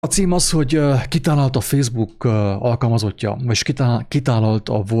A cím az, hogy kitálált a Facebook alkalmazottja, vagy kitálált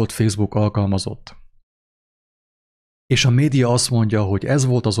a volt Facebook alkalmazott. És a média azt mondja, hogy ez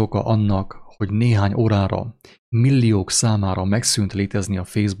volt az oka annak, hogy néhány órára, milliók számára megszűnt létezni a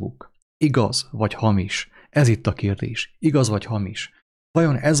Facebook. Igaz vagy hamis? Ez itt a kérdés. Igaz vagy hamis?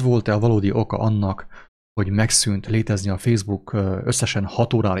 Vajon ez volt-e a valódi oka annak, hogy megszűnt létezni a Facebook összesen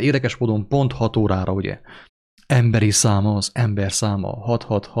 6 órára? Érdekes módon pont 6 órára, ugye? Emberi száma az ember száma,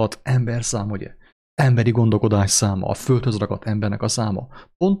 666 ember száma, ugye? Emberi gondolkodás száma, a földhöz ragadt embernek a száma.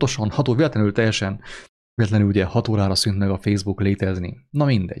 Pontosan 6 óra, véletlenül ugye 6 órára szűnt meg a Facebook létezni. Na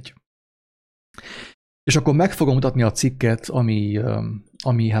mindegy. És akkor meg fogom mutatni a cikket,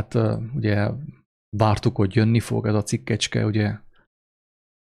 ami hát ugye vártuk, hogy jönni fog ez a cikkecske, ugye?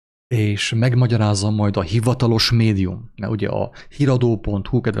 És megmagyarázzam majd a hivatalos médium, mert ugye a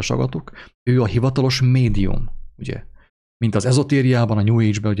híradó.hu, kedves agatok, ő a hivatalos médium, ugye? Mint az ezotériában, a New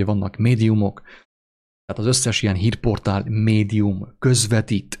Age-ben ugye vannak médiumok, tehát az összes ilyen hírportál médium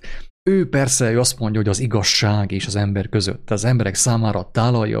közvetít. Ő persze, ő azt mondja, hogy az igazság és az ember között, tehát az emberek számára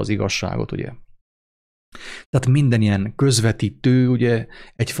tálalja az igazságot, ugye? Tehát minden ilyen közvetítő, ugye,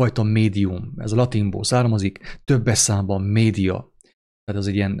 egyfajta médium, ez a latinból származik, többes számban média. Tehát az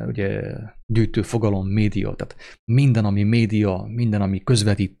egy ilyen ugye, gyűjtő fogalom, média. Tehát minden, ami média, minden, ami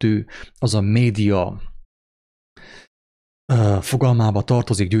közvetítő, az a média fogalmába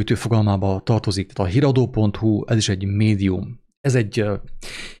tartozik, gyűjtő fogalmába tartozik. Tehát a híradó.hu, ez is egy médium. Ez egy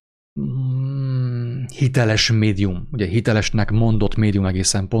hiteles médium, ugye hitelesnek mondott médium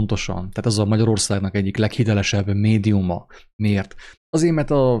egészen pontosan. Tehát ez a Magyarországnak egyik leghitelesebb médiuma. Miért? Azért,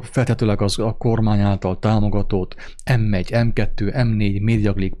 mert feltetőleg az a kormány által támogatott M1, M2, M4,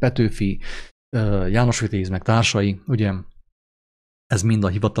 Médiaklik, Petőfi, János Vitéz meg társai, ugye ez mind a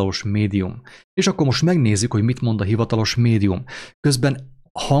hivatalos médium. És akkor most megnézzük, hogy mit mond a hivatalos médium. Közben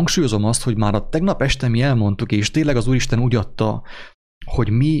hangsúlyozom azt, hogy már a tegnap este mi elmondtuk, és tényleg az Úristen úgy adta, hogy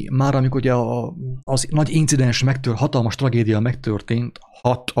mi már, amikor ugye az nagy incidens hatalmas tragédia megtörtént,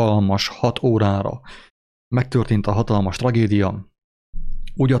 6 órára megtörtént a hatalmas tragédia,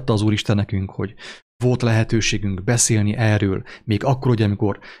 úgy adta az Úristen nekünk, hogy volt lehetőségünk beszélni erről, még akkor ugye,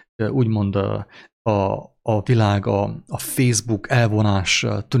 amikor úgymond a világ a Facebook elvonás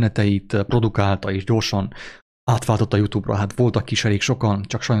tüneteit produkálta, és gyorsan átváltott a YouTube-ra. Hát voltak is elég sokan,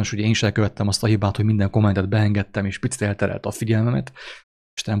 csak sajnos ugye én sem elkövettem azt a hibát, hogy minden kommentet beengedtem, és picit elterelte a figyelmemet.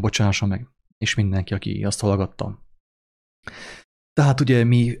 Isten bocsássa meg, és mindenki, aki azt hallgatta. Tehát ugye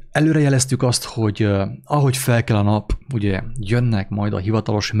mi előrejeleztük azt, hogy ahogy felkel a nap, ugye jönnek majd a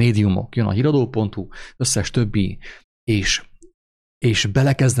hivatalos médiumok, jön a híradó.hu, összes többi, és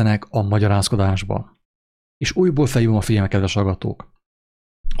belekezdenek a magyarázkodásba. És újból felhívom a figyelmet, kedves hallgatók,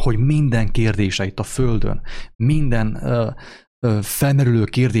 hogy minden kérdése itt a Földön, minden felmerülő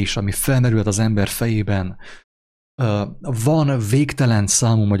kérdés, ami felmerült az ember fejében, van végtelen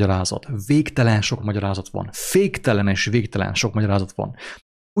számú magyarázat, végtelen sok magyarázat van, féktelen és végtelen sok magyarázat van.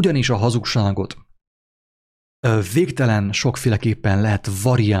 Ugyanis a hazugságot végtelen sokféleképpen lehet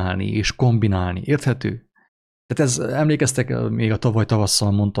variálni és kombinálni, érthető? Tehát ez, emlékeztek, még a tavaly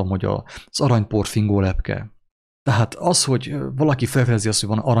tavasszal mondtam, hogy az aranypor fingó lepke. Tehát az, hogy valaki felfedezi azt, hogy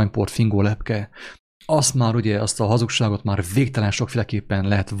van aranypor fingó lepke, azt már ugye, azt a hazugságot már végtelen sokféleképpen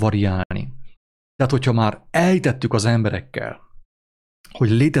lehet variálni. Tehát, hogyha már elhitettük az emberekkel, hogy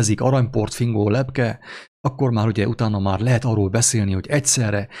létezik aranyport fingó lepke, akkor már ugye utána már lehet arról beszélni, hogy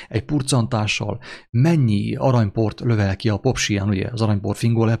egyszerre egy purcantással mennyi aranyport lövel ki a popsiján, ugye az aranyport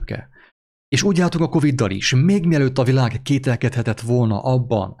fingó lepke. És úgy álltunk a Covid-dal is, még mielőtt a világ kételkedhetett volna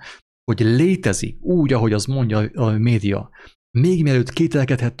abban, hogy létezik úgy, ahogy az mondja a média, még mielőtt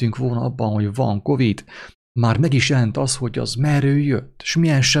kételkedhettünk volna abban, hogy van Covid, már meg is jelent az, hogy az merről jött, és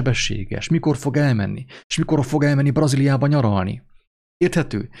milyen sebességes, mikor fog elmenni, és mikor fog elmenni Brazíliába nyaralni.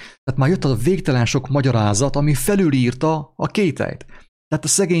 Érthető? Tehát már jött az a végtelen sok magyarázat, ami felülírta a kételyt. Tehát a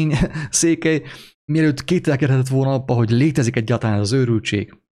szegény Székely, mielőtt kételkedhetett volna abba, hogy létezik egyáltalán az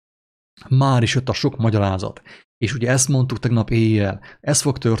őrültség, már is jött a sok magyarázat. És ugye ezt mondtuk tegnap éjjel, ez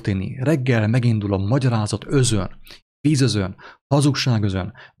fog történni, reggel megindul a magyarázat özön, vízözön,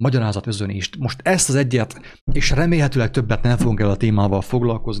 hazugságözön, magyarázat özön is. Most ezt az egyet, és remélhetőleg többet nem fogunk el a témával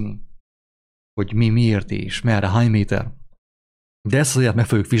foglalkozni, hogy mi miért és merre, hány méter. De ezt az egyet meg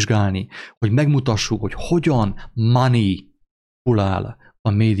fogjuk vizsgálni, hogy megmutassuk, hogy hogyan manipulál a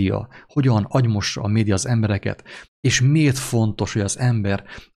média, hogyan agymossa a média az embereket, és miért fontos, hogy az ember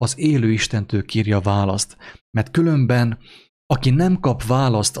az élő Istentől kérje a választ. Mert különben, aki nem kap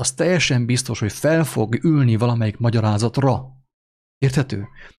választ, az teljesen biztos, hogy fel fog ülni valamelyik magyarázatra. Érthető?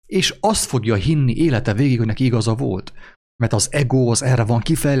 És azt fogja hinni élete végig, hogy neki igaza volt. Mert az ego az erre van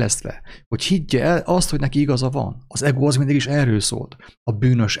kifejlesztve, hogy higgye el azt, hogy neki igaza van. Az ego az mindig is erről szólt. A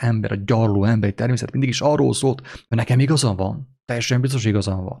bűnös ember, a gyarló emberi természet mindig is arról szólt, hogy nekem igazam van. Teljesen biztos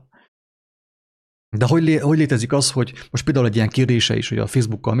igazam van. De hogy létezik az, hogy most például egy ilyen kérdése is, hogy a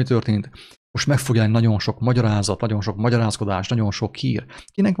Facebookkal mi történt, most meg fog jelenni nagyon sok magyarázat, nagyon sok magyarázkodás, nagyon sok hír.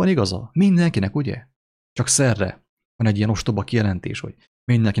 Kinek van igaza? Mindenkinek, ugye? Csak szerre. Van egy ilyen ostoba kijelentés, hogy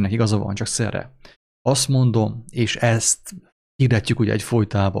mindenkinek igaza van, csak szerre. Azt mondom, és ezt hirdetjük ugye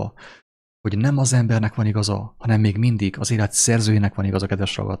egyfolytába, hogy nem az embernek van igaza, hanem még mindig az élet szerzőjének van igaza,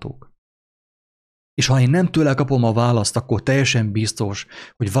 kedves hallgatók. És ha én nem tőle kapom a választ, akkor teljesen biztos,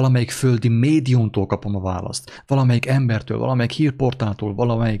 hogy valamelyik földi médiumtól kapom a választ. Valamelyik embertől, valamelyik hírportáltól,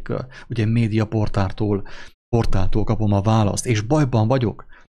 valamelyik ugye médiaportáltól kapom a választ. És bajban vagyok,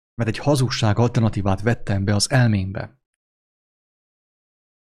 mert egy hazugság alternatívát vettem be az elmémbe.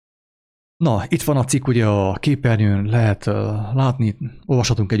 Na, itt van a cikk, ugye a képernyőn lehet látni,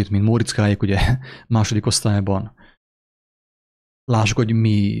 olvashatunk együtt, mint Móriczkáék, ugye második osztályban. Lássuk, hogy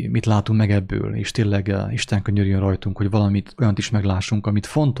mit látunk meg ebből, és tényleg Isten könyörüljön rajtunk, hogy valamit olyant is meglássunk, amit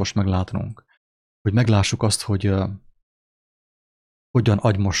fontos meglátnunk. Hogy meglássuk azt, hogy hogyan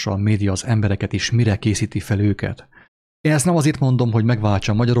agymossa a média az embereket, és mire készíti fel őket. Én ezt nem azért mondom, hogy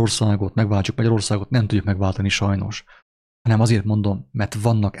megváltsam Magyarországot, nem tudjuk megváltani sajnos, hanem azért mondom, mert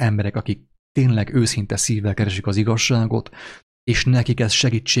vannak emberek, akik tényleg őszinte szívvel keresik az igazságot, és nekik ez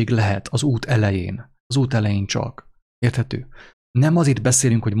segítség lehet az út elején csak. Érthető? Nem azért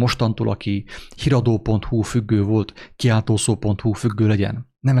beszélünk, hogy mostantól, aki hiradó.hu függő volt, kiáltószó.hu függő legyen.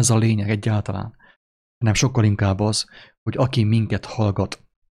 Nem ez a lényeg egyáltalán. Hanem sokkal inkább az, hogy aki minket hallgat,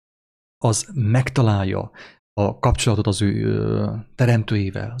 az megtalálja a kapcsolatot az ő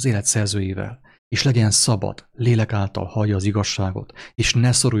teremtőjével, az élet szerzőjével, és legyen szabad, lélek által hallja az igazságot, és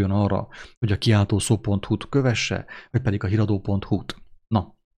ne szoruljon arra, hogy a kiáltószó.hu-t kövesse, vagy pedig a hiradó.hu-t.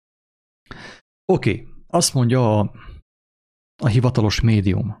 Na. Oké, azt mondja a hivatalos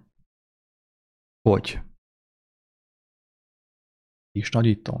médium, hogy is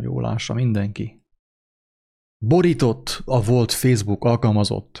nagyítom, jól lássa mindenki. Borított a volt Facebook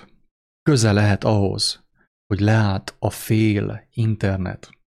alkalmazott, köze lehet ahhoz, hogy leállt a fél internet.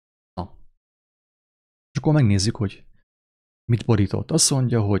 Na. És akkor megnézzük, hogy mit borított. Azt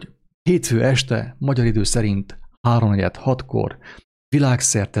mondja, hogy hétfő este, magyar idő szerint 3:46-kor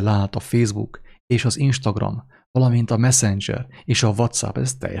világszerte leállt a Facebook és az Instagram, valamint a Messenger és a WhatsApp.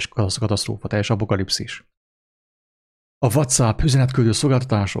 Ez teljes katasztrófa, teljes apokalipszis. A WhatsApp üzenetküldő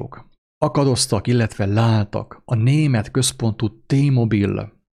szolgáltatások akadoztak, illetve leálltak. A német központú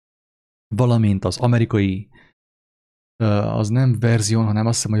T-Mobile, valamint az amerikai, az nem Verizon, hanem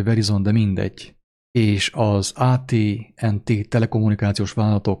azt hiszem, hogy Verizon, de mindegy, és az AT&T telekommunikációs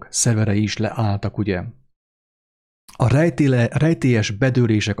vállalatok szerverei is leálltak, ugye. A rejtélyes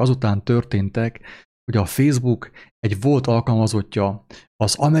bedőlések azután történtek, hogy a Facebook egy volt alkalmazottja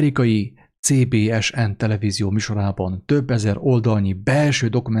az amerikai CBSN televízió műsorában több ezer oldalnyi belső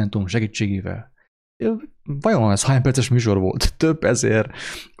dokumentum segítségével. Vajon ez hány perces műsor volt? Több ezer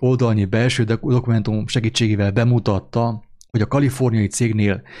oldalnyi belső dokumentum segítségével bemutatta, hogy a kaliforniai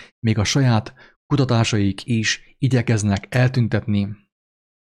cégnél még a saját kutatásaik is igyekeznek eltüntetni,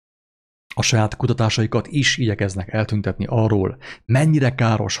 a saját kutatásaikat is igyekeznek eltüntetni arról, mennyire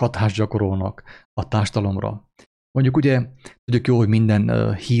káros hatást gyakorolnak a társadalomra. Mondjuk ugye, tudjuk jó, hogy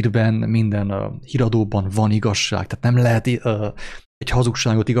minden hírben, minden híradóban van igazság, tehát nem lehet egy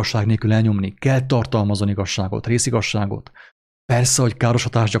hazugságot igazság nélkül elnyomni. Kell tartalmazon igazságot, részigazságot. Persze, hogy káros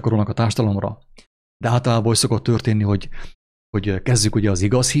hatást gyakorolnak a társadalomra, de általában úgy szokott történni, hogy kezdjük ugye az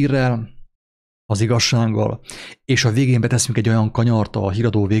igaz hírrel, az igazsággal, és a végén beteszünk egy olyan kanyart a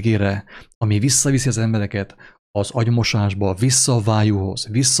híradó végére, ami visszaviszi az embereket az agymosásba, vissza a vájúhoz,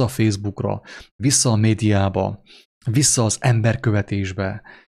 vissza a Facebookra, vissza a médiába, vissza az emberkövetésbe,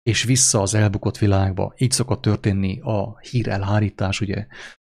 és vissza az elbukott világba. Így szokott történni a hír elhárítás, ugye,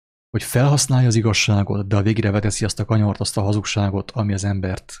 hogy felhasználja az igazságot, de a végére veteszi azt a kanyart, azt a hazugságot, ami az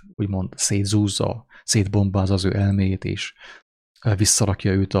embert úgymond szétzúzza, szétbombázza az ő elméjét, és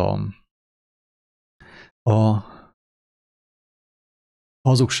visszarakja őt a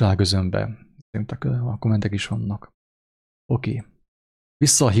hazugság özönbe. A kommentek is vannak. Oké.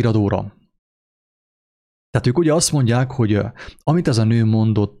 Vissza a híradóra. Tehát ők ugye azt mondják, hogy amit ez a nő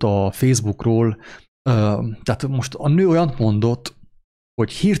mondott a Facebookról, tehát most a nő olyat mondott,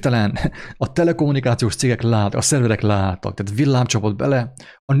 hogy hirtelen a telekommunikációs cégek a szerverek leálltak, tehát villám csapott bele,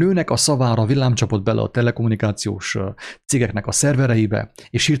 a nőnek a szavára villám csapott bele a telekommunikációs cégeknek a szervereibe,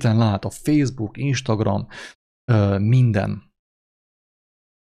 és hirtelen leállt a Facebook, Instagram, minden.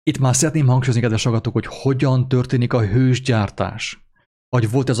 Itt már szeretném hangsúlyozni, kedves hallgatók, hogy hogyan történik a hősgyártás.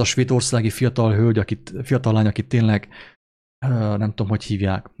 Vagy volt ez a svédországi fiatal hölgy, fiatal lány, akit tényleg nem tudom, hogy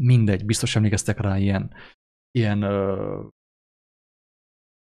hívják, mindegy, biztos emlékeztek rá ilyen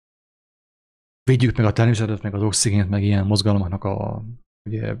védjük meg a természetet, meg az oxigént, meg ilyen mozgalmaknak a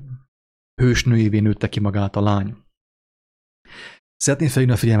ugye, hősnőjévé nőtte ki magát a lány. Szeretném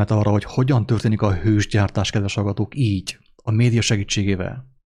felhívni a figyelmet arra, hogy hogyan történik a hősgyártás, kedves hallgatók, így, a média segítségével.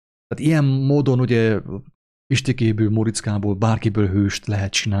 Tehát ilyen módon ugye Pistikéből, Móriczkából, bárkiből hőst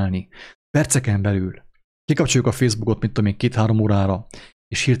lehet csinálni. Perceken belül. Kikapcsoljuk a Facebookot, mit tudom én, 2-3 órára,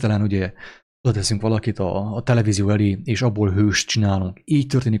 és hirtelen ugye oda teszünk valakit a televízió elé, és abból hőst csinálunk. Így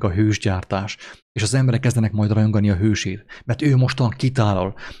történik a hősgyártás. És az emberek kezdenek majd rajongani a hősét, mert ő mostan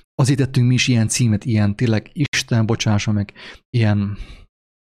kitálal. Azért tettünk mi is ilyen címet, ilyen tényleg Isten bocsássa meg, ilyen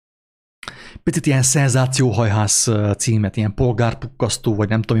picit ilyen szenzációhajhász címet, ilyen polgárpukkasztó, vagy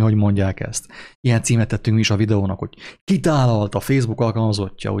nem tudom, hogy mondják ezt. Ilyen címet tettünk mi is a videónak, hogy kitálalt a Facebook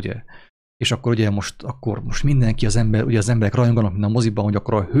alkalmazottja, ugye? És akkor ugye most mindenki, az emberek rajonganak minden a moziban, hogy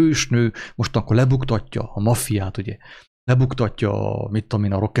akkor a hősnő most akkor lebuktatja a maffiát, ugye? Lebuktatja, mit tudom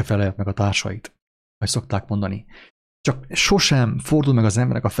én, a Rockefellert meg a társait, ahogy szokták mondani. Csak sosem fordul meg az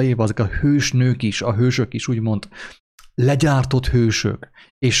emberek a fejébe azok a hősnők is, a hősök is, úgymond legyártott hősök.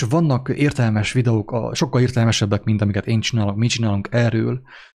 És vannak értelmes videók, sokkal értelmesebbek, mint amiket én csinálok, mi csinálunk erről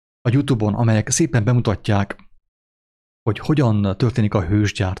a YouTube-on, amelyek szépen bemutatják, hogy hogyan történik a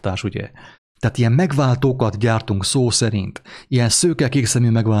hősgyártás, ugye. Tehát ilyen megváltókat gyártunk szó szerint, ilyen szőke-kékszemű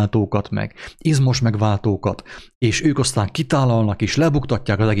megváltókat meg, izmos megváltókat, és ők aztán kitálalnak és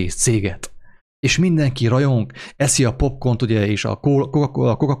lebuktatják az egész céget. És mindenki rajong, eszi a popcornt, ugye, és a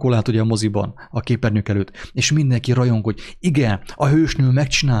Coca-Colát ugye a moziban, a képernyők előtt, és mindenki rajong, hogy igen, a hősnő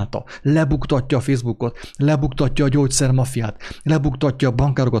megcsinálta, lebuktatja a Facebookot, lebuktatja a gyógyszermafiát, lebuktatja a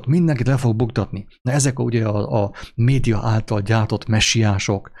bankárokat, mindenkit le fog buktatni. Na ezek ugye a média által gyártott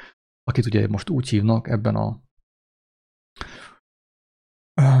messiások, akit ugye most úgy hívnak ebben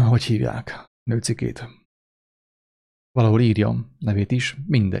hogy hívják, nőcikét. Valahol írjam nevét is,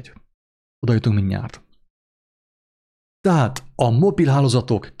 mindegy. Oda jutunk mindjárt. Tehát a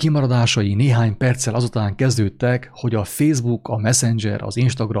mobilhálózatok kimaradásai néhány perccel azután kezdődtek, hogy a Facebook, a Messenger, az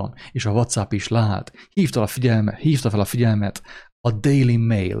Instagram és a WhatsApp is leállt. Hívta fel a figyelmet a Daily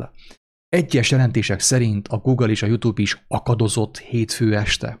Mail. Egyes jelentések szerint a Google és a YouTube is akadozott hétfő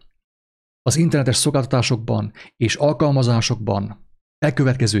este. Az internetes szolgáltatásokban és alkalmazásokban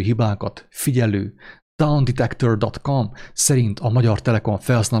elkövetkező hibákat figyelő downdetector.com szerint a Magyar Telekom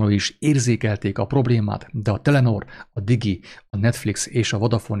felhasználói is érzékelték a problémát, de a Telenor, a Digi, a Netflix és a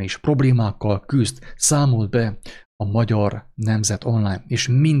Vodafone is problémákkal küzd, számolt be a Magyar Nemzet Online, és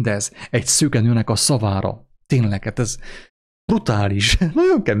mindez egy szőke nőnek a szavára. Tényleg, hát ez brutális,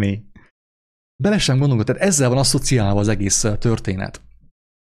 nagyon kemény. Bele sem gondolunk, tehát ezzel van asszociálva az egész történet.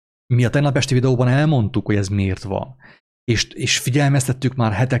 Mi a tegnap esti videóban elmondtuk, hogy ez miért van. És figyelmeztettük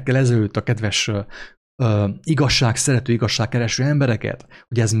már hetekkel ezelőtt a kedves igazságszerető, igazságkereső embereket,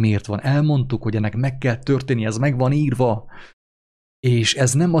 hogy ez miért van. Elmondtuk, hogy ennek meg kell történni, ez meg van írva. És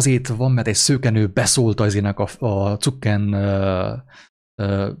ez nem azért van, mert egy szőkenő beszólta ezének a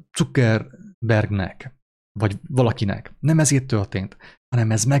Zuckerbergnek, vagy valakinek. Nem ezért történt,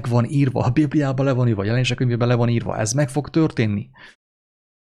 hanem ez meg van írva. A Bibliában le van írva, a jelenések könyvében le van írva. Ez meg fog történni.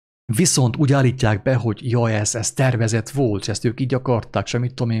 Viszont úgy állítják be, hogy jaj, ez tervezett volt, ezt ők így akarták,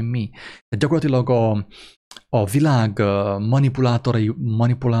 semmit tudom én mi. Tehát gyakorlatilag a világ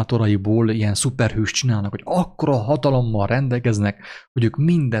manipulátoraiból ilyen szuperhős csinálnak, hogy akkora hatalommal rendelkeznek, hogy ők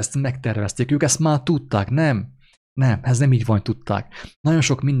mindezt megtervezték, ők ezt már tudták, nem? Nem, ez nem így van, tudták. Nagyon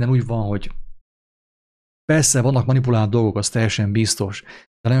sok minden úgy van, hogy persze vannak manipulált dolgok, az teljesen biztos,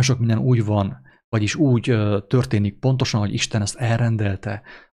 de nagyon sok minden úgy van, vagyis úgy történik pontosan, hogy Isten ezt elrendelte,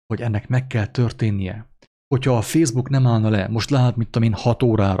 hogy ennek meg kell történnie. Hogyha a Facebook nem állna le, most lehet, mit tudom én, 6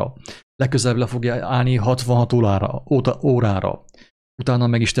 órára, legközelebb le fogja állni 66 órára, utána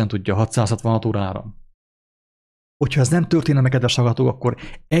meg Isten tudja, 666 órára. Hogyha ez nem történne meg, kedves hallgatók, akkor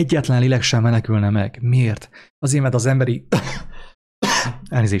egyetlen lélek sem menekülne meg. Miért? Azért, mert az emberi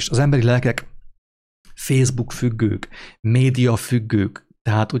az emberi lelkek Facebook függők, média függők,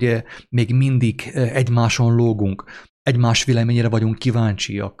 tehát ugye még mindig egymáson lógunk, egymás véleményére vagyunk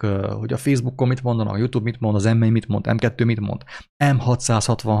kíváncsiak, hogy a Facebookon mit mondanak, a YouTube mit mond, az M1 mit mond, M2 mit mond,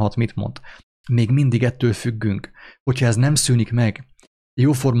 M666 mit mond. Még mindig ettől függünk. Hogyha ez nem szűnik meg,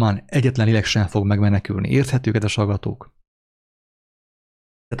 jóformán egyetlen lélek sem fog megmenekülni. Érthető, kedves hallgatók?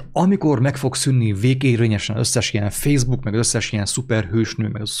 Tehát amikor meg fog szűnni végérvényesen összes ilyen Facebook, meg összes ilyen szuperhősnő,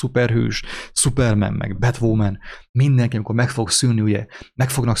 meg szuperhős, Superman, meg Batwoman, mindenki, amikor meg fog szűnni, ugye, meg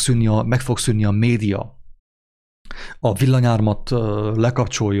fog szűnni a média, a villanyármat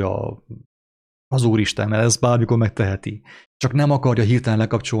lekapcsolja az Úristen, mert ez bármikor megteheti. Csak nem akarja hirtelen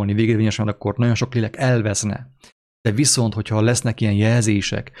lekapcsolni végérvényesen, akkor nagyon sok lélek elveszne. De viszont, hogyha lesznek ilyen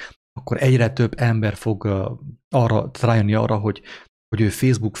jelzések, akkor egyre több ember fog rájönni arra, hogy ő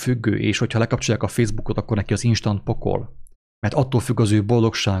Facebook függő, és hogyha lekapcsolják a Facebookot, akkor neki az instant pokol. Mert attól függ az ő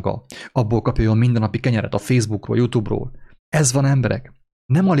boldogsága. Abból kapja a mindennapi kenyeret a Facebookról, YouTube-ról. Ez van, emberek.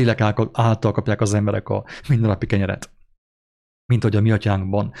 Nem a lélek által kapják az emberek a mindennapi kenyeret. Mint hogy a mi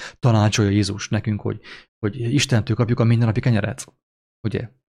atyánkban tanácsolja Jézus nekünk, hogy Istentől kapjuk a mindennapi kenyeret. Ugye?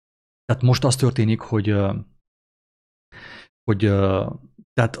 Tehát most az történik, hogy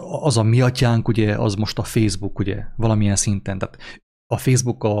tehát az a mi atyánk, ugye, az most a Facebook, ugye, valamilyen szinten. Tehát a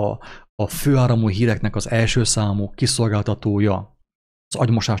Facebook a főáramú híreknek az első számú kiszolgáltatója, az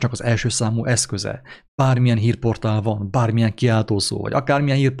agymosásnak az első számú eszköze. Bármilyen hírportál van, bármilyen kiáltószó, vagy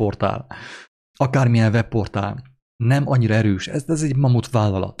akármilyen hírportál, akármilyen webportál, nem annyira erős. Ez egy mamut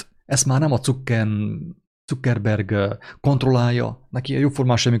vállalat. Ezt már nem a Zuckerberg kontrollálja, neki a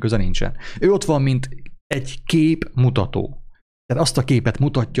jóformán semmi köze nincsen. Ő ott van, mint egy képmutató. Tehát azt a képet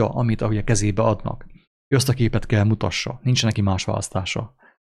mutatja, amit ahogy a kezébe adnak. Ő azt a képet kell mutassa. Nincs neki más választása.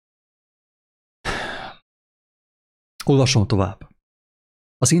 Olvasom tovább.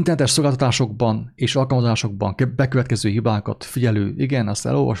 Az internetes szolgáltatásokban és alkalmazásokban bekövetkező hibákat figyelő, igen, azt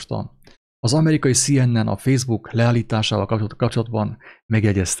elolvastam. Az amerikai CNN a Facebook leállításával kapcsolatban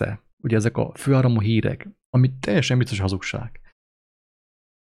megjegyezte. Ugye ezek a főáramú hírek, ami teljesen biztos hazugság.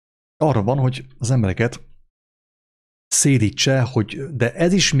 Arra van, hogy az embereket szédítse, de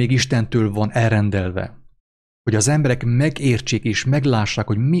ez is még Istentől van elrendelve. Hogy az emberek megértsék és meglássák,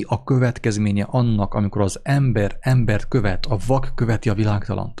 hogy mi a következménye annak, amikor az ember embert követ, a vak követi a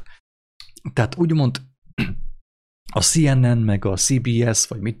világtalant. Tehát úgymond a CNN meg a CBS,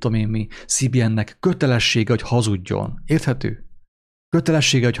 vagy mit tudom én mi, CBN-nek kötelessége, hogy hazudjon. Érthető?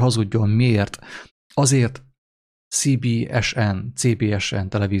 Kötelessége, hogy hazudjon. Miért? Azért CBSN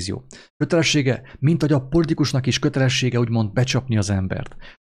televízió. Kötelessége, mint hogy a politikusnak is kötelessége úgymond becsapni az embert.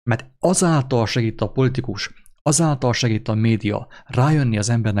 Mert azáltal segít a politikus, azáltal segít a média rájönni az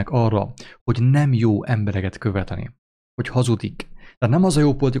embernek arra, hogy nem jó embereket követni, hogy hazudik. Tehát nem az a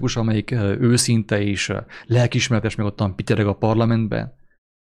jó politikus, amelyik őszinte és lelkiismeretes, meg ottan pityereg a parlamentben.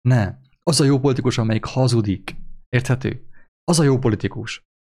 Nem. Az a jó politikus, amelyik hazudik. Érthető? Az a jó politikus.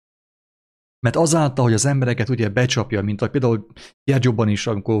 Mert azáltal, hogy az embereket ugye becsapja, mint például Gyergyóban is,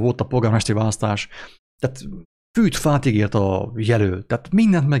 amikor volt a polgármesteri választás, tehát fűt fát ígért a jelölt, tehát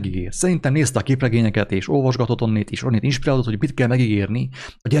mindent megígért. Szerintem nézte a képregényeket, és olvasgatott onnét inspirálódott, hogy mit kell megígérni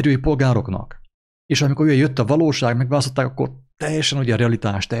a gyergyói polgároknak. És amikor ugye jött a valóság, megválasztották, akkor teljesen ugye a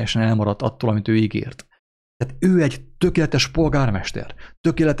realitás teljesen elmaradt attól, amit ő ígért. Tehát ő egy tökéletes polgármester,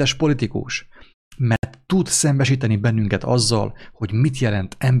 tökéletes politikus, mert tud szembesíteni bennünket azzal, hogy mit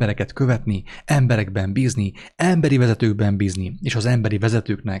jelent embereket követni, emberekben bízni, emberi vezetőkben bízni, és az emberi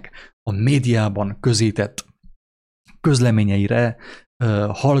vezetőknek a médiában közített közleményeire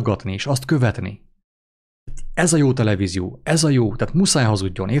hallgatni, és azt követni. Ez a jó televízió, ez a jó, tehát muszáj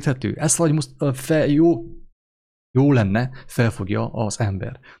hazudjon, érthető? Ezt valahogy jó lenne, felfogja az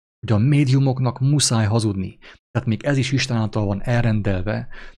ember, hogy a médiumoknak muszáj hazudni. Tehát még ez is Isten által van elrendelve,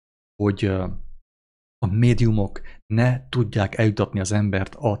 hogy a médiumok ne tudják eljutatni az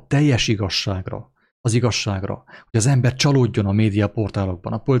embert a teljes igazságra, az igazságra, hogy az ember csalódjon a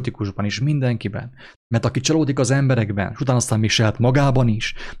médiaportálokban, a politikusban is, mindenkiben. Mert aki csalódik az emberekben, és utána aztán még saját magában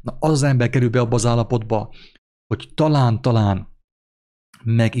is, na az ember kerül be abba az állapotba, hogy talán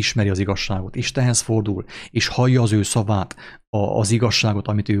megismeri az igazságot, Istenhez fordul, és hallja az ő szavát, az igazságot,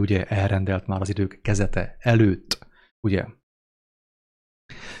 amit ő ugye elrendelt már az idők kezete előtt, ugye.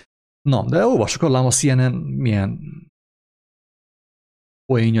 Na, de olvassuk alám a CNN milyen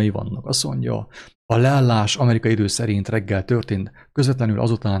poénjai vannak. Azt mondja, a leállás amerikai idő szerint reggel történt, közvetlenül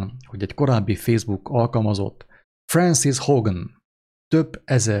azután, hogy egy korábbi Facebook alkalmazott Francis Hogan több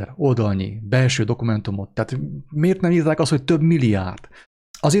ezer oldalnyi belső dokumentumot, tehát miért nem írták azt, hogy több milliárd?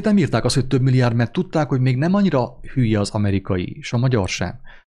 Azért nem írták azt, hogy több milliárd, mert tudták, hogy még nem annyira hülye az amerikai, és a magyar sem,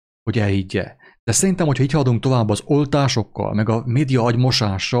 hogy elhiggye. De szerintem, hogyha így haladunk tovább az oltásokkal, meg a média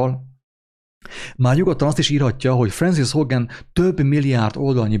agymosással, már nyugodtan azt is írhatja, hogy Francis Hogan több milliárd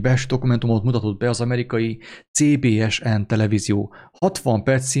oldalnyi belső dokumentumot mutatott be az amerikai CBSN televízió 60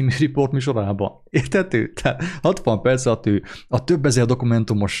 perc című riportműsorában. Érthető? Tehát 60 perc alatt ő a több ezer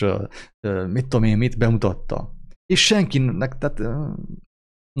dokumentumos mit tudom én mit bemutatta. És senkinek, tehát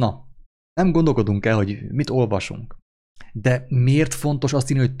Na, nem gondolkodunk el, hogy mit olvasunk. De miért fontos azt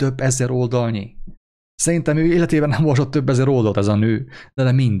írni, hogy több ezer oldalnyi? Szerintem ő életében nem olvasott több ezer oldalt ez a nő,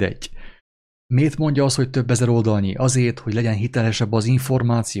 de mindegy. Miért mondja azt, hogy több ezer oldalnyi? Azért, hogy legyen hitelesebb az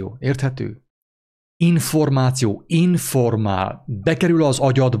információ. Érthető? Információ, informál. Bekerül az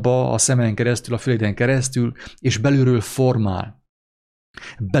agyadba, a szemen keresztül, a füleden keresztül, és belülről formál.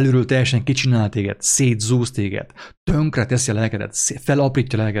 Belülről teljesen kicsinál téged, szétzúz téged, tönkre teszi a lelkedet,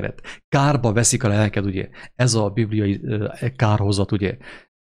 felaprítja a lelkedet, kárba veszik a lelked, ugye. Ez a bibliai kárhozat, ugye.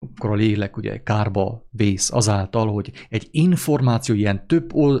 Akkor a lélek ugye kárba vész azáltal, hogy egy információ, ilyen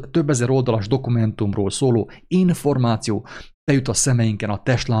több ezer oldalas dokumentumról szóló információ bejut a szemeinken, a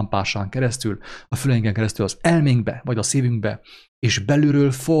testlámpásán keresztül, a füleinken keresztül az elménkbe, vagy a szívünkbe, és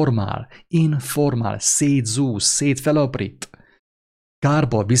belülről formál, informál, szétzúz, szétfelaprít,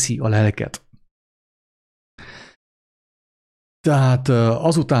 kárba viszi a lelket. Tehát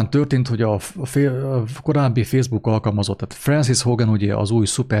azután történt, hogy a korábbi Facebook alkalmazott, tehát Francis Hogan ugye az új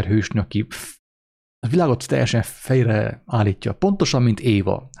szuperhősnő, aki a világot teljesen fejre állítja, pontosan, mint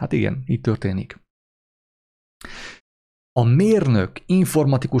Éva. Hát igen, így történik. A mérnök,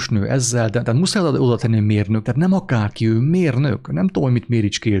 informatikus nő ezzel, de tehát muszáj oda tenni mérnök, tehát nem akárki, ő mérnök. Nem tudom, hogy mit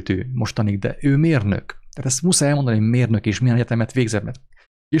méricskélt ő mostanig, de ő mérnök. Tehát ezt muszáj elmondani, hogy mérnök és milyen egyetemet végzett, mert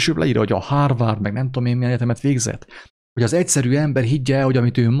később leírja, hogy a Harvard, meg nem tudom én milyen egyetemet végzett. Hogy az egyszerű ember higgye el, hogy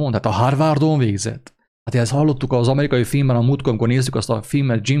amit ő mond, hát a Harvardon végzett. Hát ezt hallottuk az amerikai filmben a múltkor, amikor néztük azt a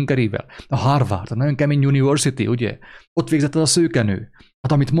filmet Jim Carreyvel. A Harvard, a nagyon kemény University, ugye? Ott végzett az a szőkenő.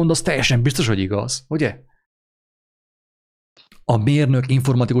 Hát amit mond, az teljesen biztos, hogy igaz, ugye? A mérnök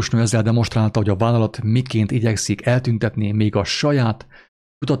informatikus nő ezzel demonstrálta, hogy a vállalat miként igyekszik eltüntetni még a saját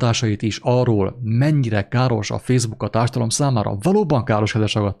kutatásait is arról, mennyire káros a Facebook a társadalom számára. Valóban káros,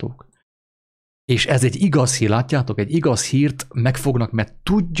 kedves hallgatók. És ez egy igaz hír, látjátok? Egy igaz hírt megfognak, mert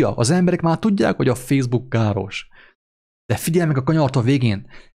tudja, az emberek már tudják, hogy a Facebook káros. De figyelj meg a kanyart a végén.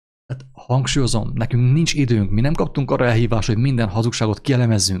 Hát hangsúlyozom, nekünk nincs időnk, mi nem kaptunk arra elhívást, hogy minden hazugságot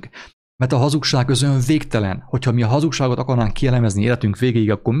kielemezzünk. Mert a hazugság közön végtelen. Hogyha mi a hazugságot akarnánk kielemezni életünk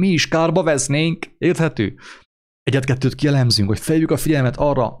végéig, akkor mi is kárba vesznénk. Érthető? Egyet-kettőt kielemzünk, hogy feljük a figyelmet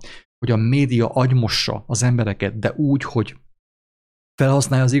arra, hogy a média agymossa az embereket, de úgy, hogy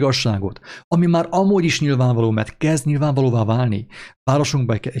felhasználja az igazságot, ami már amúgy is nyilvánvaló, mert kezd nyilvánvalóvá válni.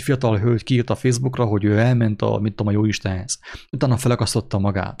 Városunkban egy fiatal hölgy kiírt a Facebookra, hogy ő elment a, mit tudom, a Jóistenhez. Utána felakasztotta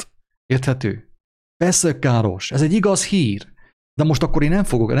magát. Érthető? Persze káros, ez egy igaz hír. De most akkor én nem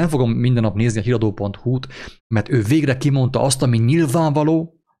fogom minden nap nézni a híradó.hu-t, mert ő végre kimondta azt, ami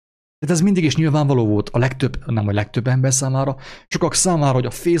nyilvánvaló. Tehát ez mindig is nyilvánvaló volt a legtöbb, nem a legtöbb ember számára, sokak számára, hogy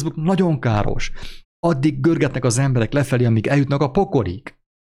a Facebook nagyon káros. Addig görgetnek az emberek lefelé, amíg eljutnak a pokolig.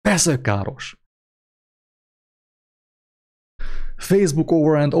 Persze káros. Facebook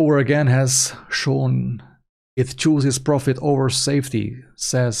over and over again has shown it chooses profit over safety,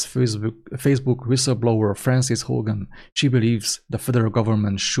 says Facebook whistleblower Francis Hogan. She believes the federal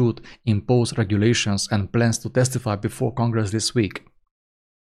government should impose regulations and plans to testify before Congress this week.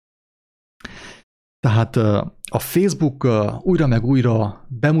 Tehát a Facebook újra meg újra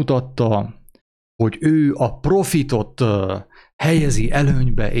bemutatta, hogy ő a profitot helyezi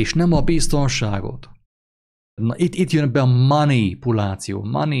előnybe, és nem a biztonságot. Na, itt jön be a manipuláció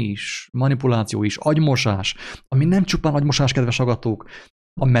is, agymosás, ami nem csupán agymosás, kedves hallgatók,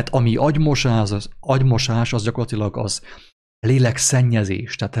 mert ami agymosás, az gyakorlatilag az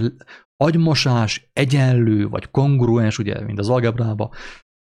lélekszennyezés. Tehát agymosás egyenlő, vagy kongruens, ugye, mint az algebrában,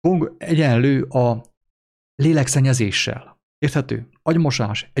 egyenlő a lélekszennyezéssel. Érthető?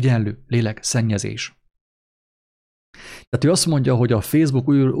 Agymosás egyenlő lélekszennyezés. Tehát ő azt mondja, hogy a Facebook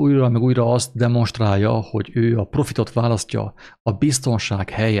újra meg újra azt demonstrálja, hogy ő a profitot választja a biztonság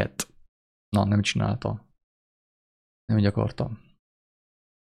helyett. Na, nem csinálta. Nem így akartam.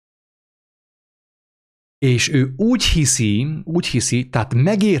 És ő úgy hiszi, tehát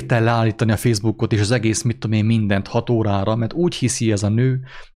megérte leállítani a Facebookot és az egész, mit tudom én, mindent 6 órára, mert úgy hiszi ez a nő,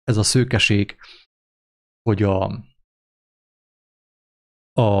 ez a szőkeség, hogy a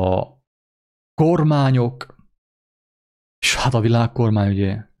kormányok, és hát a világkormány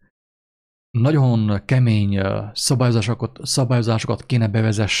ugye nagyon kemény szabályozásokat kéne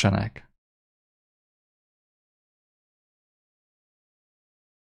bevezessenek.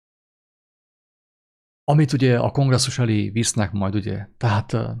 Amit ugye a kongresszus elé visznek majd, ugye.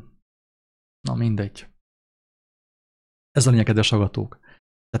 Tehát, na mindegy. Ez a lényeg, kedves hallgatók.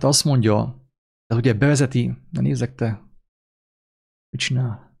 Tehát azt mondja, tehát ugye bevezeti, na nézzek te, mit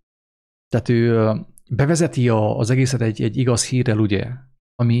csinál? Tehát ő bevezeti az egészet egy igaz hírrel, ugye,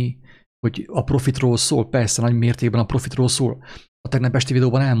 ami hogy a profitról szól, persze nagy mértékben a profitról szól. A tegnap esti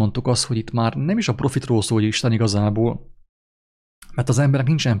videóban elmondtuk azt, hogy itt már nem is a profitról szól, hogy Isten igazából, mert az emberek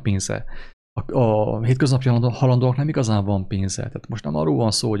nincsen pénze. A hétköznapi halandóak nem igazán van pénze. Tehát most nem arról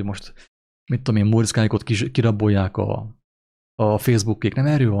van szó, hogy most, mit tudom én, Móriczkáikot kirabolják a Facebookék, nem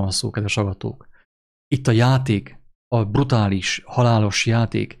erről van szó, kedves hallgatók. Itt a játék, a brutális, halálos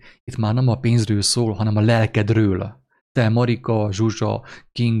játék, itt már nem a pénzről szól, hanem a lelkedről. Te, Marika, Zsuzsa,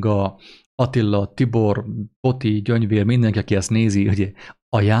 Kinga, Attila, Tibor, Poti, Gyöngyvér, mindenki, aki ezt nézi, ugye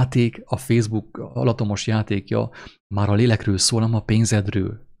a játék, a Facebook alatomos játékja már a lélekről szól, nem a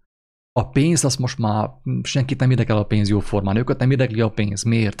pénzedről. A pénz, az most már senkit nem érdekel a pénz jóformán, őket nem érdekli a pénz.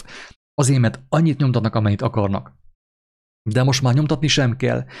 Miért? Azért, mert annyit nyomtatnak, amennyit akarnak. De most már nyomtatni sem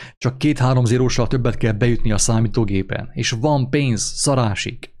kell, csak 2-3 zéróssal többet kell beütni a számítógépen, és van pénz,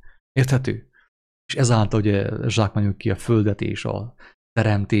 szarásig. Érthető? És ezáltal ugye zsákmányoljuk ki a földet és a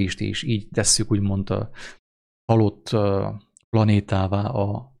teremtést, és így tesszük úgymond a halott planétává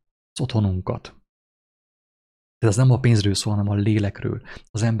az otthonunkat. Tehát ez nem a pénzről szól, hanem a lélekről,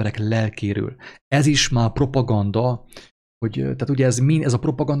 az emberek lelkéről. Ez is már propaganda, hogy, tehát ugye ez a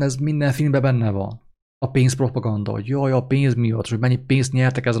propaganda, ez minden filmben benne van. A pénzpropaganda, hogy jaj, a pénz miatt, és hogy mennyi pénzt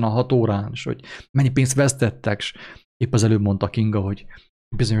nyertek ezen a 6 órán, és hogy mennyi pénzt vesztettek, és épp az előbb mondta Kinga, hogy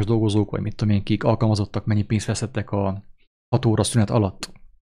bizonyos dolgozók, vagy mit tudom én, kik alkalmazottak, mennyi pénzt vesztettek a 6 óra szünet alatt.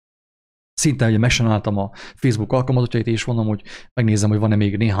 Szinte ugye megsanáltam a Facebook alkalmazottjait, és mondom, hogy megnézem, hogy van-e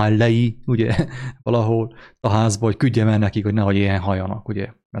még néhány lei, ugye, valahol a házba, hogy küldjem el nekik, hogy nehogy ilyen halljanak,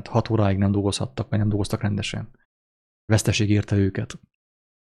 ugye, mert 6 óráig nem dolgozhattak, vagy nem dolgoztak rendesen. Veszteség érte őket.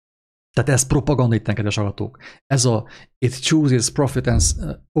 Tehát ez propaganda itt, kedves hallgatók. Ez a it chooses profit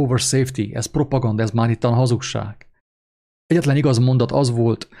over safety, ez propaganda, ez már itt a hazugság. Egyetlen igaz mondat az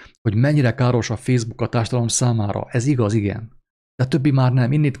volt, hogy mennyire káros a Facebook a társadalom számára. Ez igaz, igen. De többi már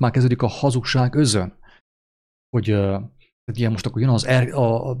nem. Innét már kezdődik a hazugság özön. Hogy ugye most akkor jön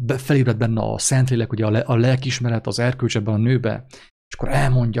felébred benne a Szentlélek, ugye a lelkiismeret, az erkölcs ebben a nőbe, és akkor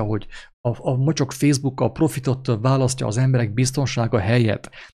elmondja, hogy a mocsok Facebook a profitot választja az emberek biztonsága helyett.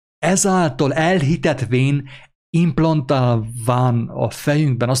 Ezáltal elhitetvén implantálván a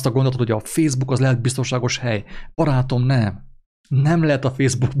fejünkben azt a gondolatot, hogy a Facebook az lehet biztonságos hely. Barátom, nem. Nem lehet a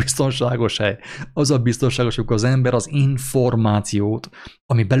Facebook biztonságos hely. Az a biztonságos, amikor az ember az információt,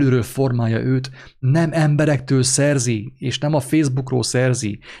 ami belülről formálja őt, nem emberektől szerzi, és nem a Facebookról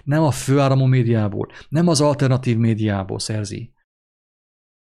szerzi, nem a főáramú médiából, nem az alternatív médiából szerzi.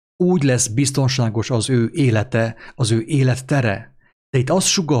 Úgy lesz biztonságos az ő élete, az ő élettere. De itt azt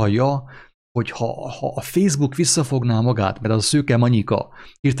sugallja, hogy ha a Facebook visszafogná magát, mert az a szőke Manyika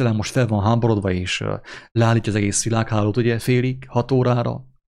hirtelen most fel van háborodva, és leállítja az egész világhálót, ugye félig, 6 órára,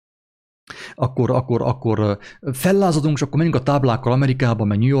 akkor fellázadunk, és akkor menjünk a táblákkal Amerikába,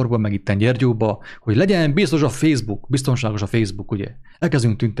 meg New Yorkba, meg itten Gyergyóba, hogy legyen biztos a Facebook, biztonságos a Facebook, ugye.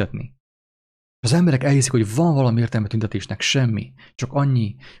 Elkezdünk tüntetni. Az emberek elhiszik, hogy van valami értelme tüntetésnek, semmi. Csak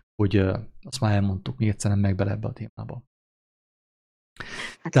annyi, hogy azt már elmondtuk, még egyszer nem meg bele ebbe a témába.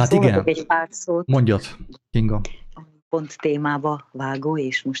 Hát tehát igen, egy pár szót. Mondjad, Kinga. Pont témába vágó,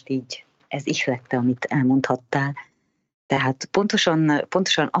 és most így ez ihlette, amit elmondhattál. Tehát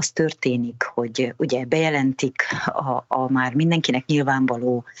pontosan az történik, hogy ugye bejelentik a már mindenkinek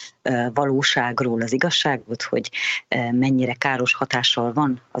nyilvánvaló valóságról az igazságot, hogy mennyire káros hatással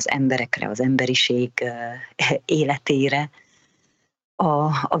van az emberekre, az emberiség életére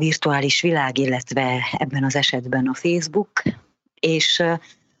a virtuális világ, illetve ebben az esetben a Facebook, és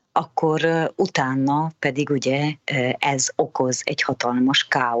akkor utána pedig ugye ez okoz egy hatalmas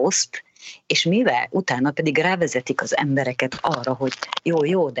káoszt, és mivel utána pedig rávezetik az embereket arra, hogy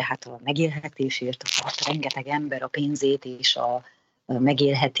jó, de hát a megélhetésért rengeteg ember a pénzét és a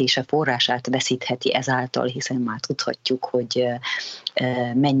megélhetése forrását veszítheti ezáltal, hiszen már tudhatjuk, hogy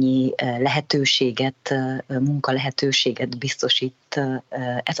mennyi lehetőséget, munkalehetőséget biztosít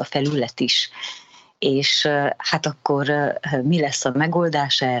ez a felület is. És hát akkor mi lesz a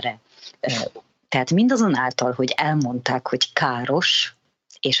megoldás erre? Tehát mindazonáltal, hogy elmondták, hogy káros,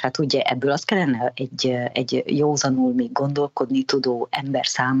 és hát ugye ebből az kellene egy józanul még gondolkodni tudó ember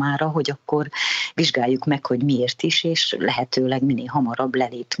számára, hogy akkor vizsgáljuk meg, hogy miért is, és lehetőleg minél hamarabb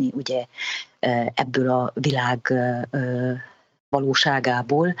lelépni ugye ebből a világ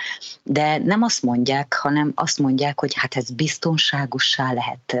valóságából, de nem azt mondják, hanem azt mondják, hogy hát ez biztonságossá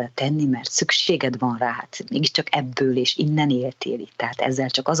lehet tenni, mert szükséged van rá, hát mégiscsak ebből és innen éltél. Tehát ezzel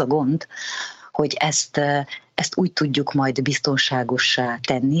csak az a gond, hogy ezt úgy tudjuk majd biztonságossá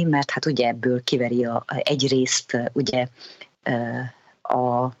tenni, mert hát ugye ebből kiveri egyrészt ugye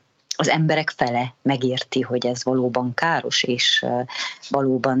a az emberek fele megérti, hogy ez valóban káros, és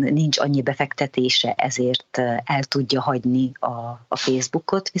valóban nincs annyi befektetése, ezért el tudja hagyni a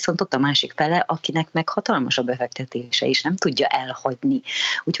Facebookot, viszont ott a másik fele, akinek meg hatalmas a befektetése, és nem tudja elhagyni.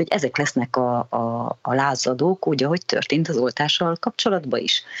 Úgyhogy ezek lesznek a lázadók, úgy, ahogy történt az oltással kapcsolatban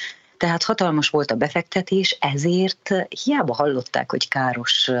is. Tehát hatalmas volt a befektetés, ezért hiába hallották, hogy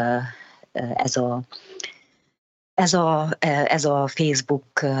káros ez a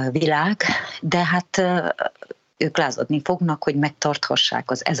Facebook világ, de hát ők lázadni fognak, hogy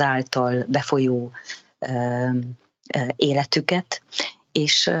megtarthassák az ezáltal befolyó életüket,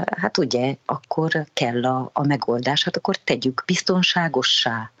 és hát ugye akkor kell a megoldás, hát akkor tegyük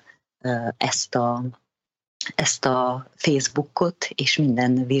biztonságossá ezt a Facebookot és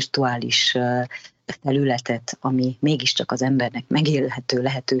minden virtuális felületet, ami mégiscsak az embernek megélhető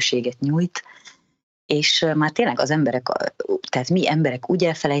lehetőséget nyújt, és már tényleg az emberek, tehát mi emberek úgy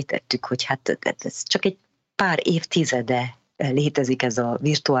elfelejtettük, hogy hát ez csak egy pár évtizede létezik ez a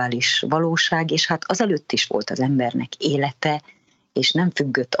virtuális valóság, és hát azelőtt is volt az embernek élete, és nem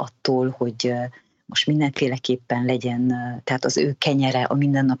függött attól, hogy most mindenféleképpen legyen, tehát az ő kenyere, a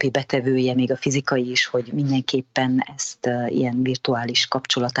mindennapi betevője, még a fizikai is, hogy mindenképpen ezt ilyen virtuális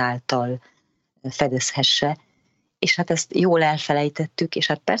kapcsolat által fedezhesse. És hát ezt jól elfelejtettük, és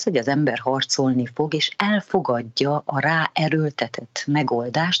hát persze, hogy az ember harcolni fog, és elfogadja a ráerőltetett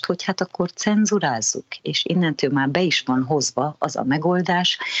megoldást, hogy hát akkor cenzurázzuk, és innentől már be is van hozva az a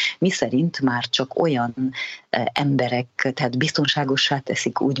megoldás, miszerint már csak olyan emberek, tehát biztonságossá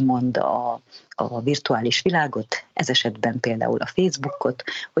teszik úgymond a virtuális világot, ez esetben például a Facebookot,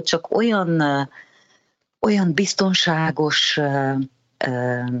 hogy csak olyan biztonságos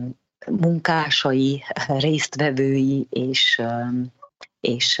munkásai, résztvevői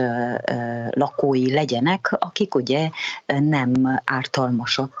és lakói legyenek, akik ugye nem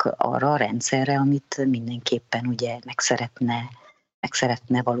ártalmasak arra a rendszerre, amit mindenképpen ugye meg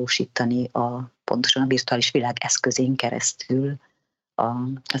szeretne valósítani pontosan a virtuális világ eszközén keresztül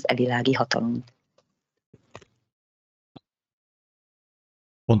az evilági hatalom.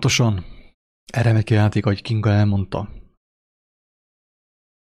 Pontosan. Erre meg játék, ahogy Kinga elmondta.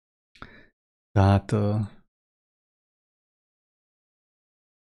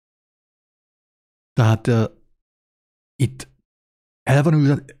 Tehát itt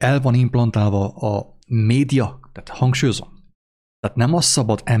el van implantálva a média, tehát hangsúlyozom. Tehát nem az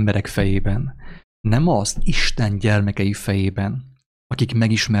szabad emberek fejében, nem az Isten gyermekei fejében, akik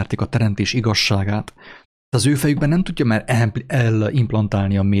megismerték a teremtés igazságát. Az ő fejükben nem tudja már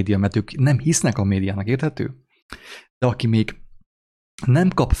elimplantálni a média, mert ők nem hisznek a médiának, érthető? De aki még nem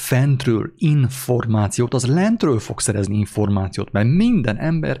kap fentről információt, az lentről fog szerezni információt, mert minden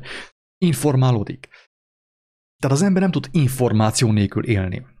ember informálódik. Tehát az ember nem tud információ nélkül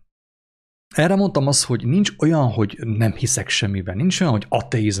élni. Erre mondtam azt, hogy nincs olyan, hogy nem hiszek semmiben, nincs olyan, hogy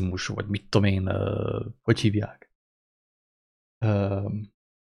ateizmus, vagy mit tudom én, hogy hívják.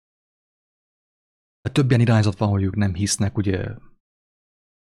 Több ilyen irányzat van, hogy ők nem hisznek, ugye.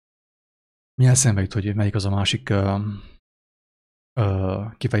 Mi eszembe jut, hogy melyik az a másik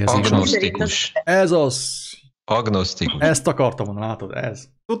kifejezés. Agnosztikus. Ez az. Agnosztikus. Ezt akartam mondani, látod, ez.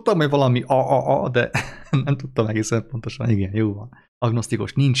 Tudtam, hogy valami de nem tudtam egészen pontosan. Igen, jó van.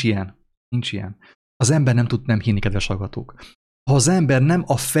 Agnosztikus. Nincs ilyen. Nincs ilyen. Az ember nem tud nem hinni, kedves hallgatók. Ha az ember nem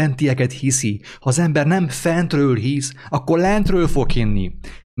a fentieket hiszi, ha az ember nem fentről hisz, akkor lentről fog hinni.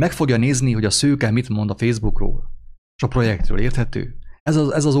 Meg fogja nézni, hogy a szőke mit mond a Facebookról, és a projektről, érthető?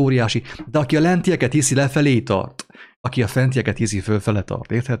 Ez az óriási. De aki a lentieket hiszi, lefelé tart. Aki a fentieket hiszi, fölfele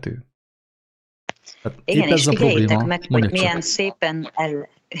tart, érthető? Hát igen, és figyeljétek meg, hogy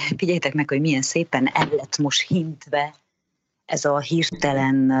milyen szépen el lett most hintve ez a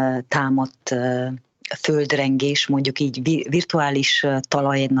hirtelen támadt földrengés, mondjuk így virtuális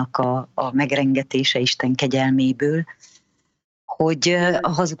talajnak a megrengetése Isten kegyelméből, hogy a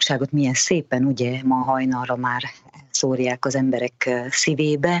hazugságot milyen szépen ugye ma hajnalra már szórják az emberek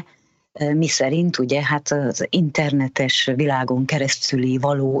szívébe, mi szerint ugye hát az internetes világon keresztüli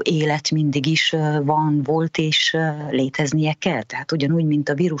való élet mindig is volt és léteznie kell. Tehát ugyanúgy, mint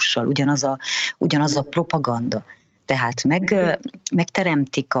a vírussal, ugyanaz a propaganda. Tehát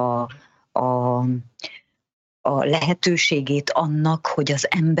megteremtik a lehetőségét annak, hogy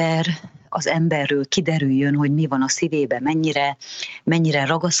az emberről kiderüljön, hogy mi van a szívében, mennyire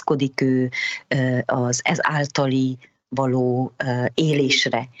ragaszkodik ő ez általi való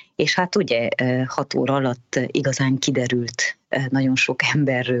élésre. És hát ugye 6 óra alatt igazán kiderült nagyon sok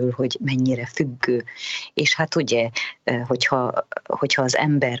emberről, hogy mennyire függő. És hát ugye, hogyha az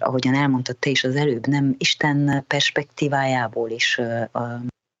ember, ahogyan elmondtad te is az előbb, nem Isten perspektívájából is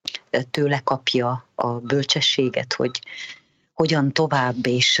tőle kapja a bölcsességet, hogy hogyan tovább,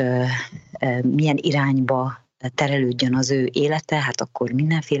 és milyen irányba terelődjön az ő élete, hát akkor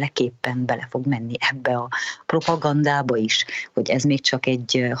mindenféleképpen bele fog menni ebbe a propagandába is, hogy ez még csak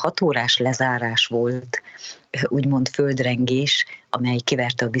egy 6 órás lezárás volt, úgymond földrengés, amely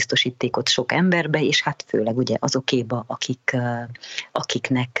kiverte a biztosítékot sok emberbe, és hát főleg ugye azokéba,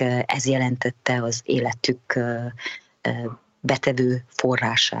 akiknek ez jelentette az életük betevő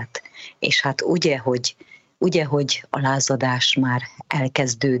forrását. És hát ugye, hogy a lázadás már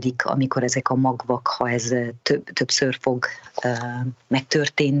elkezdődik, amikor ezek a magvak, ha ez többször fog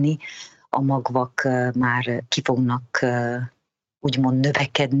megtörténni, a magvak már ki fognak úgymond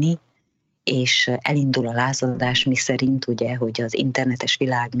növekedni, és elindul a lázadás, miszerint ugye, hogy az internetes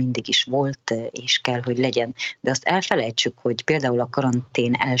világ mindig is volt, és kell, hogy legyen. De azt elfelejtsük, hogy például a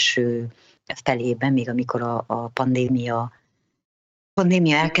karantén első felében, még amikor a pandémia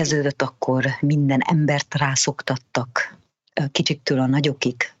elkezdődött, akkor minden embert rászoktattak, kicsiktől a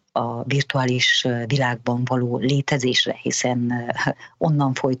nagyokig a virtuális világban való létezésre, hiszen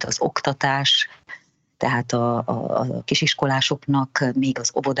onnan folyt az oktatás, tehát a kisiskolásoknak, még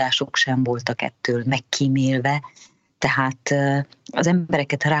az óvodások sem voltak ettől megkímélve, tehát az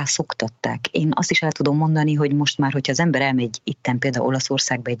embereket rászoktatták. Én azt is el tudom mondani, hogy most már, hogyha az ember elmegy itten például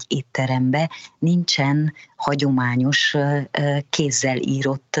Olaszországba egy étterembe, nincsen hagyományos kézzel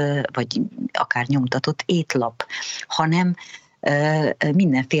írott, vagy akár nyomtatott étlap, hanem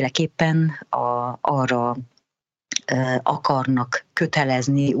mindenféleképpen arra akarnak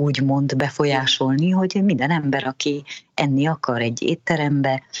kötelezni, úgymond befolyásolni, hogy minden ember, aki enni akar egy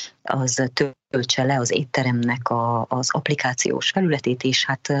étterembe, az töltse le az étteremnek az applikációs felületét, és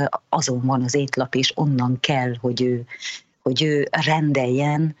hát azon van az étlap, és onnan kell, hogy ő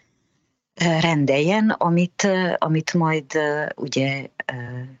rendeljen, amit majd ugye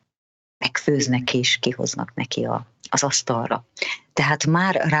megfőznek és kihoznak neki az asztalra. Tehát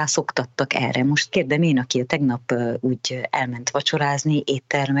már rászoktattak erre. Most kérdem én, aki tegnap úgy elment vacsorázni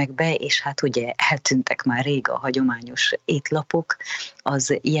éttermekbe, és hát ugye eltűntek már rég a hagyományos étlapok,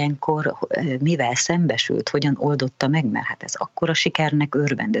 az ilyenkor mivel szembesült, hogyan oldotta meg, mert hát ez akkora sikernek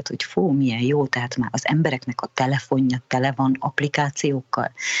örvendett, hogy milyen jó, tehát már az embereknek a telefonja tele van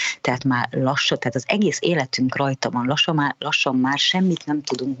applikációkkal, tehát már lassan, tehát az egész életünk rajta van, lassan már semmit nem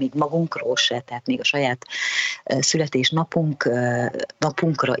tudunk még magunkról se, tehát még a saját születésnapunkra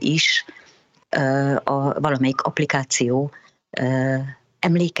is valamelyik applikáció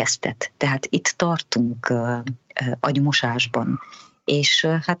emlékeztet. Tehát itt tartunk agymosásban. És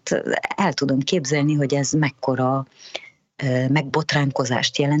hát el tudom képzelni, hogy ez mekkora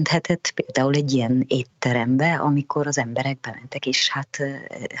megbotránkozást jelenthetett például egy ilyen étterembe, amikor az emberek bementek, és hát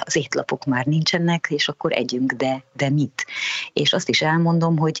az étlapok már nincsenek, és akkor együnk, de mit? És azt is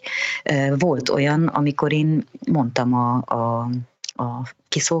elmondom, hogy volt olyan, amikor én mondtam a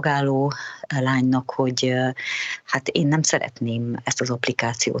kiszolgáló lánynak, akkor hát én nem szeretném ezt az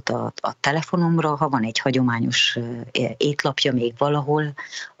applikációt a telefonomra, ha van egy hagyományos étlapja még valahol,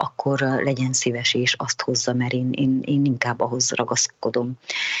 akkor legyen szíves és azt hozza, mert én inkább ahhoz ragaszkodom.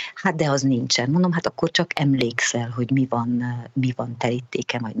 Hát de az nincsen. Mondom, hát akkor csak emlékszel, hogy mi van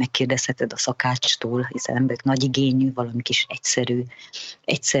terítéke, majd megkérdezheted a szakácstól, hiszen emberek nagy igényű, valami kis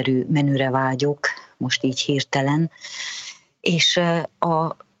egyszerű menüre vágyok, most így hirtelen. És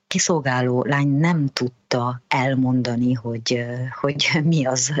a kiszolgáló lány nem tudta elmondani, hogy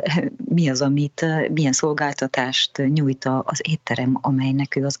mi az, amit, milyen szolgáltatást nyújt az étterem,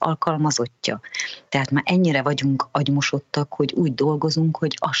 amelynek ő az alkalmazottja. Tehát már ennyire vagyunk agymosodtak, hogy úgy dolgozunk,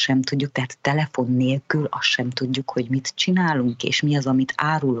 hogy azt sem tudjuk, tehát telefon nélkül azt sem tudjuk, hogy mit csinálunk, és mi az, amit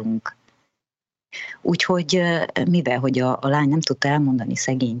árulunk. Úgyhogy mivel, hogy a lány nem tudta elmondani,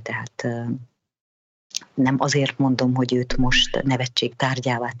 szegény, tehát nem azért mondom, hogy őt most nevetség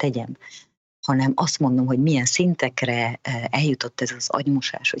tárgyává tegyem, hanem azt mondom, hogy milyen szintekre eljutott ez az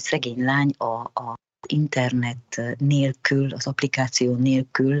agymosás, hogy szegény lány a internet nélkül, az applikáció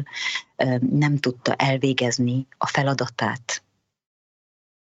nélkül nem tudta elvégezni a feladatát.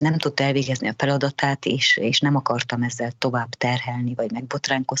 Nem tudta elvégezni a feladatát, és nem akartam ezzel tovább terhelni, vagy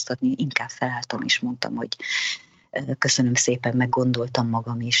megbotránkoztatni, inkább felálltam és mondtam, hogy köszönöm szépen, meggondoltam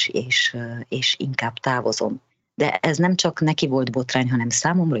magam is, és inkább távozom. De ez nem csak neki volt botrány, hanem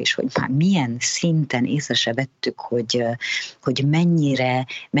számomra is, hogy már milyen szinten észre se vettük, hogy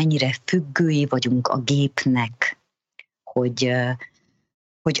mennyire függői vagyunk a gépnek,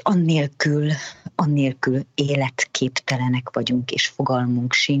 hogy annélkül életképtelenek vagyunk, és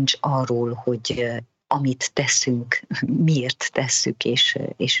fogalmunk sincs arról, hogy amit teszünk, miért tesszük,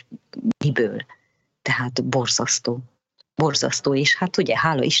 és miből. Tehát borzasztó. borzasztó, és hát ugye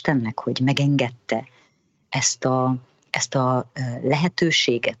hála Istennek, hogy megengedte ezt a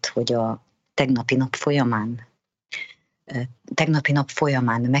lehetőséget, hogy a tegnapi nap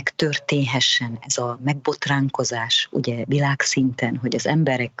folyamán megtörténhessen ez a megbotránkozás ugye világszinten, hogy az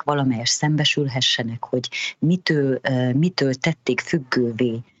emberek valamelyest szembesülhessenek, hogy mitől tették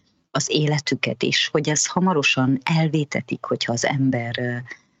függővé az életüket, és hogy ez hamarosan elvétetik, hogyha az ember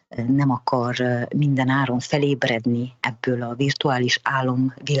nem akar minden áron felébredni ebből a virtuális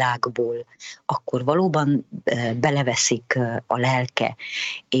álomvilágból, akkor valóban beleveszik a lelke.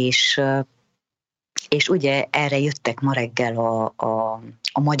 És ugye erre jöttek ma reggel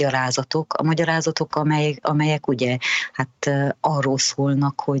a magyarázatok, amelyek ugye hát arról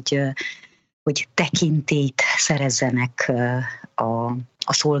szólnak, hogy tekintélyt szerezzenek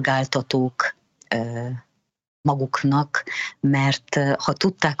a szolgáltatók maguknak, mert ha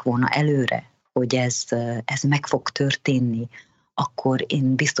tudták volna előre, hogy ez meg fog történni, akkor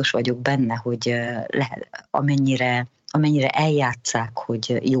én biztos vagyok benne, hogy amennyire eljátszák,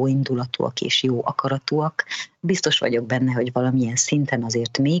 hogy jó indulatúak és jó akaratúak, biztos vagyok benne, hogy valamilyen szinten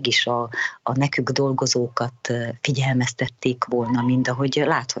azért mégis a nekük dolgozókat figyelmeztették volna, mind ahogy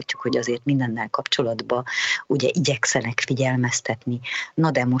láthatjuk, hogy azért mindennel kapcsolatban ugye igyekszenek figyelmeztetni.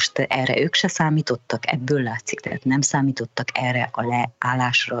 Na de most erre ők se számítottak, ebből látszik, tehát nem számítottak erre a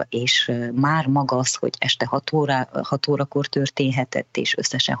leállásra, és már maga az, hogy este 6 órakor történhetett, és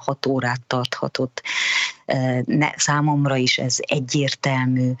összesen 6 órát tarthatott, számomra is ez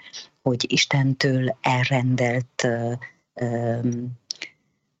egyértelmű, hogy Istentől elrendelt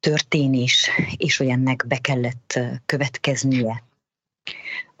történés, és hogy ennek be kellett következnie.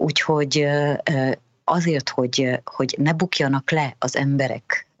 Úgyhogy azért, hogy ne bukjanak le az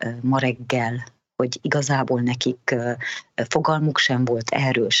emberek ma reggel, hogy igazából nekik fogalmuk sem volt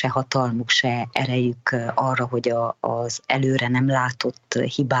erről, se hatalmuk, se erejük arra, hogy az előre nem látott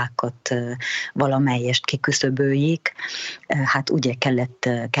hibákat valamelyest kiküszöböljék. Hát ugye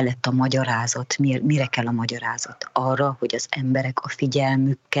kellett a magyarázat. Mire kell a magyarázat? Arra, hogy az emberek a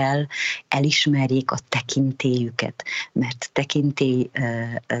figyelmükkel elismerjék a tekintélyüket, mert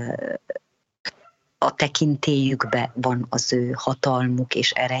a tekintélyükben van az ő hatalmuk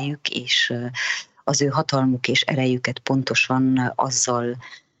és erejük, és az ő hatalmuk és erejüket pontosan azzal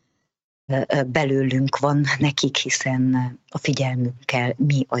belőlünk van nekik, hiszen a figyelmükkel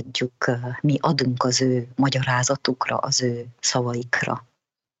mi adunk az ő magyarázatukra, az ő szavaikra.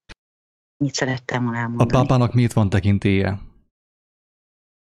 Mit szerettem volna elmondani? A pápának miért van tekintélye?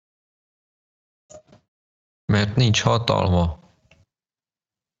 Mert nincs hatalma.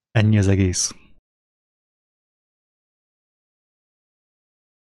 Ennyi az egész.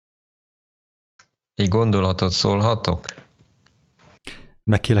 Egy gondolatot szólhatok?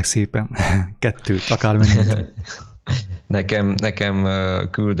 Megkérlek szépen. 2, akármennyit. Nekem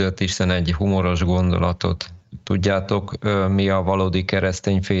küldött Isten egy humoros gondolatot. Tudjátok, mi a valódi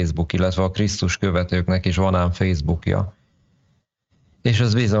keresztény Facebook, illetve a Krisztus követőknek is van ám Facebookja. És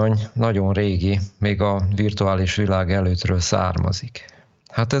az bizony nagyon régi, még a virtuális világ előttről származik.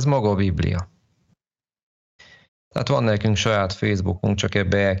 Hát ez maga a Biblia. Tehát van nekünk saját Facebookunk, csak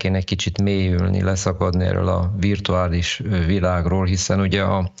ebbe el kéne egy kicsit mélyülni, leszakadni erről a virtuális világról, hiszen ugye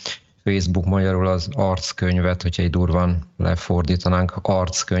a Facebook magyarul az arckönyvet, hogyha egy durván lefordítanánk,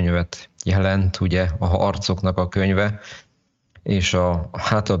 arckönyvet jelent, ugye a arcoknak a könyve, és a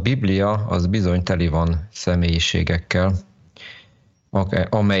Biblia az bizony teli van személyiségekkel,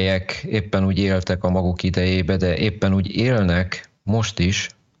 amelyek éppen úgy éltek a maguk idejébe, de éppen úgy élnek most is.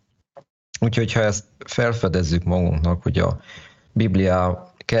 Úgyhogy ha ezt felfedezzük magunknak, hogy a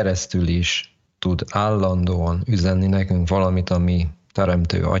Bibliá keresztül is tud állandóan üzenni nekünk valamit, ami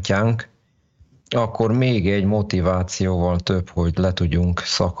teremtő atyánk, akkor még egy motivációval több, hogy le tudjunk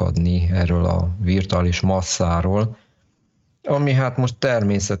szakadni erről a virtuális masszáról, ami hát most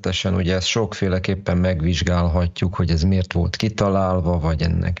természetesen ugye ezt sokféleképpen megvizsgálhatjuk, hogy ez miért volt kitalálva, vagy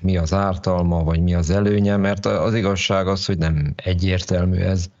ennek mi az ártalma, vagy mi az előnye, mert az igazság az, hogy nem egyértelmű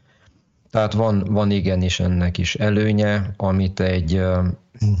ez. Tehát van igenis ennek is előnye, amit egy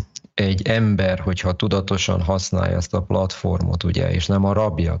ember, hogyha tudatosan használja ezt a platformot, ugye, és nem a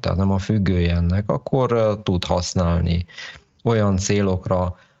rabja, tehát nem a függője ennek, akkor tud használni olyan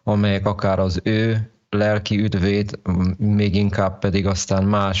célokra, amelyek akár az ő lelki üdvét, még inkább pedig aztán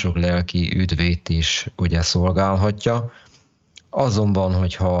mások lelki üdvét is ugye szolgálhatja. Azonban,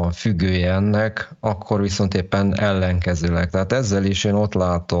 hogyha függője ennek, akkor viszont éppen ellenkezőleg. Tehát ezzel is én ott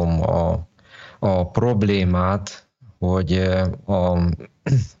látom a problémát, hogy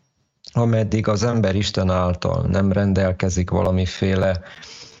ameddig az ember Isten által nem rendelkezik valamiféle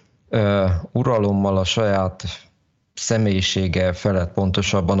uralommal a saját személyisége felett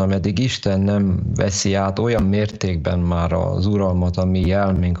pontosabban, ameddig Isten nem veszi át olyan mértékben már az uralmat a mi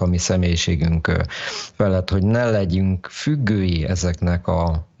jelménk, a mi személyiségünk felett, hogy ne legyünk függői ezeknek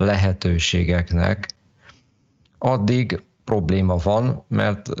a lehetőségeknek, addig probléma van,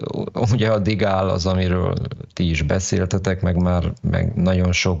 mert ugye addig áll az, amiről ti is beszéltetek, meg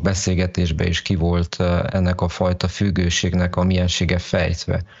nagyon sok beszélgetésben is ki volt ennek a fajta függőségnek a miensége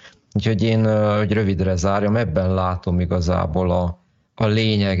fejtve. Úgyhogy én, hogy rövidre zárjam, ebben látom igazából a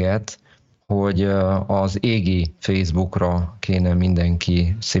lényeget, hogy az égi Facebookra kéne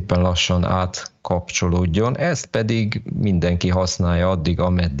mindenki szépen lassan átkapcsolódjon, ezt pedig mindenki használja addig,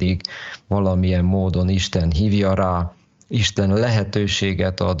 ameddig valamilyen módon Isten hívja rá, Isten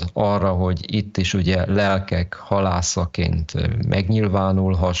lehetőséget ad arra, hogy itt is ugye lelkek halászaként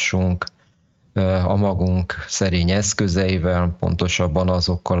megnyilvánulhassunk a magunk szerény eszközeivel, pontosabban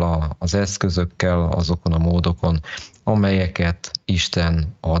azokkal az eszközökkel, azokon a módokon, amelyeket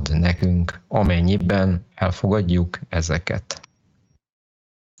Isten ad nekünk, amennyiben elfogadjuk ezeket.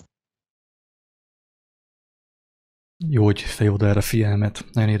 Jó, hogy felhívod erre figyelmet.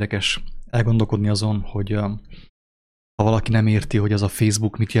 Nagyon érdekes elgondolkodni azon, hogy ha valaki nem érti, hogy ez a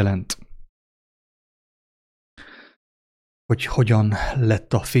Facebook mit jelent, hogy hogyan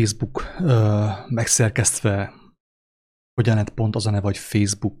lett a Facebook megszerkesztve, hogyan lett pont az a neve, vagy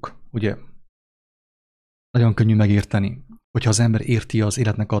Facebook, ugye? Nagyon könnyű megérteni, hogyha az ember érti az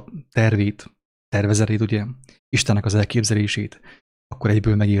életnek a tervét, tervezetét, ugye, Istennek az elképzelését, akkor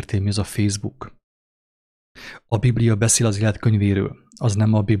egyből megérti, mi az a Facebook. A Biblia beszél az életkönyvéről, az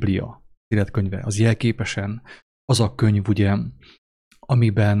nem a Biblia életkönyve, az jelképesen az a könyv, ugye,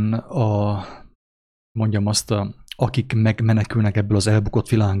 amiben akik megmenekülnek ebből az elbukott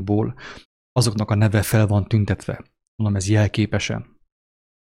világból, azoknak a neve fel van tüntetve. Mondom, ez jelképesen.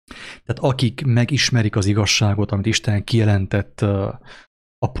 Tehát akik megismerik az igazságot, amit Isten kijelentett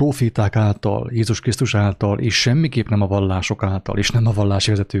a proféták által, Jézus Krisztus által, és semmiképp nem a vallások által, és nem a vallási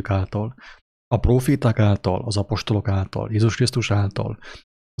vezetők által, a proféták által, az apostolok által, Jézus Krisztus által,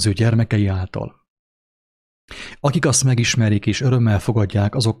 az ő gyermekei által. Akik azt megismerik és örömmel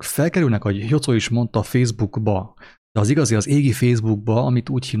fogadják, azok felkerülnek, ahogy Jocó is mondta, a Facebookba, de az igazi az égi Facebookba, amit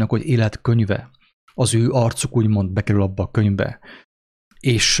úgy hívnak, hogy életkönyve. Az ő arcuk úgymond bekerül abba a könyvbe.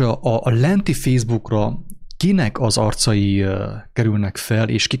 És a lenti Facebookra kinek az arcai kerülnek fel,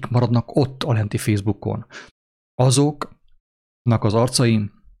 és kik maradnak ott a lenti Facebookon? Azoknak az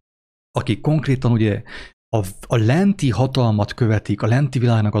arcai, akik konkrétan ugye a lenti hatalmat követik, a lenti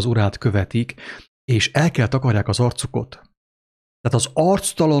világnak az urát követik, és el kell takarják az arcukot. Tehát az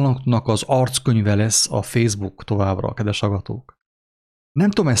arctalanoknak az arckönyve lesz a Facebook továbbra, kedves hallgatók. Nem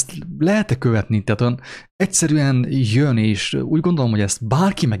tudom, ezt lehet-e követni, tehát egyszerűen jön, és úgy gondolom, hogy ezt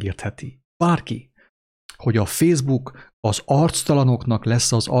bárki megértheti. Bárki. Hogy a Facebook az arctalanoknak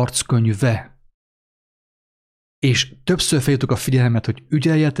lesz az arckönyve. És többször felhívtuk a figyelmet, hogy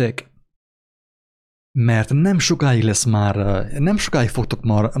ügyeljetek, mert nem sokáig fogtok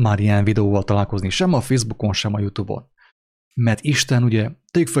már ilyen videóval találkozni, sem a Facebookon, sem a YouTube-on. Mert Isten, ugye,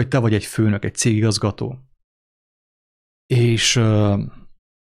 tegyük fel, hogy te vagy egy főnök, egy cégigazgató, és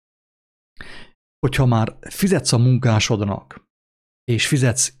hogyha már fizetsz a munkásodnak, és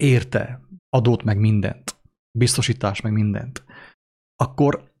fizetsz érte adót meg mindent, biztosítás meg mindent,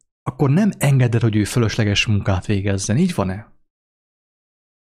 akkor nem engeded, hogy ő fölösleges munkát végezzen. Így van-e?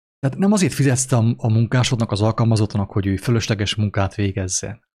 Tehát nem azért fizetsz a munkásodnak, az alkalmazottnak, hogy ő fölösleges munkát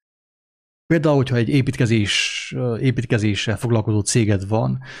végezzen. Például, hogyha egy építkezéssel foglalkozó céged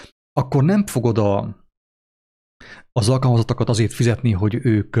van, akkor nem fogod az alkalmazottakat azért fizetni, hogy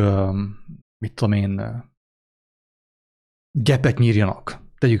ők, mit tudom én, gyepet nyírjanak.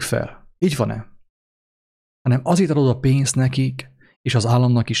 Tegyük fel. Így van-e? Hanem azért adod a pénzt nekik, és az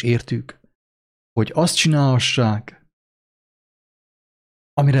államnak is értük, hogy azt csinálhassák,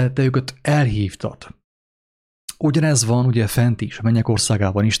 amire te őket elhívtad. Ugyanez van ugye fent is, a mennyek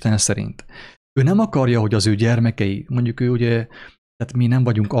országában, Isten szerint. Ő nem akarja, hogy az ő gyermekei, mondjuk ő ugye, tehát mi nem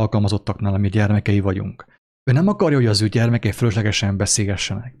vagyunk alkalmazottaknál, mi gyermekei vagyunk. Ő nem akarja, hogy az ő gyermekei fölöslegesen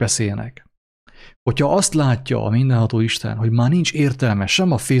beszéljenek. Hogyha azt látja a mindenható Isten, hogy már nincs értelme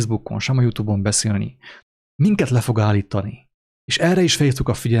sem a Facebookon, sem a YouTube-on beszélni, minket le fog állítani. És erre is felhívtuk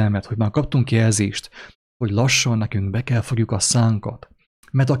a figyelmet, hogy már kaptunk jelzést, hogy lassan nekünk be kell fogjuk a szánkat.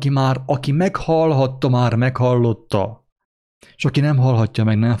 Mert aki meghallhatta, már meghallotta, és aki nem hallhatja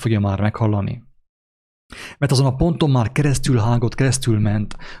meg, nem fogja már meghallani. Mert azon a ponton már keresztül hágott, keresztül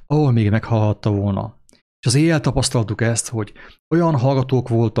ment, ahol még meghallhatta volna. És az éjjel tapasztaltuk ezt, hogy olyan hallgatók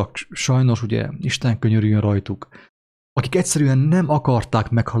voltak, sajnos ugye, Isten könyörüljön rajtuk, akik egyszerűen nem akarták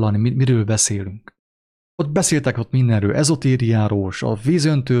meghallani, miről beszélünk. Ott beszéltek ott mindenről, ezotériáról, a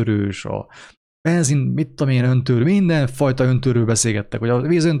vízöntőről, a benzin, mit tudom én, öntőről, mindenfajta öntőről beszélgettek, hogy a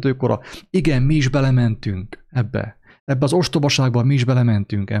vízöntőkora, igen, mi is belementünk ebbe az ostobaságban mi is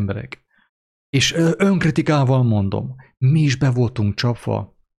belementünk, emberek. És önkritikával mondom, mi is be voltunk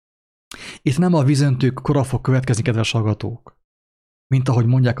csapva. Itt nem a vízöntők kora fog következni, kedves hallgatók, mint ahogy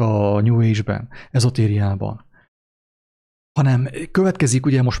mondják a New Age-ben, ezotériában, hanem következik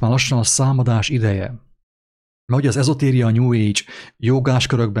ugye most már lassan a számadás ideje. Mert ugye az ezotéria, a New Age, jogás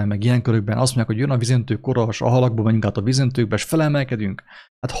körökben, meg ilyen körökben azt mondják, hogy jön a vízöntők kora, a halakból menjünk át a vízöntőkbe, és felemelkedünk.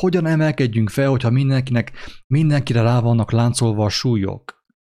 Hát hogyan emelkedjünk fel, hogyha mindenkire rá vannak láncolva a súlyok?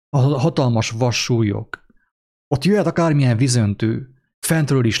 A hatalmas vas súlyok. Ott jöhet akármilyen vízöntő,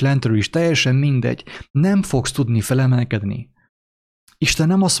 fentről is, lentről is, teljesen mindegy. Nem fogsz tudni felemelkedni. Isten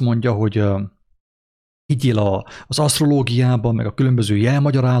nem azt mondja, hogy higgyél az asztrológiában, meg a különböző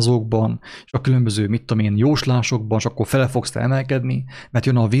jelmagyarázókban, és a különböző, mit tudom én, jóslásokban, és akkor fele fogsz te emelkedni, mert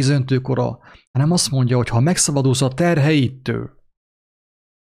jön a vízöntőkora, hanem azt mondja, hogy ha megszabadulsz a terheitől,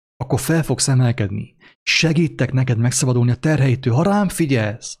 akkor fel fogsz emelkedni. Segítek neked megszabadulni a terheitől, ha rám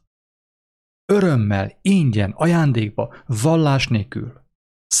figyelsz. Örömmel, ingyen, ajándékba, vallás nélkül,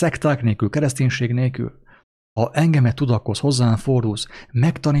 szekták nélkül, kereszténység nélkül. Ha engemet tudakolsz, hozzám fordulsz,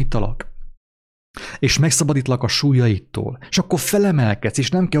 megtanítalak, és megszabadítlak a súlyaitól, és akkor felemelkedsz, és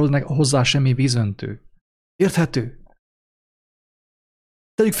nem kell hozzá semmi vízöntő. Érthető?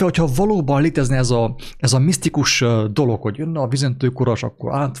 Tegyük fel, hogyha valóban létezne ez a misztikus dolog, hogy jönne a vízöntőkoras,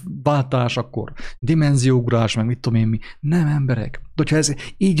 akkor átváltás, akkor dimenzióugrás, meg mit tudom én mi. Nem, emberek. De hogyha ez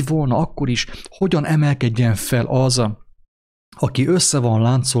így volna, akkor is hogyan emelkedjen fel az, aki össze van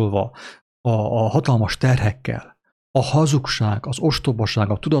láncolva a hatalmas terhekkel, a hazugság, az ostobaság,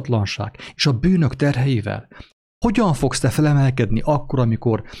 a tudatlanság és a bűnök terheivel. Hogyan fogsz te felemelkedni akkor,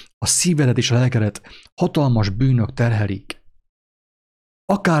 amikor a szívedet és a lelkedet hatalmas bűnök terhelik?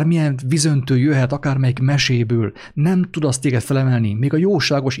 Akármilyen vízöntő jöhet, akármelyik meséből, nem tud azt téged felemelni, még a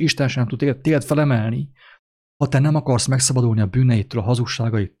jóságos Isten sem tud téged felemelni, ha te nem akarsz megszabadulni a bűneitől, a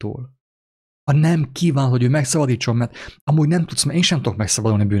hazugságaitól. Ha nem kívánod, hogy ő megszabadítson, mert amúgy nem tudsz, mert én sem tudok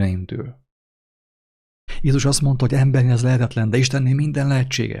megszabadulni a bűneimtől. Jézus azt mondta, hogy embernél ez lehetetlen, de Istennél minden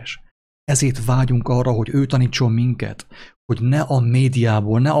lehetséges. Ezért vágyunk arra, hogy ő tanítson minket, hogy ne a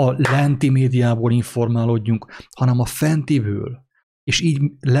médiából, ne a lenti médiából informálódjunk, hanem a fentiből. És így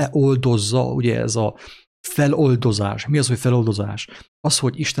leoldozza, ugye ez a feloldozás. Mi az, hogy feloldozás? Az,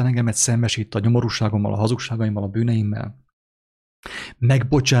 hogy Isten engemet szembesít a nyomorúságommal, a hazugságaimmal, a bűneimmel.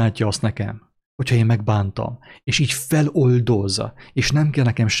 Megbocsátja azt nekem, hogyha én megbántam, és így feloldozza, és nem kell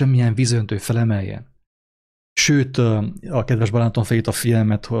nekem semmilyen vízöntő felemeljen. Sőt, a kedves barátom felhívta a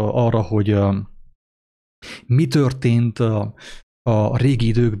figyelmet arra, hogy mi történt a régi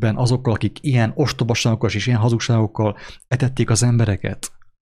időkben azokkal, akik ilyen ostobaságokkal és ilyen hazugságokkal etették az embereket.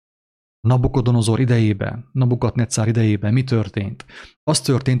 Nabukodonozor idejében, Nabukadnecár idejében mi történt? Az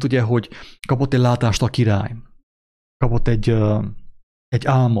történt ugye, hogy kapott egy látást a király. Kapott egy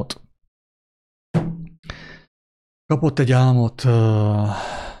álmot. Kapott egy álmot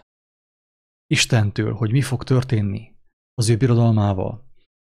Istentől, hogy mi fog történni az ő birodalmával.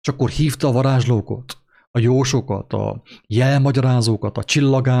 És akkor hívta a varázslókat, a jósokat, a jelmagyarázókat, a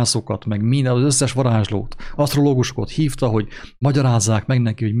csillagászokat, meg minden, az összes varázslót, asztrológusokat hívta, hogy magyarázzák meg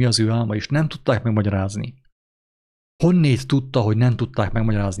neki, hogy mi az ő álma, és nem tudták megmagyarázni. Honnét tudta, hogy nem tudták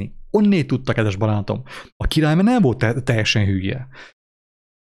megmagyarázni? Honnét tudta, kedves barátom? A király mert nem volt teljesen hülye.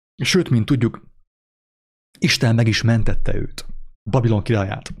 Sőt, mint tudjuk, Isten meg is mentette őt, Babilon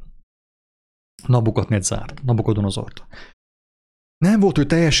királyát, Nabukodonozort. Nem volt ő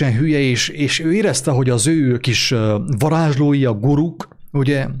teljesen hülye, és ő érezte, hogy az ő kis varázslói, a guruk,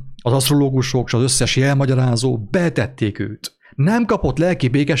 ugye, az asztrológusok és az összes jelmagyarázó betették őt. Nem kapott lelki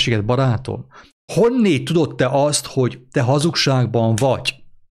békességet, barátom. Honnét tudod te azt, hogy te hazugságban vagy?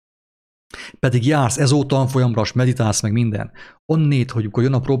 Pedig jársz ezótanfolyamra, és meditálsz meg minden. Onnét, hogy akkor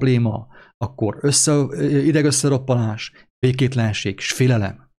jön a probléma, akkor idegösszeroppanás, békétlenség és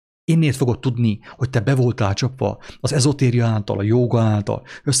félelem. Innét fogod tudni, hogy te be voltál csapva az ezotéria által, a jóga által,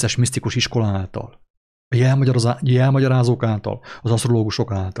 összes misztikus iskola által, a jelmagyarázók által, az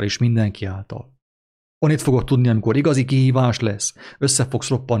asztrológusok által és mindenki által. Onnét fogod tudni, amikor igazi kihívás lesz, össze fogsz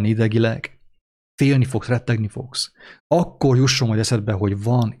roppanni idegileg, félni fogsz, rettegni fogsz. Akkor jusson majd eszedbe, hogy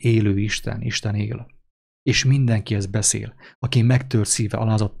van élő Isten, Isten él. És mindenkihez beszél, aki megtört szíve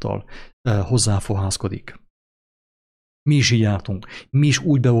alázattal hozzáfohászkodik. Mi is így jártunk, mi is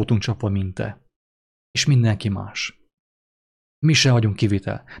úgy be voltunk csapva, mint te. És mindenki más. Mi se vagyunk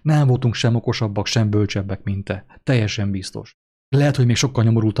kivitel. Nem voltunk sem okosabbak, sem bölcsebbek, mint te. Teljesen biztos. Lehet, hogy még sokkal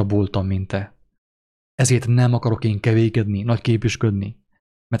nyomorultabb voltam, mint te. Ezért nem akarok én kevékedni, nagy képüsködni,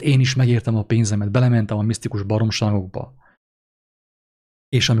 mert én is megértem a pénzemet, belementem a misztikus baromságokba.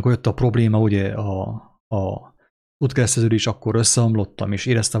 És amikor jött a probléma, ugye a útkereszteződés, akkor összeomlottam, és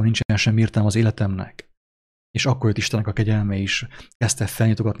éreztem, hogy nincsen semmi értelme az életemnek. És akkor jött Istennek a kegyelme is, kezdte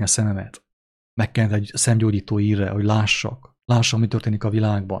felnyitogatni a szememet. Megkent egy szemgyógyító írre, hogy lássam, mi történik a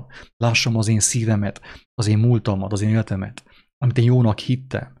világban. Lássam az én szívemet, az én múltamat, az én életemet, amit én jónak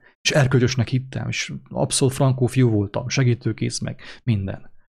hittem, és erkölcsösnek hittem, és abszolút frankó fiú voltam, segítőkész meg, minden.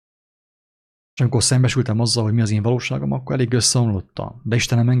 És amikor szembesültem azzal, hogy mi az én valóságom, akkor elég összeomlottam. De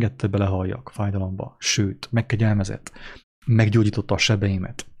Istenem engedte belehalljak fájdalomba, sőt, megkegyelmezett, meggyógyította a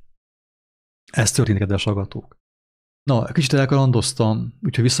sebeimet. Ez történt, kedves hallgatók. Na, kicsit elkalandoztam,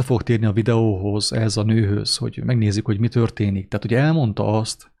 úgyhogy vissza fogok térni a videóhoz, ehhez a nőhöz, hogy megnézzük, hogy mi történik. Tehát ugye elmondta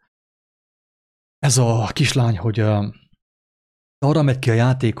azt, ez a kislány, hogy arra megy ki a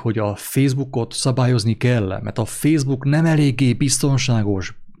játék, hogy a Facebookot szabályozni kell, mert a Facebook nem eléggé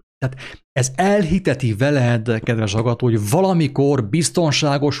biztonságos. Tehát ez elhiteti veled, kedves hallgató, hogy valamikor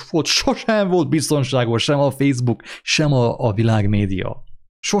biztonságos volt, sosem volt biztonságos, sem a Facebook, sem a világmédia.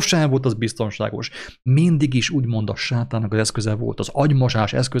 Sosem volt az biztonságos. Mindig is úgymond a sátának az eszköze volt, az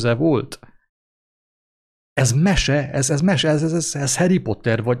agymosás eszköze volt. Ez mese, ez Harry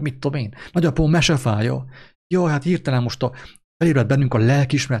Potter, vagy mit tudom én. Nagyapó mesefája. Jó, hát hirtelen most felébred bennünk a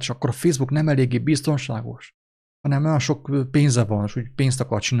lelkiismeret, és akkor a Facebook nem eléggé biztonságos, hanem olyan sok pénze van, és úgy pénzt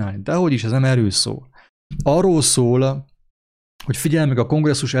akar csinálni. De hogy is, ez nem erről szól. Arról szól, hogy figyelj meg, a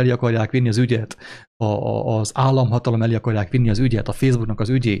kongresszus elé akarják vinni az ügyet, az államhatalom elé akarják vinni az ügyet, a Facebooknak az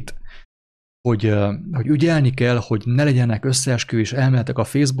ügyét, hogy ügyelni kell, hogy ne legyenek összeesküvés elméletek a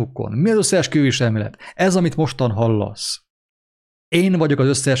Facebookon. Mi az összeesküvés elmélet? Ez, amit mostan hallasz. Én vagyok az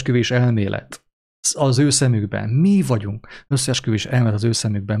összeesküvés elmélet az ő szemükben. Mi vagyunk összeesküvés elmélet az ő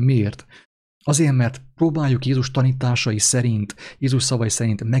szemükben. Miért? Azért, mert próbáljuk Jézus tanításai szerint, Jézus szavai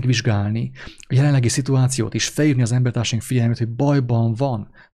szerint megvizsgálni a jelenlegi szituációt, és felhívni az embertársaink figyelmét, hogy bajban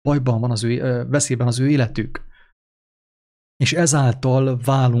van az ő, veszélyben az ő életük. És ezáltal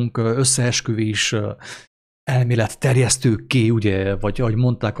válunk összeesküvés elmélet terjesztőkké, ugye, vagy ahogy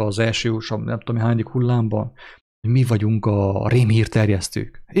mondták az első, nem tudom hányadik hullámban, hogy mi vagyunk a rémhír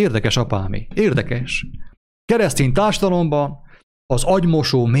terjesztők. Érdekes, apámi, érdekes. Keresztény társadalomban az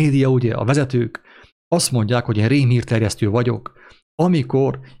agymosó média, ugye, a vezetők azt mondják, hogy én rémhírterjesztő vagyok,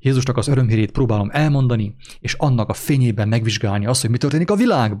 amikor Jézusnak az örömhírét próbálom elmondani, és annak a fényében megvizsgálni azt, hogy mi történik a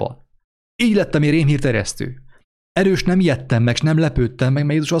világban. Így lettem én rémhírterjesztő. Erős nem ijedtem meg, és nem lepődtem meg,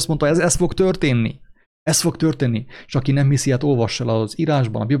 mert Jézus azt mondta, hogy ez fog történni. Ez fog történni. És aki nem hiszi, hát olvass el az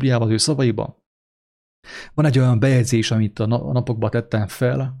írásban, a Bibliában, az ő szavaiban. Van egy olyan bejegyzés, amit a napokban tettem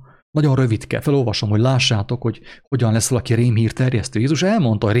fel, nagyon rövidke, felolvasom, hogy lássátok, hogy hogyan lesz valaki rémhírterjesztő. Jézus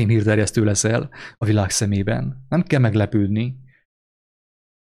elmondta, hogy rémhírterjesztő leszel a világ szemében. Nem kell meglepődni.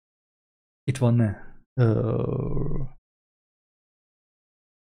 Itt van, ne.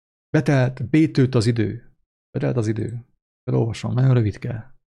 Betelt bétőt az idő. Betelt az idő. Felolvasom, nagyon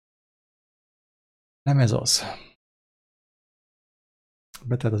rövidke. Nem ez az.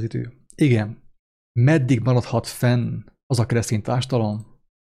 Betelt az idő. Igen. Meddig maradhat fenn az a keresztény társadalom?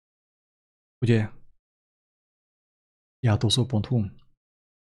 Ugye? Játószó.hu.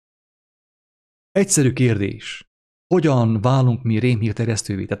 Egyszerű kérdés. Hogyan válunk mi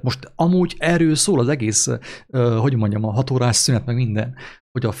rémhírterjesztővé? Tehát most amúgy erről szól az egész, hogy mondjam, a 6 órás szünet meg minden,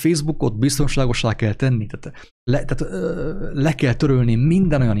 hogy a Facebookot biztonságosá kell tenni, tehát le kell törölni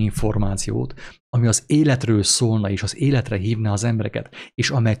minden olyan információt, ami az életről szólna, és az életre hívná az embereket, és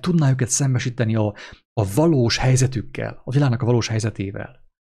amely tudná őket szembesíteni a valós helyzetükkel, a világnak a valós helyzetével.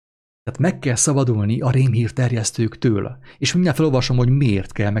 Tehát meg kell szabadulni a rémhírterjesztőktől. És mindjárt felolvasom, hogy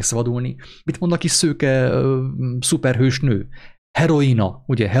miért kell megszabadulni. Mit mond a kis szőke szuperhős nő? Heroina,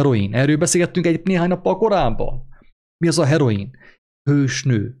 ugye heroin. Erről beszélgettünk néhány nappal korábban. Mi az a heroin?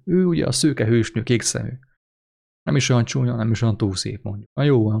 Hősnő. Ő ugye a szőke hősnő, kékszemű. Nem is olyan csúnya, nem is olyan túl szép, mondjuk. Na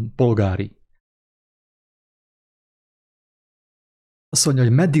jó, olyan polgári. Azt mondja,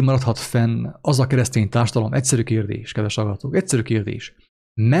 hogy meddig maradhat fenn az a keresztény társadalom? Egyszerű kérdés, kedves hallgatók. Egyszerű kérdés.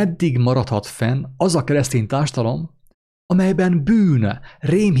 Meddig maradhat fenn az a keresztény társadalom, amelyben bűn,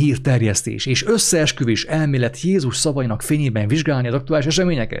 rémhírterjesztés és összeesküvés elmélet Jézus szavainak fényében vizsgálni az aktuális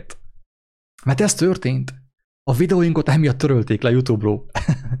eseményeket? Mert ez történt. A videóinkat emiatt törölték le YouTube-ról.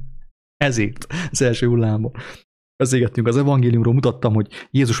 Ezért az első hullámban. Beszélgettünk az evangéliumról, mutattam, hogy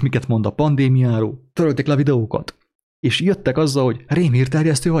Jézus miket mond a pandémiáról, törölték le a videókat. És jöttek azzal, hogy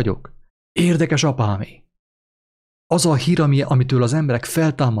rémhírterjesztő vagyok. Érdekes, apámi. Az a hír, amitől az emberek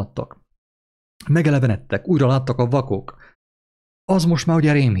feltámadtak, megelevenedtek, újra láttak a vakok, az most már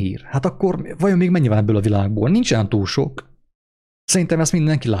ugye rémhír. Hát akkor vajon még mennyi van ebből a világból? Nincs olyan túl sok. Szerintem ezt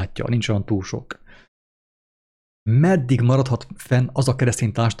mindenki látja, nincs olyan túl sok. Meddig maradhat fenn az a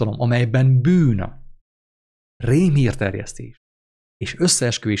keresztény társadalom, amelyben bűn, rémhírterjesztés és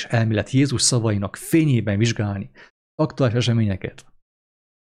összeesküvés elmélet Jézus szavainak fényében vizsgálni aktuális eseményeket?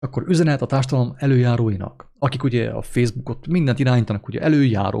 Akkor üzenet a társadalom előjáróinak, akik ugye a Facebookot mindent irányítanak, ugye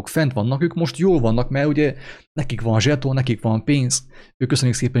előjárók, fent vannak, ők most jól vannak, mert ugye nekik van zseton, nekik van pénz, ők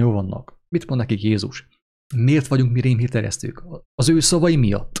köszönjük szépen jól vannak. Mit mond nekik Jézus? Miért vagyunk mi rémhírterjesztők? Az ő szavai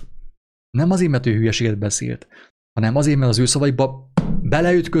miatt. Nem azért, mert ő hülyeséget beszélt, hanem azért, mert az ő szavaiba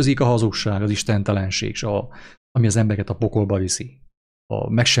beleütközik a hazugság, az istentelenség, ami az embereket a pokolba viszi, a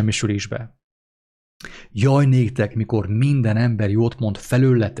megsemmisülésbe. Jaj néktek, mikor minden ember jót mond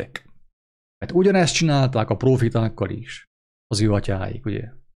felőletek. Mert ugyanezt csinálták a profitákkal is, az ő atyáik,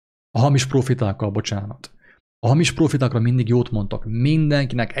 ugye? A hamis profitákkal, bocsánat. A hamis profitákra mindig jót mondtak,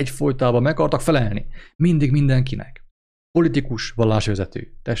 mindenkinek egyfolytában meg akartak felelni. Mindig mindenkinek. Politikus,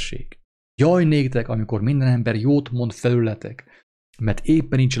 vallásvezető, tessék. Jaj néktek, amikor minden ember jót mond felőletek, mert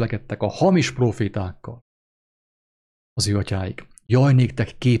éppen így cselekedtek a hamis profitákkal, az ő atyáik. Jaj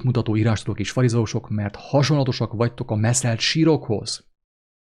néktek képmutató írástudók és farizeusok, mert hasonlatosak vagytok a meszelt sírokhoz,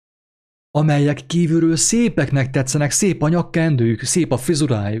 amelyek kívülről szépeknek tetszenek, szép a nyakkendőjük, szép a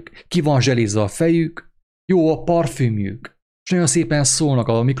frizurájuk, ki van zselizve a fejük, jó a parfümjük, és nagyon szépen szólnak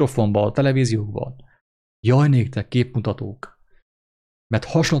a mikrofonban, a televíziókban. Jaj néktek képmutatók, mert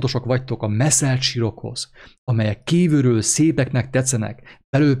hasonlatosak vagytok a meszelt sírokhoz, amelyek kívülről szépeknek tetszenek,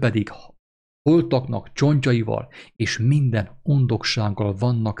 belül pedig holtaknak csontjaival és minden ondoksággal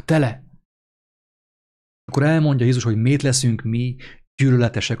vannak tele. Akkor elmondja Jézus, hogy miért leszünk mi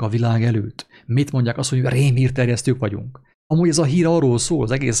gyűlöletesek a világ előtt. Miért mondják azt, hogy rémhírterjesztők vagyunk. Amúgy ez a hír arról szól,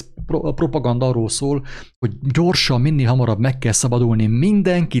 az egész propaganda arról szól, hogy gyorsan, minél hamarabb meg kell szabadulni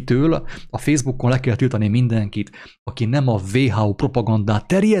mindenkitől, a Facebookon le kell tiltani mindenkit, aki nem a WHO propagandát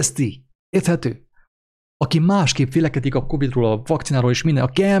terjeszti. Érthető? Aki másképp vélekedik a Covid-ról, a vakcináról és minden,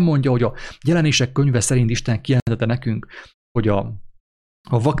 aki elmondja, hogy a jelenések könyve szerint Isten kijelentette nekünk, hogy a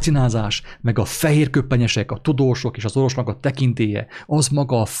vakcinázás, meg a fehér köppenyesek, a tudósok és az orvosnak a tekintélye, az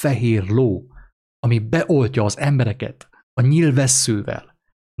maga a fehér ló, ami beoltja az embereket a nyílvesszővel.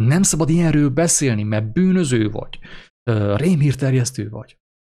 Nem szabad ilyenről beszélni, mert bűnöző vagy, rémhírterjesztő vagy.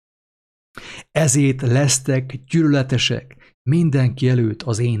 Ezért lesztek gyűlöletesek mindenki előtt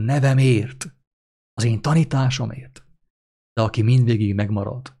az én nevemért, az én tanításomért. De aki mindvégig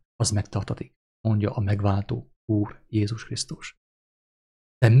megmarad, az megtartatik, mondja a megváltó Úr Jézus Krisztus.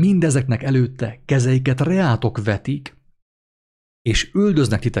 De mindezeknek előtte kezeiket reátok vetik, és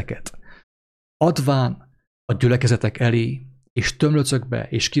üldöznek titeket, adván a gyülekezetek elé, és tömlöcökbe,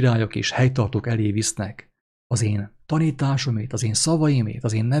 és királyok és helytartók elé visznek az én tanításomért, az én szavaimért,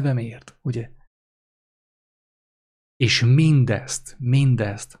 az én nevemért, ugye? És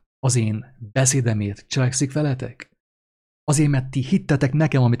mindezt az én beszédemért cselekszik veletek? Azért, mert ti hittetek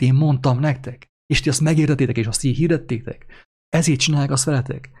nekem, amit én mondtam nektek, és ti azt megértettétek, és azt így hirdettétek. Ezért csinálják azt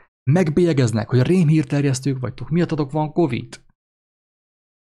veletek. Megbélyegeznek, hogy rémhírterjesztők vagytok, miattatok van Covid.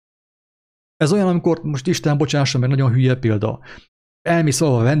 Ez olyan, amikor most Isten bocsássa meg, nagyon hülye példa. Elmész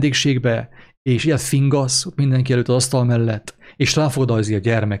a vendégségbe, és ilyet fingasz mindenki előtt az asztal mellett, és ráfogad a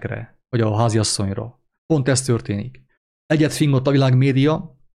gyermekre, vagy a háziasszonyra. Pont ez történik. Egyet fingott a világ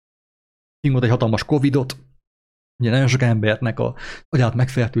média, fingott egy hatalmas Covidot, ugye nagyon sok embernek a agyát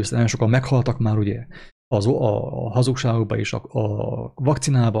megfertőzte, nagyon sokan meghaltak már ugye a hazugságokba és a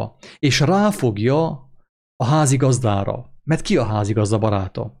vakcinába, és ráfogja a házigazdára. Mert ki a házigazda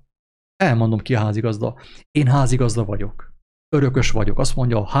baráta? Elmondom, ki a házigazda. Én házigazda vagyok. Örökös vagyok. Azt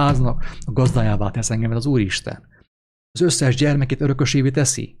mondja, a háznak a gazdájává tesz engem az Úristen. Az összes gyermekét örökösévé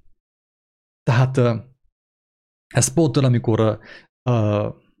teszi. Tehát ez pont olyan, amikor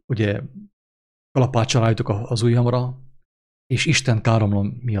ugye kalapáccsal állítok az ujjamra, és Isten káromlom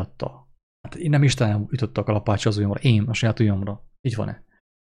miatta. Hát én nem Isten ütötte a kalapáccsal az ujjamra, én a saját ujjamra. Így van-e?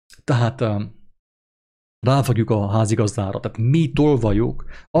 Tehát ráfogjuk a házigazdára. Tehát mi tolvajuk,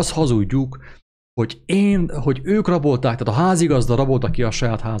 azt hazudjuk, hogy ők rabolták, tehát a házigazda rabolta ki a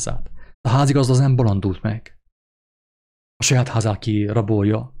saját házát. A házigazda az nem bolondult meg. A saját házát ki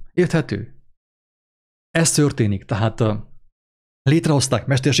rabolja. Érthető? Ez történik, tehát létrehozták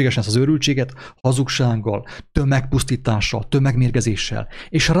mesterségesen az őrültséget hazugsággal, tömegpusztítással, tömegmérgezéssel,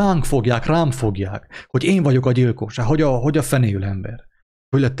 és rám fogják, hogy én vagyok a gyilkos. Hogy a fenéül ember?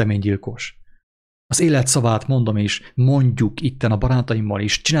 Hogy lettem én gyilkos? Az élet szavát mondom, és mondjuk itten a barátaimmal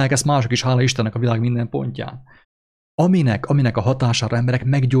is. Csinálják ezt mások is, hála Istennek a világ minden pontján. Aminek a hatására emberek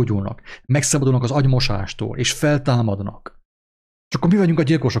meggyógyulnak, megszabadulnak az agymosástól, és feltámadnak. És akkor mi vagyunk a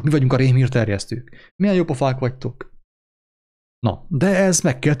gyilkosok, mi vagyunk a rémhírterjesztők. Milyen jó pofák vagytok. Na, de ez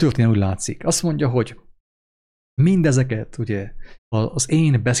meg kell történni, úgy látszik. Azt mondja, hogy mindezeket, ugye, az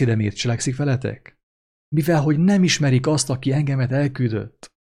én beszédemért cselekszik veletek, mivel hogy nem ismerik azt, aki engemet elküldött.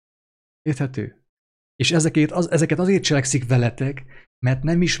 Érthető? És ezeket azért cselekszik veletek, mert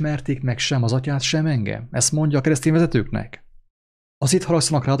nem ismerték meg sem az atyát, sem engem. Ezt mondja a keresztény vezetőknek. Azért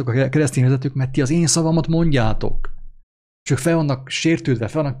haragszanak rátok a keresztény vezetők, mert ti az én szavamat mondjátok. És ők fel vannak sértődve,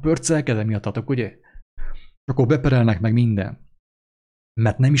 fel vannak pörcelkedve miattatok, ugye? És akkor beperelnek meg minden.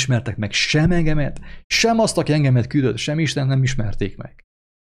 Mert nem ismertek meg sem engemet, sem azt, aki engemet küldött, sem Isten nem ismerték meg.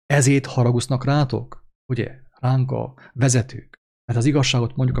 Ezért haragusznak rátok, ugye? Ránk a vezetők. Mert az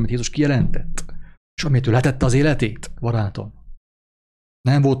igazságot mondjuk, amit Jézus kijelentett, és amit ő letette az életét, barátom.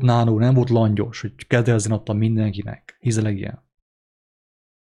 Nem volt nánó, nem volt langyos, hogy kedvezzen adta mindenkinek. Hízeleg ilyen.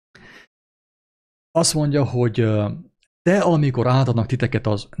 Azt mondja, hogy de amikor átadnak titeket,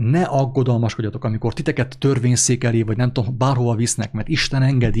 az ne aggodalmaskodjatok, amikor titeket törvényszék elé, vagy nem tudom, bárhova visznek, mert Isten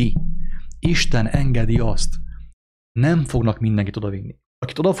engedi. Isten engedi azt. Nem fognak mindenkit odavinni.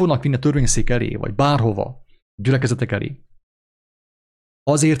 Akit oda fognak vinni a törvényszék elé, vagy bárhova, gyülekezetek elé,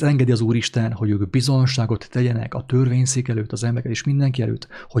 azért engedi az Úristen, hogy ők bizonyságot tegyenek a törvényszék előtt, az emberek és mindenki előtt,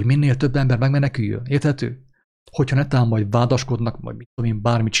 hogy minél több ember megmeneküljön. Érthető? Hogyha netán majd vádaskodnak, majd mit tudom én,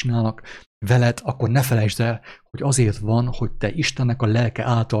 bármit csinálnak veled, akkor ne felejtsd el, hogy azért van, hogy te Istennek a lelke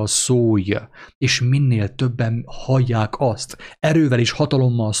által szólj, és minél többen hallják azt, erővel és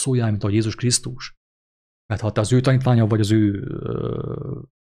hatalommal szóljál, mint ahogy Jézus Krisztus. Mert ha te az ő tanítványa vagy az ő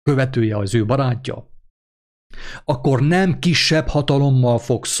követője, az ő barátja, akkor nem kisebb hatalommal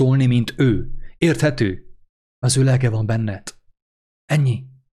fog szólni, mint ő. Érthető? Az ő lelke van benned. Ennyi.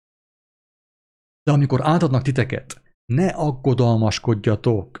 De amikor átadnak titeket, ne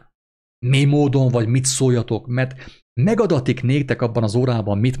aggodalmaskodjatok, mi módon vagy mit szóljatok, mert megadatik néktek abban az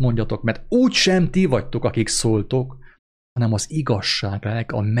órában, mit mondjatok, mert úgy sem ti vagytok, akik szóltok, hanem az igazság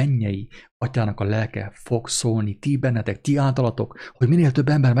lelke, a mennyei atyának a lelke fog szólni ti bennetek, ti általatok, hogy minél több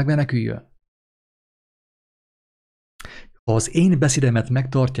ember megmeneküljön. Ha az én beszédemet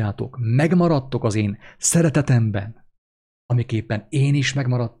megtartjátok, megmaradtok az én szeretetemben, amiképpen én is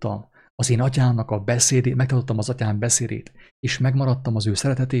megmaradtam, az én atyámnak a beszédét, megtartottam az atyám beszédét, és megmaradtam az ő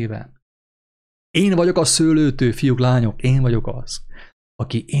szeretetében. Én vagyok a szőlőtő, fiúk, lányok, én vagyok az,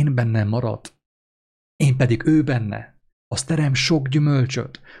 aki én bennem marad, én pedig ő benne, az terem sok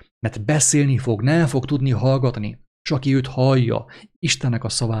gyümölcsöt, mert beszélni fog, nem fog tudni hallgatni, és aki őt hallja, Istennek a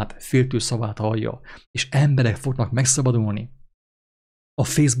szavát, féltő szavát hallja, és emberek fognak megszabadulni a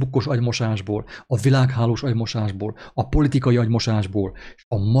Facebookos agymosásból, a világhálós agymosásból, a politikai agymosásból, és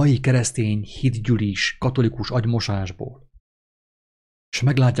a mai keresztény hitgyűlis, katolikus agymosásból. És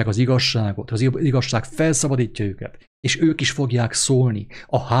meglátják az igazságot, az igazság felszabadítja őket, és ők is fogják szólni,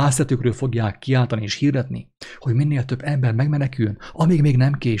 a háztetőkről fogják kiáltani és hirdetni, hogy minél több ember megmeneküljön, amíg még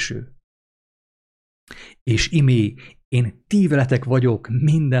nem késő. És imé, én ti veletek vagyok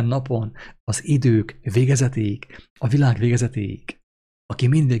minden napon az idők végezetéig, a világ végezetéig. Aki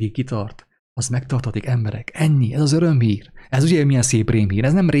mindvégig kitart, az megtartatik emberek. Ennyi, ez az örömhír. Ez ugye milyen szép rémhír,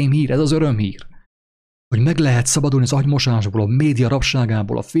 ez nem rémhír, ez az örömhír. Hogy meg lehet szabadulni az agymosásból, a média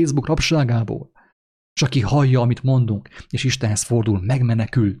rabságából, a Facebook rabságából. És aki hallja, amit mondunk, és Istenhez fordul,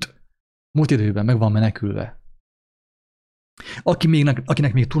 megmenekült. Múlt időben meg van menekülve.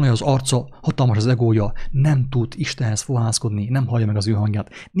 Akinek még túl nagy az arca, hatalmas az egója, nem tud Istenhez fohászkodni, nem hallja meg az ő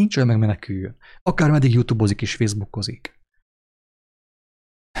hangját, nincs olyan megmeneküljön. Akár meddig YouTube-ozik és Facebookozik.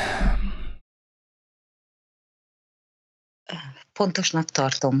 Fontosnak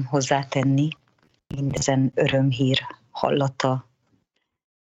tartom hozzátenni mindezen örömhír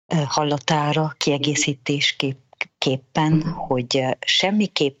hallatára kiegészítésképpen, hogy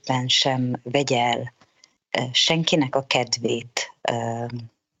semmiképpen sem vegye el senkinek a kedvét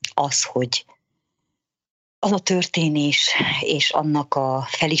az, hogy az a történés és annak a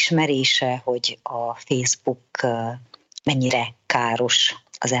felismerése, hogy a Facebook mennyire káros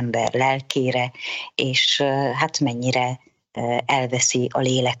az ember lelkére, és hát mennyire elveszi a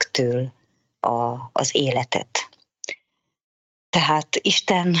lélektől az életet. Tehát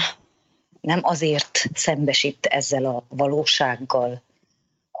Isten nem azért szembesít ezzel a valósággal,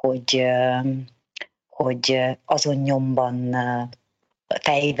 hogy azon nyomban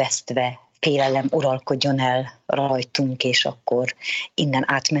fejvesztve félelem uralkodjon el rajtunk, és akkor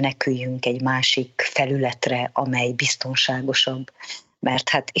innen átmeneküljünk egy másik felületre, amely biztonságosabb. Mert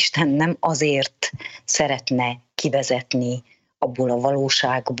hát Isten nem azért szeretne kivezetni abból a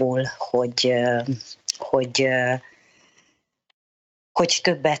valóságból, hogy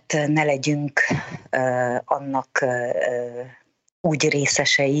többet ne legyünk annak úgy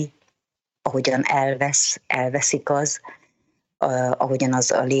részesei, ahogyan elveszik ahogyan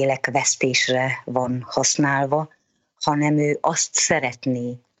az a lélek vesztésre van használva, hanem ő azt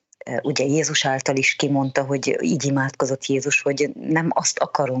szeretné, ugye Jézus által is kimondta, hogy így imádkozott Jézus, hogy nem azt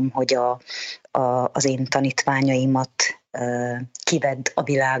akarom, hogy az én tanítványaimat kivedd a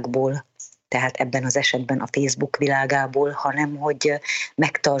világból, tehát ebben az esetben a Facebook világából, hanem hogy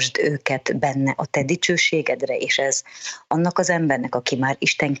megtartsd őket benne a te dicsőségedre, és ez annak az embernek, aki már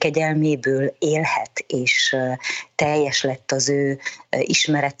Isten kegyelméből élhet, és teljes lett az ő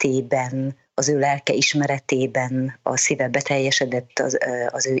ismeretében, az ő lelke ismeretében, a szíve beteljesedett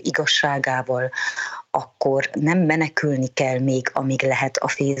az ő igazságával, akkor nem menekülni kell még, amíg lehet a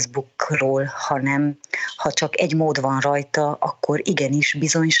Facebookról, hanem ha csak egy mód van rajta, akkor igenis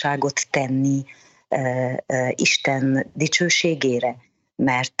bizonyságot tenni Isten dicsőségére.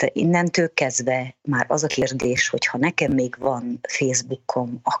 Mert innentől kezdve már az a kérdés, hogy ha nekem még van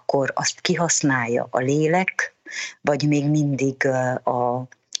Facebookom, akkor azt kihasználja a lélek, vagy még mindig a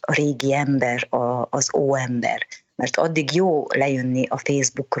régi ember, az óember. Mert addig jó lejönni a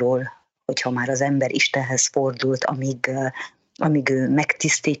Facebookról, hogyha már az ember Istenhez fordult, amíg ő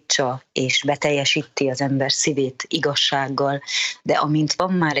megtisztítsa és beteljesíti az ember szívét igazsággal, de amint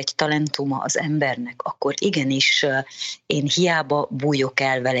van már egy talentuma az embernek, akkor igenis én hiába bújok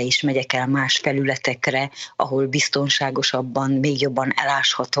el vele és megyek el más felületekre, ahol biztonságosabban, még jobban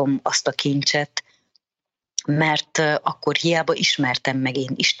eláshatom azt a kincset, mert akkor hiába ismertem meg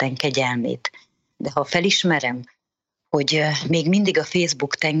én Isten kegyelmét. De ha felismerem, hogy még mindig a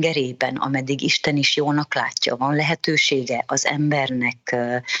Facebook tengerében, ameddig Isten is jónak látja, van lehetősége az embernek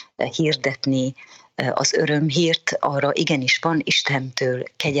hirdetni az örömhírt, arra igenis van Istentől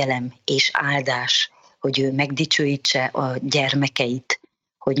kegyelem és áldás, hogy ő megdicsőítse a gyermekeit,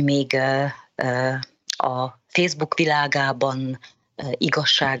 hogy még a Facebook világában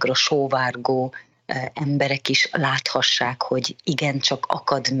igazságra sóvárgó emberek is láthassák, hogy igencsak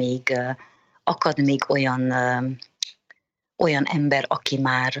akad még olyan ember, aki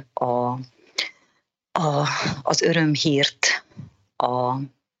már az örömhírt,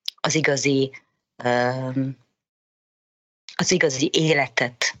 az igazi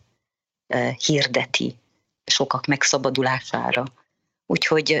életet hirdeti sokak megszabadulására.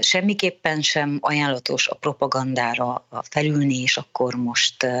 Úgyhogy semmiképpen sem ajánlatos a propagandára felülni, és akkor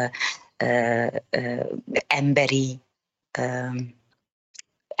most emberi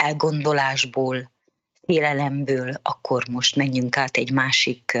elgondolásból, félelemből, akkor most menjünk át egy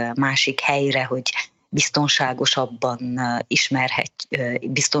másik helyre, hogy biztonságosabban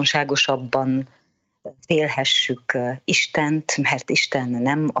félhessük Istent, mert Isten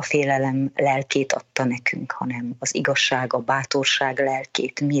nem a félelem lelkét adta nekünk, hanem az igazság, a bátorság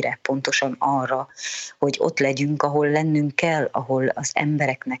lelkét. Mire? Pontosan arra, hogy ott legyünk, ahol lennünk kell, ahol az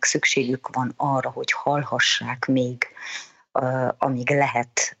embereknek szükségük van arra, hogy hallhassák még, amíg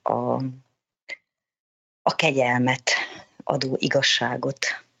lehet a kegyelmet adó igazságot.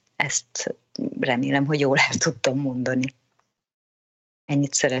 Ezt remélem, hogy jól el tudtam mondani.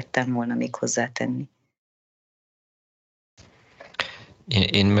 Ennyit szerettem volna még hozzátenni.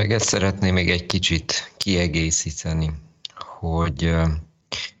 Én meg ezt szeretném még egy kicsit kiegészíteni, hogy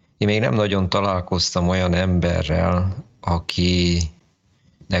én még nem nagyon találkoztam olyan emberrel, akinek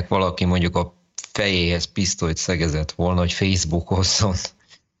valaki mondjuk a fejéhez pisztolyt szegezett volna, hogy Facebookozzon.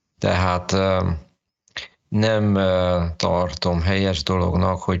 Tehát nem tartom helyes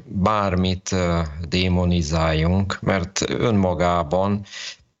dolognak, hogy bármit démonizáljunk, mert önmagában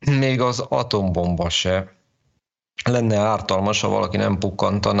még az atombomba se lenne ártalmas, ha valaki nem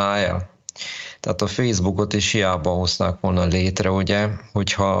pukkantaná el. Tehát a Facebookot is hiába hoznák volna létre, ugye,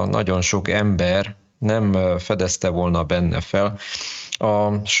 hogyha nagyon sok ember nem fedezte volna benne fel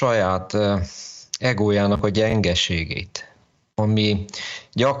a saját egójának a gyengeségét, ami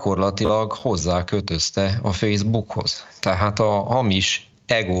gyakorlatilag hozzá kötözte a Facebookhoz. Tehát a hamis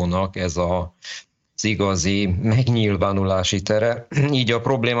egónak ez az igazi megnyilvánulási tere, így a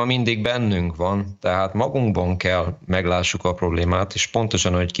probléma mindig bennünk van, tehát magunkban kell meglássuk a problémát, és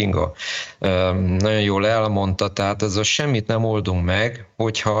pontosan, ahogy Kinga nagyon jól elmondta, tehát ez a semmit nem oldunk meg,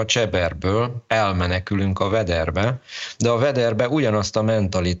 hogyha a cseberből elmenekülünk a vederbe, de a vederbe ugyanazt a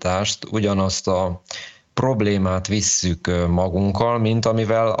mentalitást, ugyanazt a problémát visszük magunkkal, mint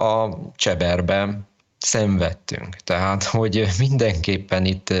amivel a cseberben szenvedtünk. Tehát, hogy mindenképpen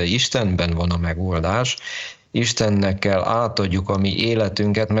itt Istenben van a megoldás, Istennek kell átadjuk a mi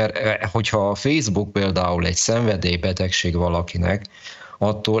életünket, mert hogyha a Facebook például egy szenvedélybetegség valakinek,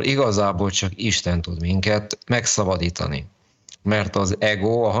 attól igazából csak Isten tud minket megszabadítani. mert az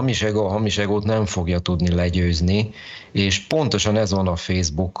ego, a hamis egót nem fogja tudni legyőzni, és pontosan ez van a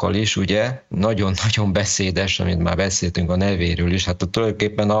Facebookkal is, ugye, nagyon-nagyon beszédes, amit már beszéltünk a nevéről is, hát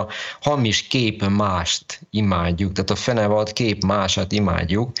tulajdonképpen a hamis kép mást imádjuk, tehát a fenevad kép mását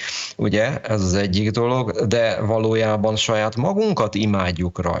imádjuk, ugye, ez az egyik dolog, de valójában saját magunkat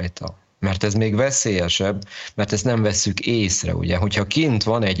imádjuk rajta. Mert ez még veszélyesebb, mert ezt nem vesszük észre, ugye. Hogyha kint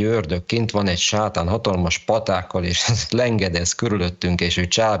van egy ördög, kint van egy sátán hatalmas patákkal, és ezt lengedez körülöttünk, és ő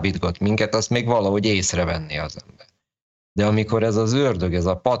csábítgat minket, azt még valahogy észrevenni az ember. De amikor ez az ördög, ez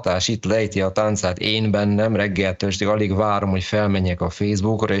a patás itt lejti a táncát, én bennem reggeltől estig alig várom, hogy felmenjek a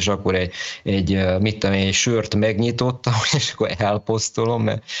Facebookra, és akkor egy sört megnyitottam, és akkor elposztolom,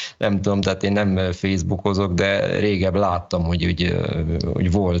 mert nem tudom, tehát én nem Facebookozok, de régebb láttam,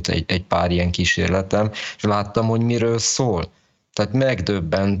 hogy volt egy pár ilyen kísérletem, és láttam, hogy miről szól. Tehát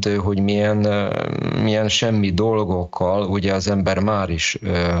megdöbbentő, hogy milyen semmi dolgokkal ugye az ember már is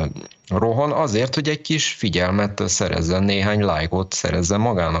rohan azért, hogy egy kis figyelmet szerezzen, néhány lájkot szerezzen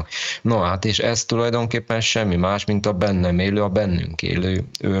magának. No hát, és ez tulajdonképpen semmi más, mint a bennem élő, a bennünk élő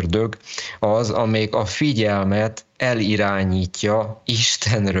ördög, az, amelyik a figyelmet elirányítja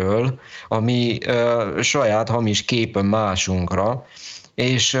Istenről, ami saját hamis képen másunkra,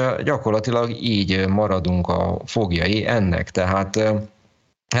 és gyakorlatilag így maradunk a foglyai ennek. Tehát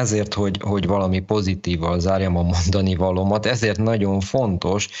ezért, hogy valami pozitívval zárjam a mondani valómat, ezért nagyon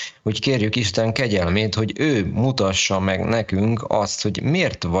fontos, hogy kérjük Isten kegyelmét, hogy ő mutassa meg nekünk azt, hogy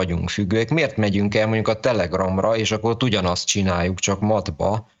miért vagyunk függőek, miért megyünk el mondjuk a Telegramra, és akkor ugyanazt csináljuk, csak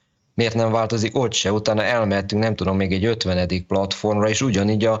matba, miért nem változik ott se, utána elmehetünk, nem tudom, még egy 50. platformra, és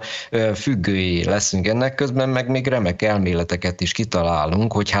ugyanígy a függői leszünk ennek, közben meg még remek elméleteket is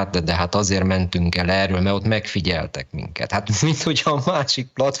kitalálunk, hogy de hát azért mentünk el erről, mert ott megfigyeltek minket. Hát mint hogyha a másik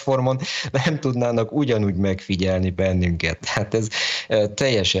platformon nem tudnának ugyanúgy megfigyelni bennünket. Hát ez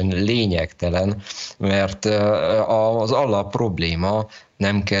teljesen lényegtelen, mert az alap probléma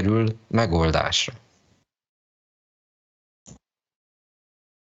nem kerül megoldásra.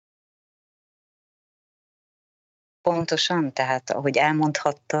 Pontosan, tehát ahogy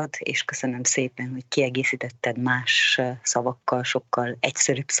elmondhattad, és köszönöm szépen, hogy kiegészítetted más szavakkal, sokkal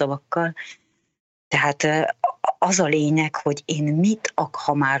egyszerűbb szavakkal. Tehát az a lényeg, hogy én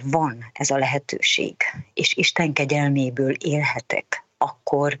ha már van ez a lehetőség, és Isten kegyelméből élhetek,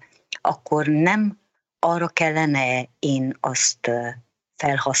 akkor nem arra kellene én azt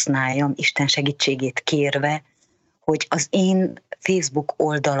felhasználjam, Isten segítségét kérve, hogy az én Facebook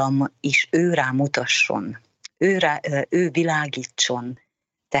oldalam is ő rámutasson, ő világítson.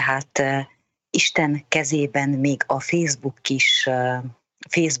 Tehát Isten kezében még a Facebook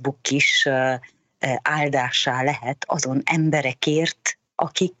is áldássá lehet azon emberekért,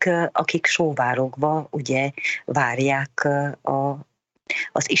 akik sóvárogva ugye várják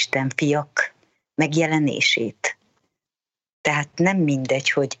az Isten fiak megjelenését. Tehát nem mindegy,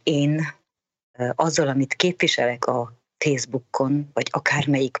 hogy én azzal, amit képviselek a Facebookon, vagy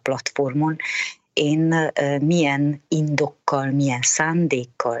akármelyik platformon, én milyen indokkal, milyen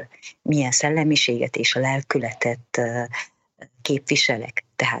szándékkal, milyen szellemiséget és lelkületet képviselek.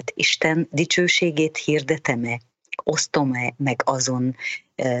 Tehát Isten dicsőségét hirdetem-e, osztom-e meg azon,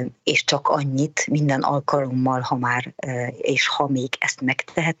 és csak annyit minden alkalommal, ha még ezt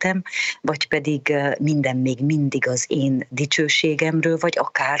megtehetem, vagy pedig minden még mindig az én dicsőségemről, vagy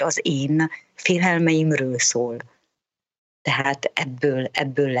akár az én félelmeimről szól. Tehát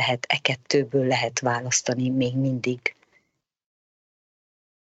ebből lehet, kettőből lehet választani még mindig.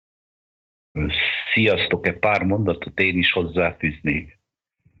 Sziasztok, egy pár mondatot én is hozzáfűznék.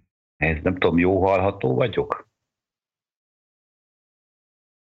 Ez nem tudom, jó hallható vagyok?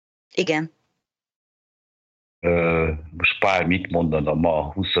 Igen. Most pár mit mondana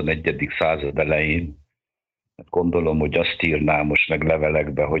ma, 21. század elején? Gondolom, hogy azt írnám most meg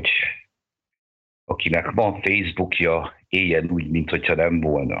levelekbe, hogy akinek van Facebookja, éljen úgy, mintha nem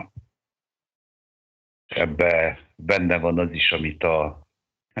volna. Ebbe benne van az is, amit a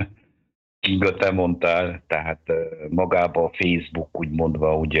Kinga te mondtál, tehát magában a Facebook, úgy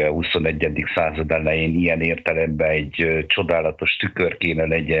mondva, ugye 21. század elején ilyen értelemben egy csodálatos tükör kéne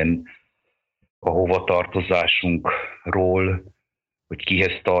legyen a hovatartozásunkról, hogy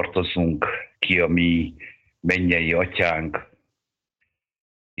kihez tartozunk, ki a mi mennyei atyánk,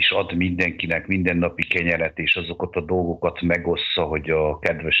 és ad mindenkinek mindennapi kenyeret, és azokat a dolgokat megossza, hogy a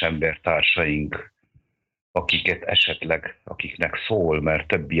kedves embertársaink, akiknek szól, mert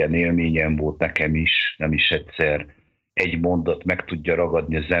több ilyen élményem volt nekem is, nem is egyszer, egy mondat meg tudja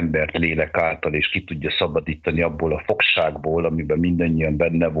ragadni az embert lélek által, és ki tudja szabadítani abból a fogságból, amiben mindannyian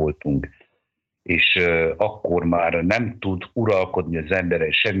benne voltunk. és akkor már nem tud uralkodni az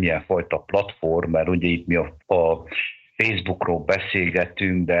emberen semmilyen fajta platform, mert ugye itt mi a Facebookról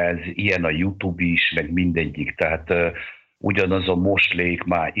beszélgetünk, de ez ilyen a YouTube is, meg mindegyik, tehát ugyanaz a moslék,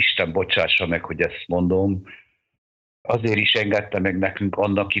 már Isten bocsássa meg, hogy ezt mondom, azért is engedte meg nekünk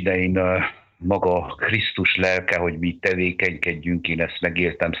annak idején maga Krisztus lelke, hogy mi tevékenykedjünk, én ezt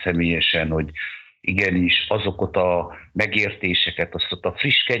megéltem személyesen, hogy igenis azokat a megértéseket, azt a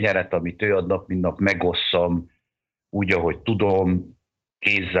friss kenyeret, amit ő ad nap, mint nap megosszam, úgy, ahogy tudom,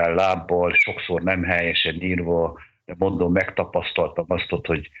 kézzel, lábbal, sokszor nem helyesen írva, de mondom, megtapasztaltam azt,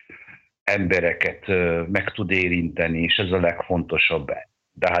 hogy embereket meg tud érinteni, és ez a legfontosabb.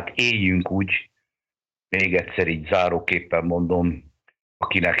 De hát éljünk úgy, még egyszer így záróképpen mondom,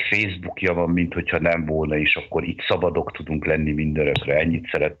 akinek Facebookja van, mint hogyha nem volna, és akkor itt szabadok tudunk lenni mindörökre. Ennyit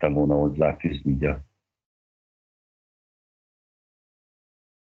szerettem volna hozzáfűzni.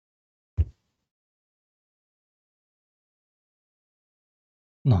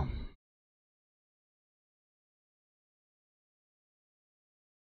 Na.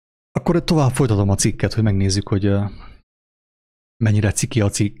 Akkor tovább folytatom a cikket, hogy megnézzük, hogy mennyire ciki a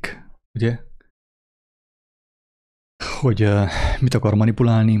cikk, ugye? Hogy mit akar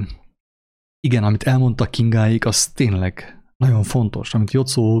manipulálni. Igen, amit elmondtak Kingáik, az tényleg nagyon fontos. Amit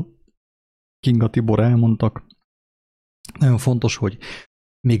Jocó, Kinga, Tibor elmondtak, nagyon fontos, hogy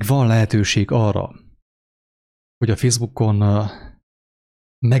még van lehetőség arra, hogy a Facebookon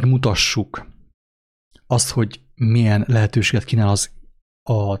megmutassuk azt, hogy milyen lehetőséget kínál az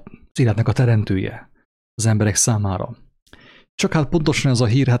életnek a teremtője az emberek számára. Csak hát pontosan ez a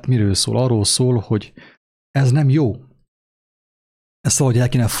hír, hát miről szól? Arról szól, hogy ez nem jó. Ezt valahogy el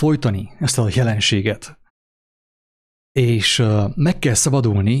kéne folytani, ezt a jelenséget. És meg kell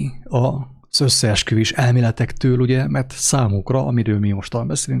szabadulni az összeesküvés elméletektől, ugye, mert számukra, amiről mi mostan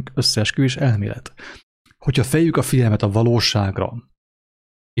beszélünk, összeesküvés elmélet. Hogyha fejjük a figyelmet a valóságra,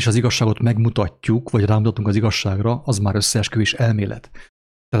 és az igazságot megmutatjuk, vagy rámutatunk az igazságra, az már összeesküvés elmélet.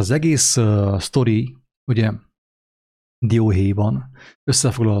 Tehát az egész sztori, ugye, dióhéjban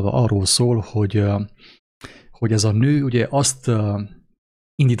összefoglalva arról szól, hogy ez a nő ugye azt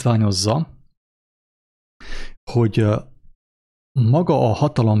indítványozza, hogy maga a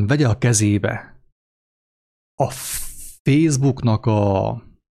hatalom vegye a kezébe a Facebooknak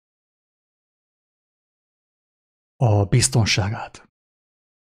a biztonságát.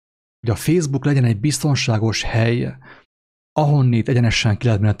 Hogy a Facebook legyen egy biztonságos hely, ahonnét egyenesen ki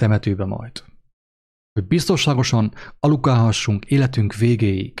lehet menni a temetőbe majd. Hogy biztonságosan alukálhassunk életünk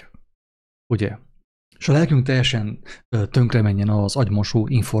végéig. Ugye? És a lelkünk teljesen tönkre menjen az agymosó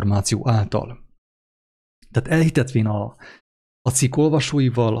információ által. Tehát elhitetvén a cikk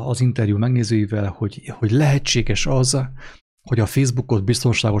olvasóival, az interjú megnézőivel, hogy lehetséges az, hogy a Facebookot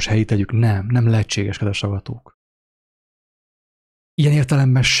biztonságos helyé tegyük. Nem lehetséges, kedves hallgatók. Ilyen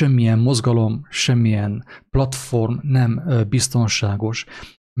értelemben semmilyen mozgalom, semmilyen platform nem biztonságos,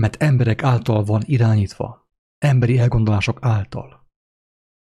 mert emberek által van irányítva, emberi elgondolások által.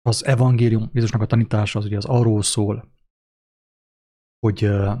 Az evangélium, Jézusnak a tanítása az ugye az arról szól,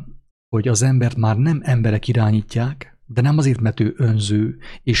 hogy az embert már nem emberek irányítják, de nem azért, mert ő önző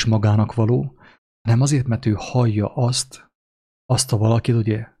és magának való, hanem azért, mert ő hallja azt a valakit,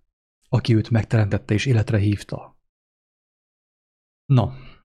 ugye, aki őt megteremtette és életre hívta. Na,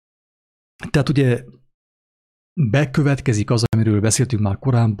 tehát ugye bekövetkezik az, amiről beszéltünk már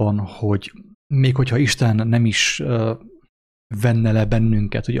korábban, hogy még hogyha Isten nem is venne le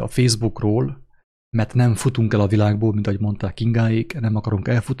bennünket ugye a Facebookról, mert nem futunk el a világból, mint ahogy mondták Kingáik, nem akarunk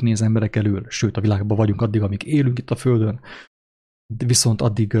elfutni az emberek elől, sőt a világban vagyunk addig, amíg élünk itt a Földön, de viszont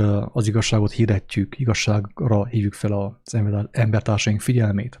addig az igazságot hirdetjük, igazságra hívjuk fel az embertársaink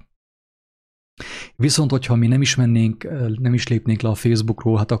figyelmét. Viszont, hogyha mi nem is mennénk, nem is lépnénk le a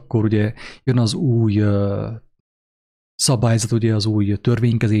Facebookról, hát akkor ugye jön az új szabályzat, ugye az új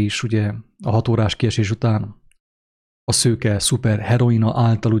törvénykezés, ugye a 6 órás kiesés után a szőke szuper heroina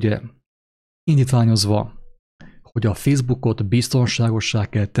által ugye indítványozva, hogy a Facebookot biztonságossá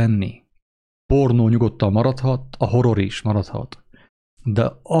kell tenni. Pornó nyugodtan maradhat, a horror is maradhat.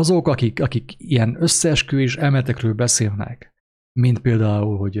 De azok, akik ilyen összeesküvés elméletekről beszélnek, mint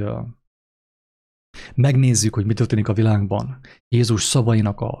például, hogy megnézzük, hogy mi történik a világban, Jézus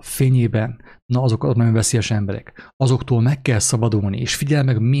szavainak a fényében, na azok nagyon veszélyes emberek. Azoktól meg kell szabadulni, és figyelj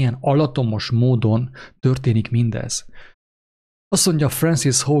meg, milyen alattomos módon történik mindez. Azt mondja,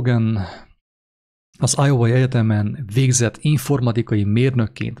 Francis Hogan az Iowa Egyetemen végzett informatikai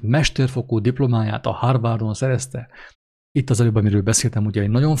mérnökként mesterfokú diplomáját a Harvardon szerezte. Itt az előbb, amiről beszéltem, ugye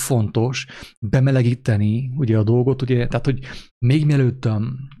nagyon fontos bemelegíteni ugye a dolgot, ugye, tehát hogy még mielőtt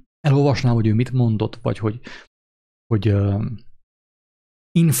elolvasnám, hogy ő mit mondott, vagy hogy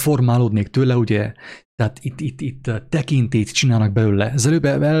informálódnék tőle, ugye, tehát itt tekintélyt csinálnak belőle. Ezzel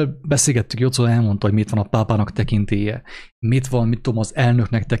előbb beszélgettük, Jocó elmondta, hogy mit van a pápának tekintélye, mit van, mit tudom, az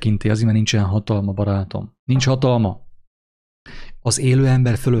elnöknek tekintélye, azért, mert nincsen hatalma, barátom. Nincs hatalma. Az élő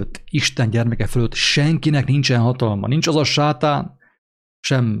ember fölött, Isten gyermeke fölött senkinek nincsen hatalma. Nincs az a sátán,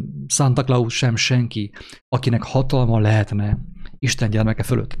 sem Santa Claus, sem senki, akinek hatalma lehetne Isten gyermeke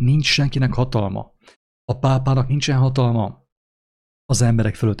fölött. Nincs senkinek hatalma. A pápának nincsen hatalma az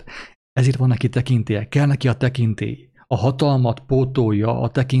emberek fölött. Ezért van neki tekintélye, kell neki a tekintély. A hatalmat pótolja a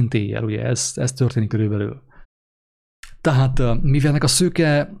tekintéllyel, ugye ez történik körülbelül. Tehát mivel ennek a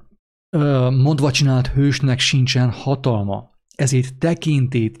szőke mondva csinált hősnek sincsen hatalma, ezért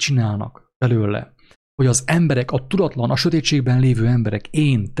tekintélyt csinálnak belőle, hogy az emberek, a tudatlan, a sötétségben lévő emberek,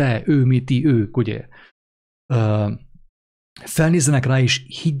 én, te, ő, mi, ti, ők, ugye, felnézzenek rá és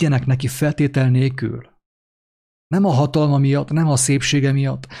higgyenek neki feltétel nélkül. Nem a hatalma miatt, nem a szépsége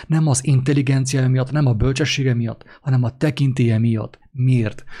miatt, nem az intelligencia miatt, nem a bölcsessége miatt, hanem a tekintélye miatt.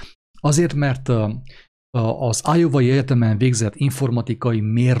 Miért? Azért, mert az Iowai Egyetemen végzett informatikai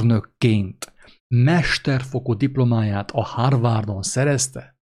mérnökként mesterfokú diplomáját a Harvardon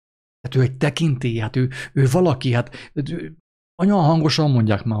szerezte. Hát ő egy tekintély, hát ő valaki, hát olyan hangosan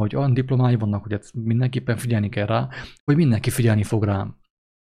mondják már, hogy olyan diplomái vannak, hogy hát mindenképpen figyelni kell rá, hogy mindenki figyelni fog rám.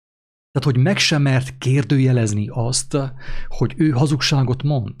 Tehát, hogy meg sem mert kérdőjelezni azt, hogy ő hazugságot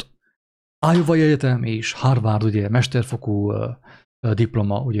mond. Iowai Egyetem és Harvard, ugye, mesterfokú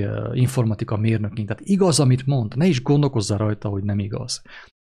diploma, ugye, informatika mérnökként. Tehát igaz, amit mond, ne is gondolkozzál rajta, hogy nem igaz.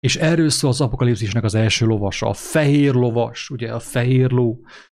 És erről szól az apokalipszisnek az első lovasa, a fehér lovas, ugye, a fehér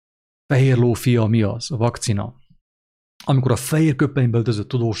ló fia mi az? A vakcina. Amikor a fehér köpenybe öltözött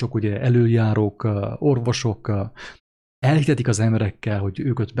tudósok, ugye, elöljárók, orvosok, elhitetik az emberekkel, hogy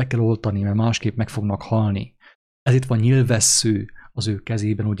őket be kell oltani, mert másképp meg fognak halni. Ez itt van nyilvessző az ő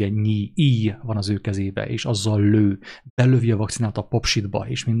kezében, ugye íj van az ő kezébe, és azzal lő, belövi a vakcinát a popsitba,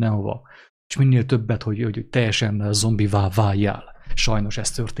 és mindenhova. És minél többet, hogy teljesen zombivá váljál. Sajnos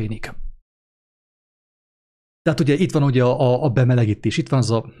ez történik. Tehát ugye itt van ugye a bemelegítés, itt van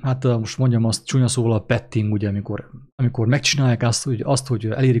az a, hát most mondjam azt csúnya szóval a betting, ugye, amikor megcsinálják azt, hogy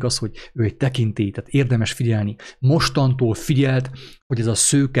elérik azt, hogy ő egy tekintély, tehát érdemes figyelni. Mostantól figyelt, hogy ez a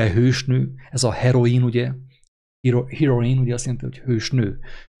szőke hősnő, ez a heroin, ugye, heroin, ugye azt jelenti, hogy hősnő.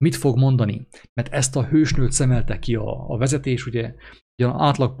 Mit fog mondani? Mert ezt a hősnőt szemelte ki a vezetés, ugye az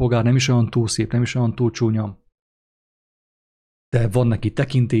átlagpolgár nem is olyan túl szép, nem is olyan túl csúnya, de van neki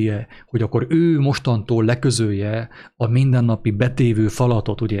tekintélye, hogy akkor ő mostantól leközölje a mindennapi betévő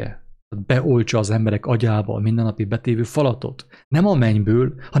falatot, ugye? Beoltsa az emberek agyába a mindennapi betévő falatot. Nem a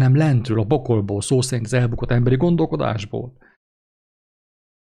mennyből, hanem lentről, a pokolból, szó szerint az elbukott emberi gondolkodásból.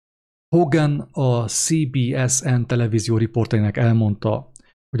 Hogan a CBSN televízió riporterének elmondta,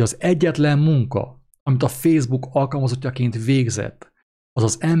 hogy az egyetlen munka, amit a Facebook alkalmazottjaként végzett, az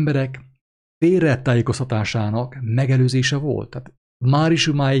az emberek félretájékoztatásának megelőzése volt. Tehát már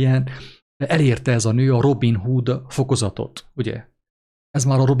ilyen elérte ez a nő a Robin Hood fokozatot, ugye? Ez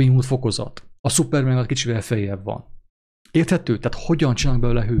már a Robin Hood fokozat. A Superman kicsivel feljebb van. Érthető? Tehát hogyan csinálnak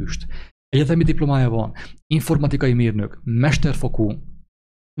belőle hőst? Egyetemi diplomája van, informatikai mérnök, mesterfokú,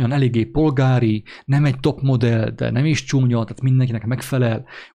 olyan eléggé polgári, nem egy top modell, de nem is csúnya, tehát mindenkinek megfelel,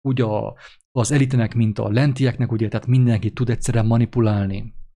 úgy az elitenek, mint a lentieknek, ugye, tehát mindenki tud egyszerűen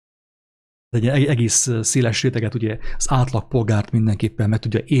manipulálni. Egy egész széles réteget, ugye, az átlagpolgárt mindenképpen meg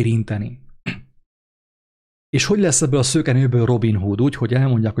tudja érinteni. És hogy lesz ebből a szőkenőből Robin Hood? Úgy, hogy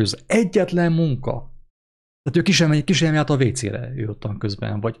elmondják, hogy az egyetlen munka, tehát ő ki sem járt a WC-re, ő ottan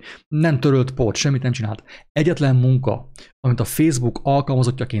közben, vagy nem törölt port, semmit nem csinált. Egyetlen munka, amit a Facebook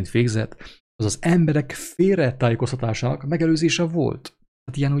alkalmazottjaként végzett, az az emberek félretájékoztatásának megelőzése volt.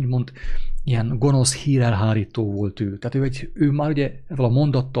 Tehát ilyen úgymond, ilyen gonosz hírelhárító volt ő. Tehát ő már ugye ezzel a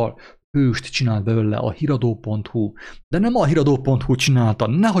mondattal hőst csinált belőle a híradó.hu, de nem a híradó.hu csinálta,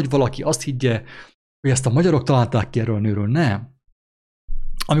 nehogy valaki azt higgye, hogy ezt a magyarok találták ki erről a nőről, nem.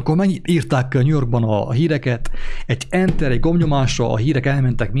 Amikor megírták New Yorkban a híreket, egy enter, egy gombnyomásra a hírek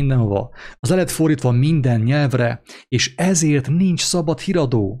elmentek mindenhova, az le lett fordítva minden nyelvre, és ezért nincs szabad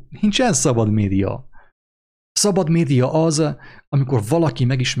híradó, nincsen szabad média. Szabad média az, amikor valaki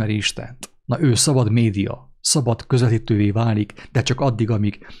megismeri Istent. Na ő szabad média, szabad közvetítővé válik, de csak addig,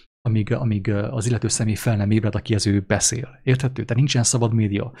 amíg az illető személy fel nem ébred, aki ez ő beszél. Érthető? Tehát nincsen szabad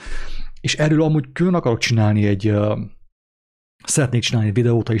média. És erről amúgy külön akarok csinálni szeretnék csinálni egy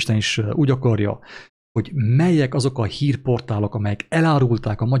videót, ha Isten is úgy akarja, hogy melyek azok a hírportálok, amelyek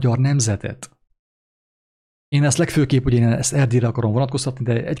elárulták a magyar nemzetet. Én ezt legfőképp, hogy én ezt Erdélyre akarom vonatkoztatni,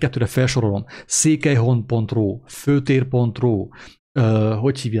 de egy-kettőre felsorolom. Székelyhon.ro, főtér.ro,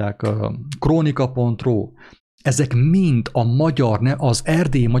 hogy hívják, krónika.ro, ezek mind a az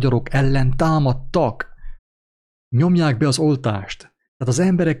erdélyi magyarok ellen támadtak. Nyomják be az oltást. Tehát az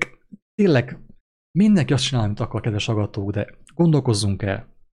emberek tényleg mindenki azt csinál, amit akar, kedves hallgatók, de gondolkozzunk el.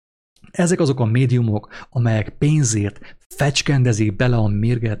 Ezek azok a médiumok, amelyek pénzért fecskendezik bele a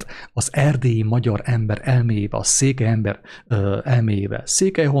mérget az erdélyi magyar ember elméjébe, a székely ember elméjébe.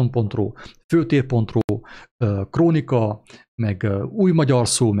 Székelyhon.ro, főtér.ro, krónika, meg új magyar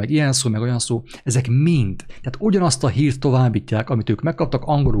szó, meg ilyen szó, meg olyan szó, ezek mind. Tehát ugyanazt a hírt továbbítják, amit ők megkaptak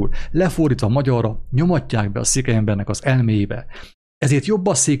angolul, lefordítva magyarra, nyomatják be a székely embernek az elméjébe. Ezért jobb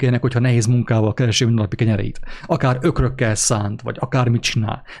a székelynek, hogyha nehéz munkával keresi mindennapi kenyereit. Akár ökrökkel szánt, vagy akármit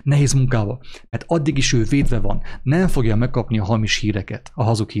csinál. Nehéz munkával. Mert addig is ő védve van. Nem fogja megkapni a hamis híreket, a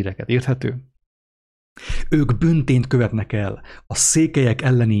hazug híreket. Érthető? Ők bűntényt követnek el. A székelyek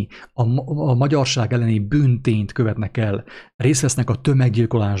elleni, a magyarság elleni bűntényt követnek el. Részt vesznek a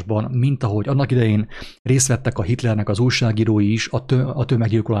tömeggyilkolásban, mint ahogy annak idején részt vettek a Hitlernek az újságírói is a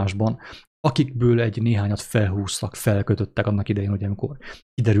tömeggyilkolásban, akikből egy néhányat felhúztak, felkötöttek annak idején, hogy amikor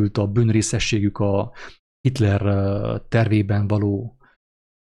kiderült a bűnrészességük a Hitler tervében való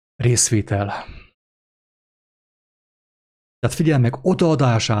részvétel. Tehát figyelj meg,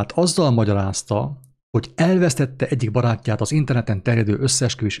 odaadását azzal magyarázta, hogy elvesztette egyik barátját az interneten terjedő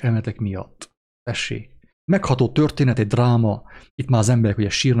összeesküvés elméletek miatt. Tessék. Megható történet, egy dráma, itt már az emberek ugye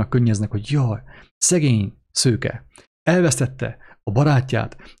sírnak, könnyeznek, hogy jaj, szegény szőke. Elvesztette a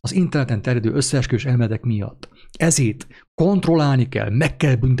barátját az interneten terjedő összeesküvés elméletek miatt. Ezért kontrollálni kell, meg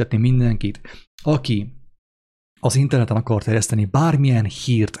kell büntetni mindenkit, aki az interneten akar terjeszteni bármilyen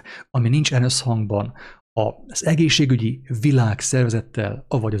hírt, ami nincs összhangban az egészségügyi világszervezettel,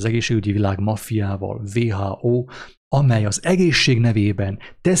 vagy az egészségügyi világ maffiával, WHO, amely az egészség nevében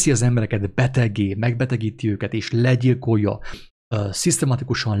teszi az embereket beteggé, megbetegíti őket és legyilkolja,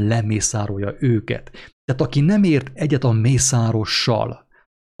 szisztematikusan lemészárolja őket. Tehát aki nem ért egyet a mészárossal,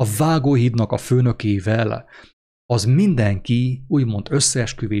 a vágóhídnak a főnökével, az mindenki úgymond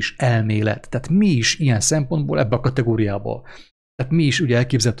összeesküvés elmélet. Tehát mi is ilyen szempontból ebbe a kategóriába. Tehát mi is ugye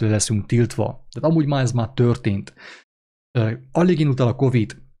elképzelhető leszünk tiltva. Tehát amúgy már ez már történt. Alig indult el a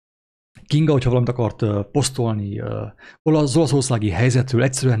Covid. Kinga, hogyha valamit akart posztolni az olaszországi helyzetről,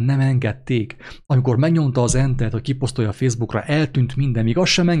 egyszerűen nem engedték. Amikor megnyomta az entert, hogy kiposztolja a Facebookra, eltűnt minden, még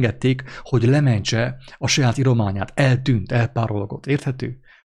azt sem engedték, hogy lementse a saját írományát. Eltűnt, elpárologott. Érthető?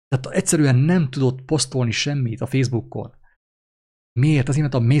 Tehát egyszerűen nem tudott posztolni semmit a Facebookon. Miért? Azért,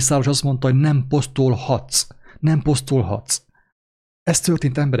 mert a mészáros azt mondta, hogy nem posztolhatsz. Nem posztolhatsz. Ez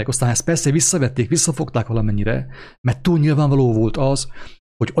történt, emberek. Aztán ezt persze visszavették, visszafogták valamennyire, mert túl nyilvánvaló volt az,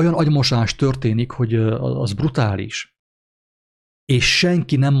 hogy olyan agymosás történik, hogy az brutális. És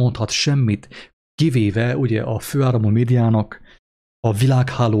senki nem mondhat semmit, kivéve ugye a főáramú médiának, a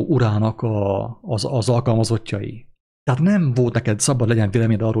világháló urának az alkalmazottjai. Tehát nem volt neked szabad legyen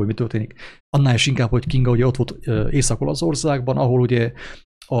véleményed arról, hogy mi történik. Annál is inkább, hogy Kinga ugye ott volt Észak-Olaszországban, ahol ugye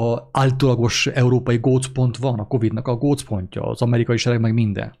az állítólagos európai gócpont van, a Covid-nak a gócpontja, az amerikai sereg meg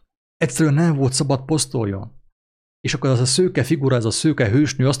minden. Egyszerűen nem volt szabad posztoljon. És akkor az a szőke figura, ez a szőke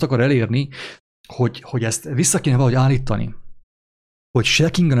hősnő azt akar elérni, hogy ezt vissza kéne valahogy állítani. Hogy se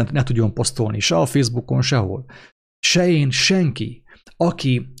Kinga ne tudjon posztolni, se a Facebookon, sehol. Se én, senki,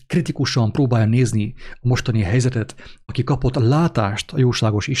 aki kritikusan próbálja nézni a mostani helyzetet, aki kapott látást a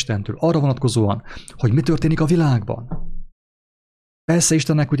jóságos Istentől arra vonatkozóan, hogy mi történik a világban. Persze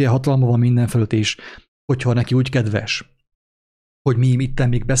Istennek ugye hatalma van mindenfelett, és hogyha neki úgy kedves, hogy mi itten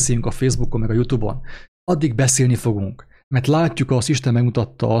még beszéljünk a Facebookon, meg a YouTube-on, addig beszélni fogunk. Mert látjuk azt, Isten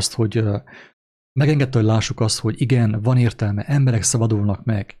megmutatta azt, hogy megengedte, hogy lássuk azt, hogy igen, van értelme, emberek szabadulnak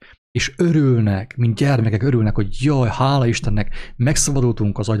meg, és örülnek, mint gyermekek örülnek, hogy jaj, hála Istennek,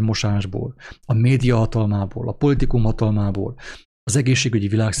 megszabadultunk az agymosásból, a média hatalmából, a politikum hatalmából, az egészségügyi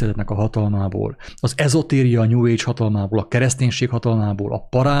világszervezetnek a hatalmából, az ezotéria, a New Age hatalmából, a kereszténység hatalmából, a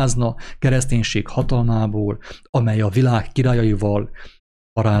parázna kereszténység hatalmából, amely a világ királyaival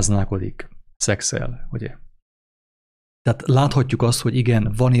paráználkodik, szexel, ugye? Tehát láthatjuk azt, hogy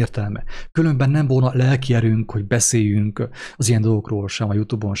igen, van értelme. Különben nem volna lelki erőnk, hogy beszéljünk az ilyen dolgokról, sem a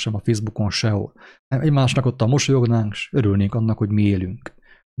YouTube-on, sem a Facebookon, sehol. Egymásnak ott mosolyognánk, és örülnénk annak, hogy mi élünk.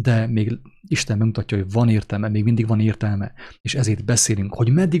 De még Isten megmutatja, hogy van értelme, még mindig van értelme, és ezért beszélünk.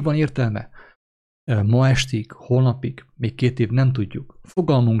 Hogy meddig van értelme? Ma estig, holnapig, még 2 év nem tudjuk.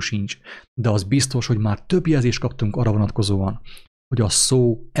 Fogalmunk sincs, de az biztos, hogy már több jelzést kaptunk arra vonatkozóan, hogy a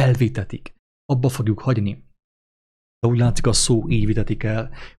szó elvétetik. Abba fogjuk hagyni. De úgy látszik, a szó így vitetik el,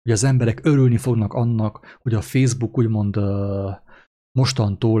 hogy az emberek örülni fognak annak, hogy a Facebook úgymond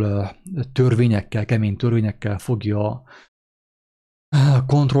mostantól törvényekkel, kemény törvényekkel fogja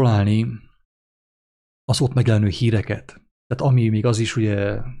kontrollálni az ott megjelenő híreket. Tehát ami még az is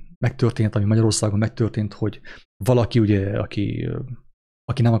ugye megtörtént, ami Magyarországon megtörtént, hogy valaki ugye, aki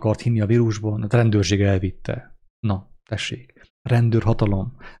nem akart hinni a vírusban, a rendőrség elvitte. Na, tessék.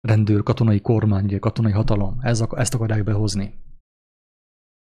 Rendőrhatalom, katonai kormány, ugye katonai hatalom, ezt akarják behozni.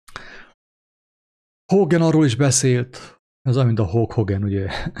 Hogan arról is beszélt, ez olyan, mint a Hulk Hogan, ugye,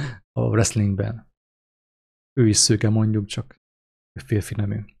 a wrestlingben. Ő is szőke, mondjuk, csak férfi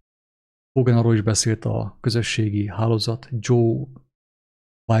nemű. Hogan arról is beszélt, a közösségi hálózat Joe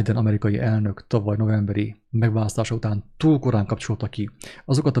Biden amerikai elnök tavaly novemberi megválasztása után túl korán kapcsolta ki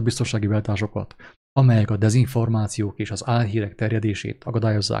azokat a biztonsági váltásokat, amelyek a dezinformációk és az álhírek terjedését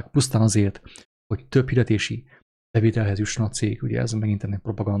akadályozzák, pusztán azért, hogy több hirdetési bevételhez jusson a cég. Ugye ez megint ennek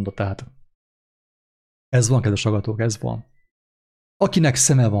propaganda, tehát ez van, kedves hallgatók, ez van. Akinek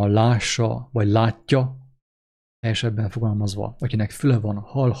szeme van, lássa, vagy látja, helyesebben fogalmazva, akinek füle van,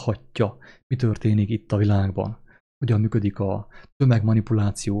 hallhatja, mi történik itt a világban. Hogyan működik a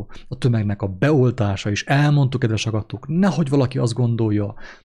tömegmanipuláció, a tömegnek a beoltása, és elmondtuk, kedves hallgatók, nehogy valaki azt gondolja,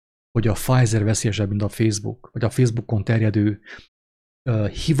 hogy a Pfizer veszélyesebb, mint a Facebook, vagy a Facebookon terjedő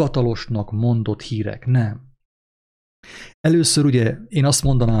hivatalosnak mondott hírek. Nem. Először ugye én azt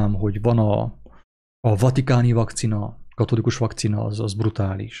mondanám, hogy van a vatikáni vakcina, katolikus vakcina, az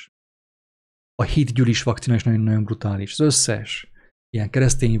brutális. A hitgyűlis vakcina is nagyon-nagyon brutális. Az összes ilyen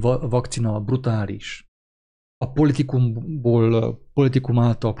keresztény vakcina brutális. A politikum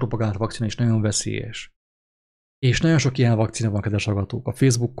által propagált vakcina is nagyon veszélyes. És nagyon sok ilyen vakcina van, kedves hallgatók. A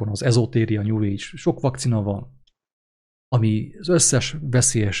Facebookon, az ezotéria, New Age, sok vakcina van, ami az összes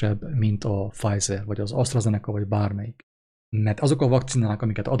veszélyesebb, mint a Pfizer, vagy az AstraZeneca, vagy bármelyik. Mert azok a vakcinák,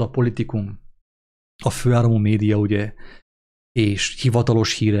 amiket ad a politikum, a főáramú média, ugye, és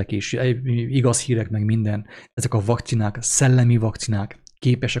hivatalos hírek, és igaz hírek, meg minden, ezek a vakcinák, szellemi vakcinák,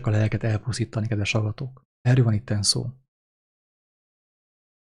 képesek a lelket elpusztítani, kedves hallgatók. Erről van itten szó.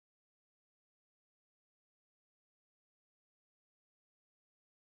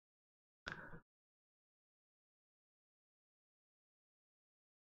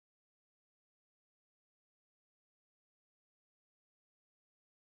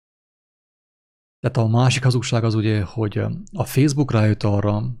 Tehát a másik hazugság az ugye, hogy a Facebook rájött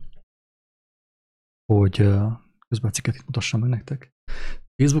arra, hogy közben a cikket itt mutassam meg nektek.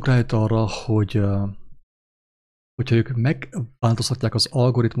 Facebook rájött arra, hogyha ők megváltoztatják az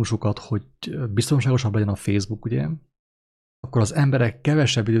algoritmusokat, hogy biztonságosabb legyen a Facebook, ugye, akkor az emberek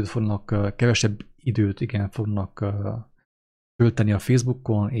kevesebb időt fognak tölteni a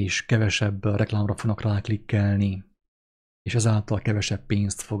Facebookon, és kevesebb reklámra fognak ráklikkelni, és ezáltal kevesebb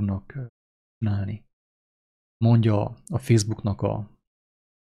pénzt fognak csinálni. Mondja a Facebooknak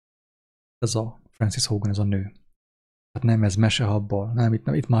ez a Frances Hogan, ez a nő. Hát nem, ez mesehabbal, nem,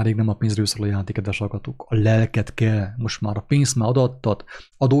 itt már rég nem a pénzről szól a játék, kedves hallgatók. A lelket kell, most már a pénzt már adattad,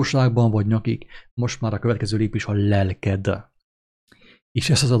 adósságban vagy nyakig, most már a következő lépés a lelked. És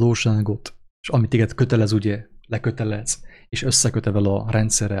ezt az adósságot, és amit téged kötelez, ugye, lekötelez, és összekötevel a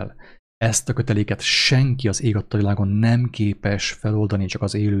rendszerrel, ezt a köteléket senki az ég adta világon nem képes feloldani, csak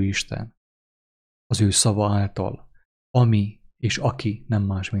az élő Isten. Az ő szava által, ami és aki nem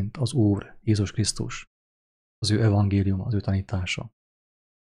más, mint az Úr Jézus Krisztus, az ő evangélium, az ő tanítása.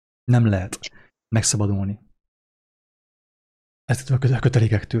 Nem lehet megszabadulni eztől a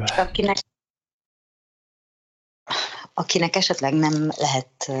kötelékektől. Akinek esetleg nem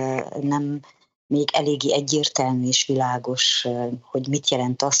lehet, nem még eléggé egyértelmű és világos, hogy mit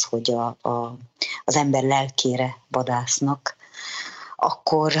jelent az, hogy az ember lelkére vadásznak,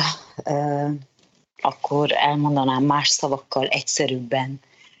 akkor elmondanám más szavakkal egyszerűbben.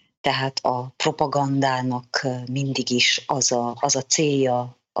 Tehát a propagandának mindig is az a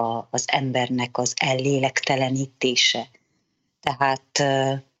célja az embernek az ellélektelenítése. Tehát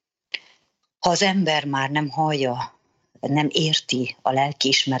ha az ember már nem hallja, nem érti a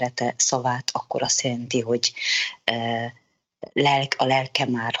lelkiismerete szavát, akkor azt jelenti, hogy a lelke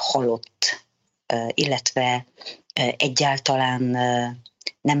már halott, illetve egyáltalán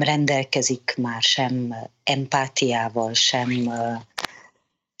nem rendelkezik már sem empátiával,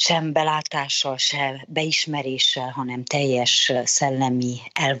 sem belátással, sem beismeréssel, hanem teljes szellemi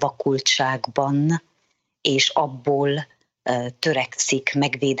elvakultságban, és abból törekszik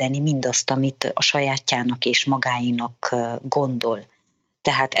megvédeni mindazt, amit a sajátjának és magáinak gondol.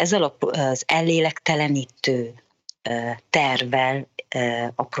 Tehát ezzel az ellélektelenítő tervvel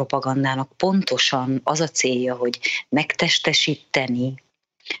a propagandának pontosan az a célja, hogy megtestesíteni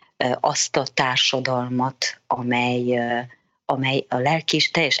azt a társadalmat, amely a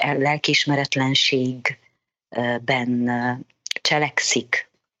teljes lelkiismeretlenségben cselekszik,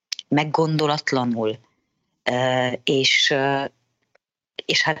 meggondolatlanul, és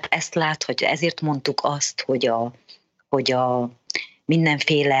hát ezt láthatja, ezért mondtuk azt, hogy a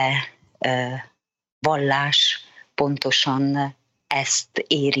mindenféle vallás pontosan ezt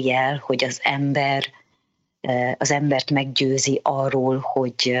éri el, hogy az embert meggyőzi arról,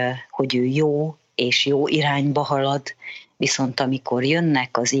 hogy ő jó, és jó irányba halad, viszont amikor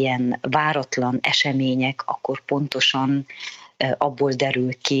jönnek az ilyen váratlan események, akkor pontosan abból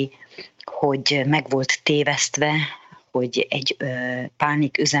derül ki, hogy meg volt tévesztve, hogy egy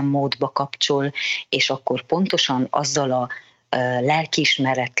pánik üzemmódba kapcsol, és akkor pontosan azzal a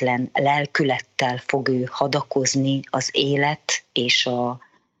lelkiismeretlen lelkülettel fog ő hadakozni az élet és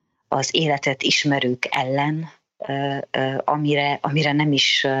az életet ismerők ellen, amire nem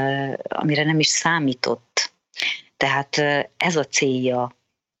is számított. Tehát ez a célja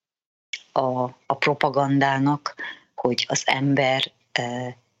a propagandának, hogy az ember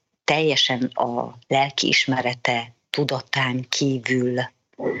teljesen a lelkiismerete tudatán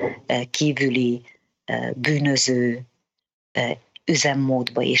kívüli bűnöző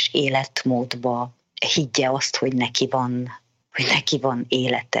üzemmódba és életmódba higgye azt, hogy neki van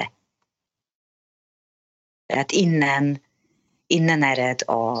élete. Tehát innen ered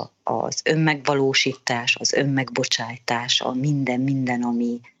az önmegvalósítás, az önmegbocsájtás, a minden,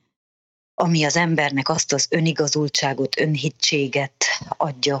 ami az embernek azt az önigazultságot, önhittséget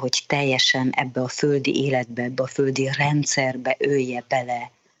adja, hogy teljesen ebbe a földi életbe, ebbe a földi rendszerbe ölje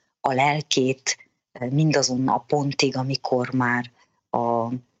bele a lelkét, mindazon a pontig, amikor már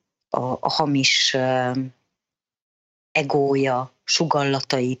a hamis egója,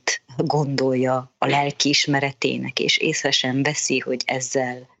 sugallatait gondolja a lelki ismeretének, és észre sem veszi, hogy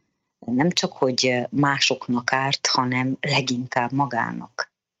ezzel nem csak hogy másoknak árt, hanem leginkább magának.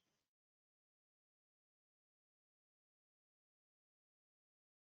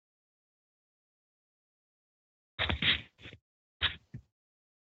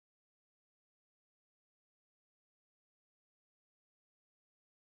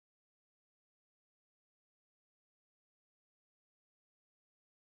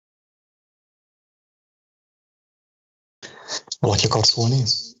 Valaki akar szólni?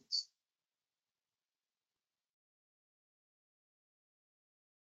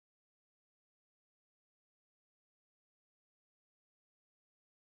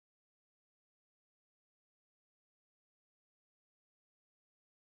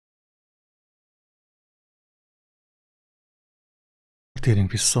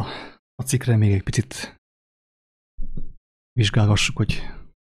 Térjünk vissza a cikkre, még egy picit vizsgálgassuk, hogy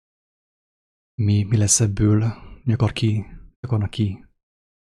mi lesz ebből, mi akarnak ki.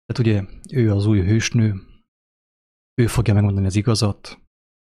 Tehát ugye ő az új hősnő, ő fogja megmondani az igazat,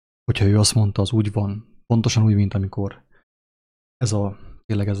 hogyha ő azt mondta, az úgy van, pontosan úgy, mint amikor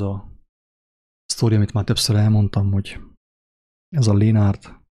tényleg ez a sztori, amit már többször elmondtam, hogy ez a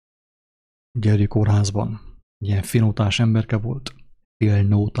Lénárd Gyergy kórházban ilyen félnótás emberke volt,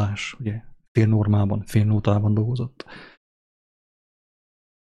 félnótás, ugye félnormában, félnótában dolgozott.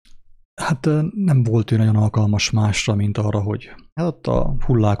 Hát nem volt ő nagyon alkalmas másra, mint arra, hogy hát ott a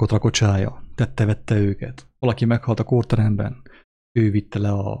hullákot rakocsálja, tette-vette őket. Valaki meghalt a kórteremben, ő vitte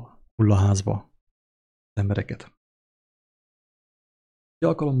le a hullaházba az embereket. Egy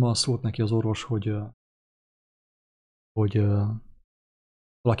alkalommal szólt neki az orvos, hogy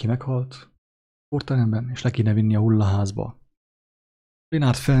valaki meghalt a kórteremben, és le kéne vinni a hullaházba.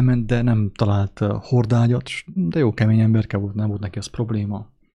 Lénárd felment, de nem talált hordágyat, de jó kemény emberke volt, nem volt neki az probléma.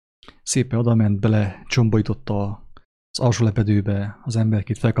 Szépen odament, bele csombította az alsó lepedőbe az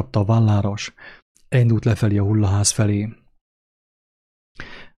emberkét, felkapta a vállára, és elindult lefelé a hullaház felé.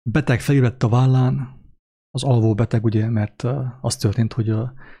 Beteg felülett a vállán, az alvó beteg, ugye, mert az történt, hogy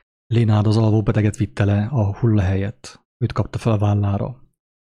a Lénárd az alvó beteget vitte le a hulla helyett. Őt kapta fel a vállára.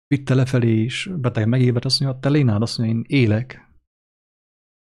 Vitte lefelé, és beteg megébredt, azt mondja, te Lénárd, azt mondja, én élek.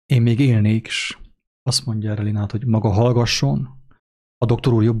 Én még élnék, és azt mondja erre Lénárd, hogy maga hallgasson, a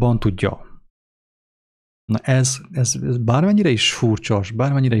doktor úr jobban tudja. Na ez bármennyire is furcsa,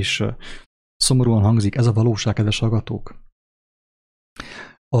 bármennyire is szomorúan hangzik, ez a valóság, kedves hallgatók.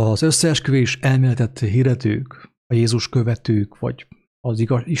 Az összeesküvés elméletet hirdetők, a Jézus követők, vagy az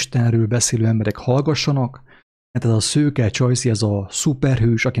Istenről beszélő emberek hallgassanak, mert ez a szőke csajszi, ez a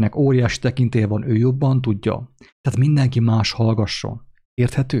szuperhős, akinek óriási tekintélye van, ő jobban tudja. Tehát mindenki más hallgasson.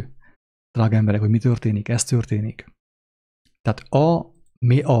 Érthető? drága emberek, hogy mi történik, ez történik. Tehát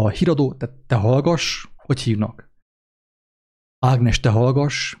a híradó, tehát te hallgass, hogy hívnak? Ágnes, te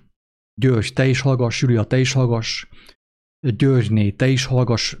hallgass, György, te is hallgass, Júlia, te is hallgass, Györgyné, te is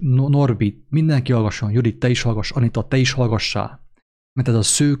hallgass, Norbi, mindenki hallgasson, Judit, te is hallgass, Anita, te is hallgassál. Mert ez a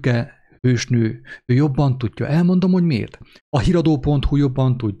szőke hősnő, ő jobban tudja. Elmondom, hogy miért. A híradó.hu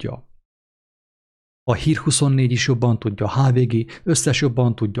jobban tudja. A Hír24 is jobban tudja, a HVG összes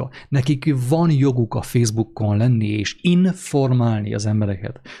jobban tudja. Nekik van joguk a Facebookon lenni és informálni az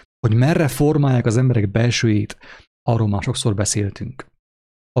embereket, hogy merre formálják az emberek belsőjét, arról már sokszor beszéltünk.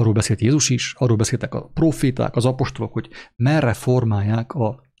 Arról beszélt Jézus is, arról beszéltek a proféták, az apostolok, hogy merre formálják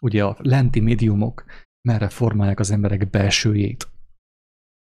ugye a lenti médiumok, merre formálják az emberek belsőjét.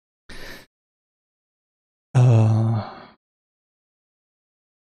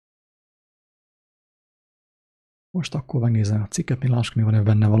 Most akkor megnézem a cikket, lássuk, mi van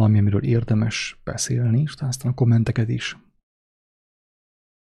benne valami, amiről érdemes beszélni, és aztán a kommenteket is.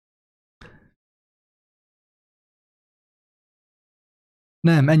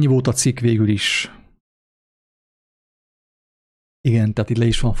 Nem, ennyi volt a cikk végül is. Igen, tehát itt le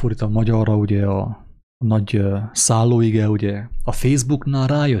is van fordítva magyarra, ugye a nagy szállóige, ugye a Facebooknál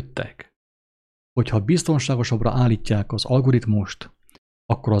rájöttek, hogyha biztonságosabbra állítják az algoritmust,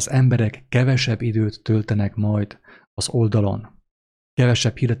 akkor az emberek kevesebb időt töltenek majd az oldalon,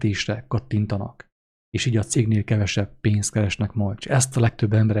 kevesebb hirdetésre kattintanak, és így a cégnél kevesebb pénzt keresnek majd. És ezt a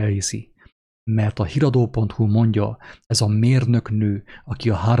legtöbb ember elhiszi, mert a híradó.hu mondja, ez a mérnöknő, aki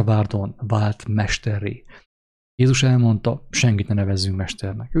a Harvardon vált mesterré. Jézus elmondta, senkit ne nevezzünk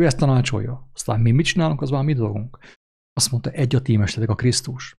mesternek. Ő ezt tanácsolja. Aztán mi mit csinálunk, az már mi dolgunk. Azt mondta, egy a ti mesteredek a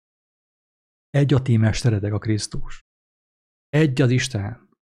Krisztus. Egy a ti mesteredek a Krisztus. Egy az Isten,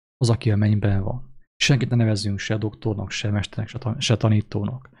 az, aki a mennyben van. Senkit ne nevezzünk se doktornak, se mesternek, se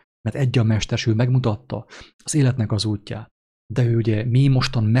tanítónak. Mert egy a mester, ő megmutatta az életnek az útját. De ő ugye, mi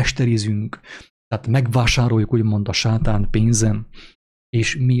mostan mesterizünk, tehát megvásároljuk úgymond a sátán pénzen,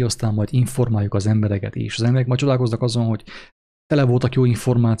 és mi aztán majd informáljuk az embereket is. Az emberek majd csodálkoznak azon, hogy tele voltak jó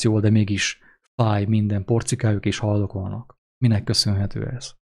információval, de mégis fáj minden, porcikájuk és haldokolnak. Minek köszönhető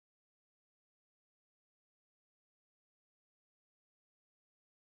ez?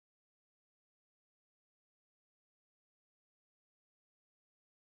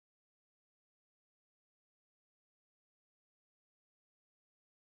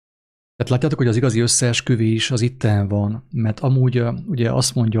 Tehát látjátok, hogy az igazi összeesküvés az itten van, mert amúgy ugye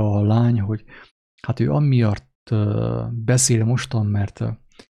azt mondja a lány, hogy hát ő amiatt beszél mostan, mert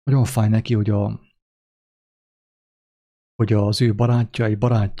nagyon fáj neki, hogy az ő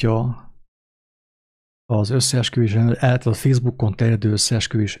barátja az összeesküvés, a Facebookon terjedő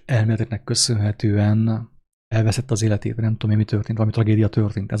összeesküvés elméleteknek köszönhetően elveszett az életét, nem tudom, mi történt, valami tragédia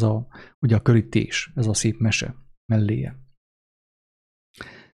történt. Ez ugye a körítés, ez a szép mese melléje.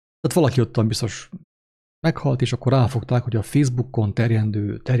 Tehát valaki ottan biztos meghalt, és akkor ráfogták, hogy a Facebookon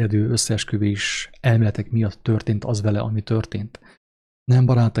terjedő összeesküvés elméletek miatt történt az vele, ami történt. Nem,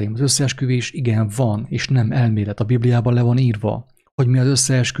 barátaim, az összeesküvés igen van, és nem elmélet. A Bibliában le van írva, hogy mi az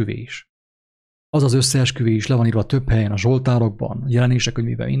összeesküvés. Az az összeesküvés le van írva több helyen, a Zsoltárokban, a Jelenések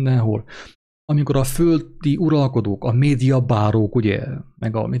könyvében, mindenhol, amikor a földi uralkodók, a médiabárók, ugye,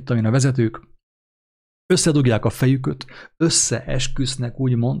 meg a vezetők, összedugják a fejüket, összeesküsznek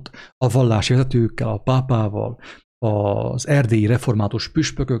úgymond a vallási vezetőkkel, a pápával, az erdélyi református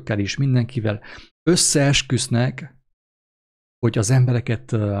püspökökkel és mindenkivel. Összeesküsznek, hogy az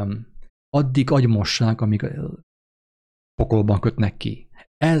embereket addig agymossák, amíg pokolban kötnek ki.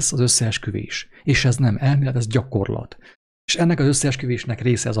 Ez az összeesküvés. És ez nem elmélet, ez gyakorlat. És ennek az összeesküvésnek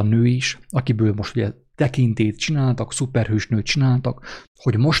része ez a nő is, akiből most ugye tekintélyt csináltak, szuperhősnőt csináltak,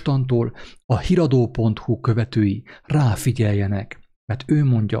 hogy mostantól a híradó.hu követői ráfigyeljenek, mert ő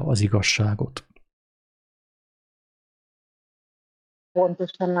mondja az igazságot.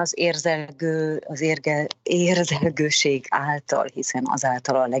 Pontosan az érzelgőség által, hiszen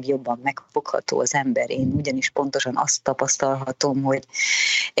azáltal a legjobban megfogható az ember. Én ugyanis pontosan azt tapasztalhatom, hogy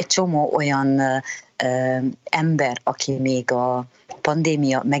egy csomó olyan ember, aki még a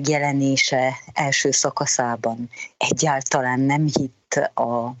pandémia megjelenése első szakaszában egyáltalán nem hitt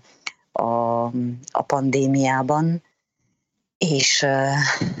a pandémiában,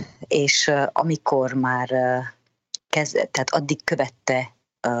 és amikor már tehát addig követte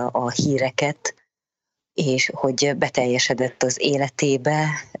a híreket, és hogy beteljesedett az életébe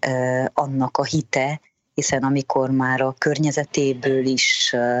annak a hite, hiszen amikor már a környezetéből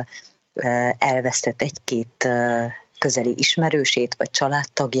is elvesztett egy-két közeli ismerősét vagy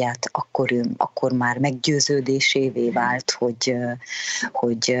családtagját, akkor már meggyőződésévé vált,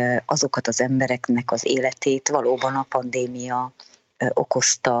 hogy azokat az embereknek az életét valóban a pandémia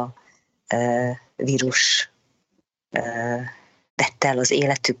okozta vírus vette el az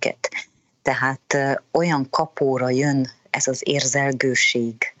életüket. Tehát olyan kapóra jön ez az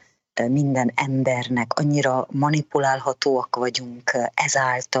érzelgőség minden embernek, annyira manipulálhatóak vagyunk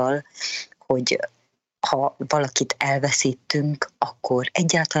ezáltal, hogy ha valakit elveszítünk, akkor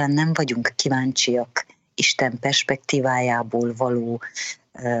egyáltalán nem vagyunk kíváncsiak Isten perspektívájából való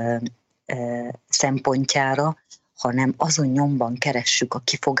szempontjára, hanem azon nyomban keressük a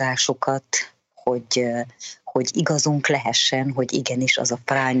kifogásokat, hogy igazunk lehessen, hogy igenis az a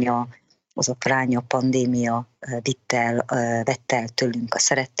fránya pandémia vette el tőlünk a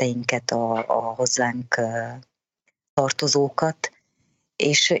szeretteinket, a hozzánk tartozókat,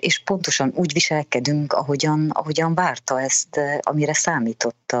 és pontosan úgy viselkedünk, ahogyan várta ezt, amire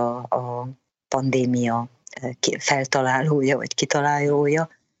számított a pandémia feltalálója vagy kitalálója,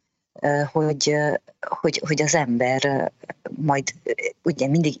 hogy az ember majd ugye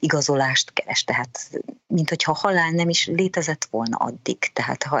mindig igazolást keres, tehát minthogyha a halál nem is létezett volna addig.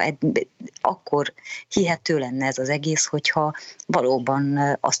 Tehát akkor hihető lenne ez az egész, hogyha valóban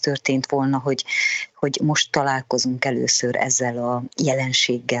az történt volna, hogy most találkozunk először ezzel a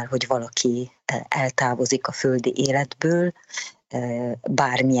jelenséggel, hogy valaki eltávozik a földi életből,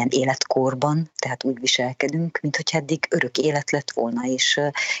 bármilyen életkorban, tehát úgy viselkedünk, minthogyha eddig örök élet lett volna,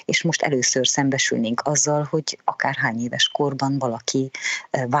 és most először szembesülnénk azzal, hogy akárhány éves korban valaki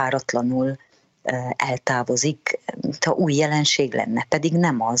váratlanul eltávozik, mintha új jelenség lenne, pedig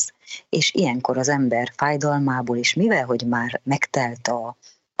nem az. És ilyenkor az ember fájdalmából is, mivel hogy már megtelt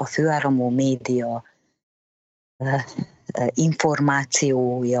a főáramú média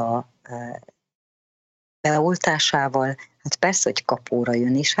információja beoltásával, hát persze, hogy kapóra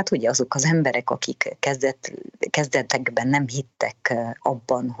jön, és hát ugye azok az emberek, akik kezdetekben nem hittek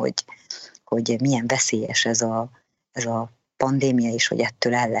abban, hogy milyen veszélyes ez a pandémia, és hogy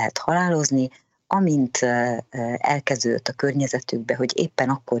ettől el lehet halálozni, amint elkezdődött a környezetükbe, hogy éppen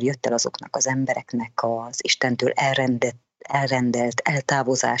akkor jött el azoknak az embereknek az Istentől elrendelt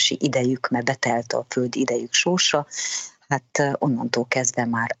eltávozási idejük, mert betelt a földi idejük sorsa, hát onnantól kezdve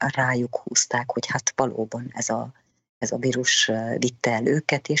már rájuk húzták, hogy hát valóban ez a vírus vitte el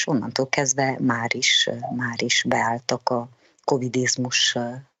őket, és onnantól kezdve már is beálltak a covidizmus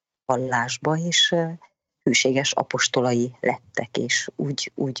vallásba, és hűséges apostolai lettek, és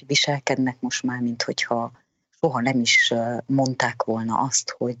úgy viselkednek most már, minthogyha soha nem is mondták volna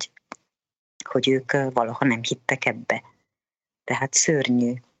azt, hogy ők valaha nem hittek ebbe. Tehát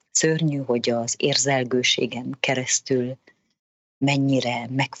szörnyű, hogy az érzelgőségen keresztül mennyire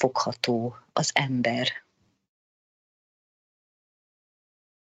megfogható az ember.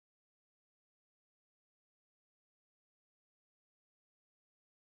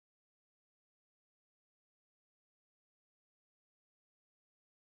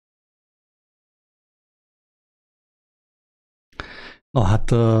 Na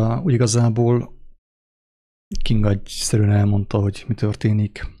hát úgy igazából Kinga egyszerűen elmondta, hogy mi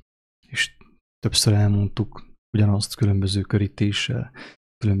történik, és többször elmondtuk ugyanazt különböző körítéssel,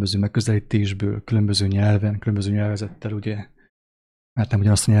 különböző megközelítésből, különböző nyelven, különböző nyelvezettel, ugye, mert nem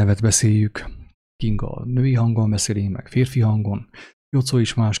ugyanazt a nyelvet beszéljük. Kinga női hangon beszél, én meg férfi hangon, Jocó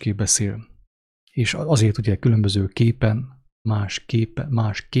is másképp beszél, és azért ugye különböző képen, másképpen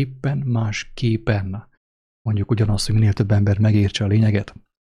mondjuk ugyanazt, hogy minél több ember megértse a lényeget,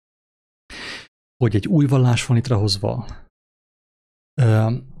 hogy egy új vallás van létrehozva.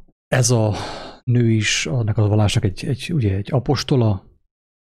 Ez a nő is, annak a vallásnak egy apostola,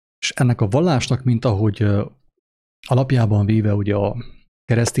 és ennek a vallásnak, mint ahogy alapjában véve ugye a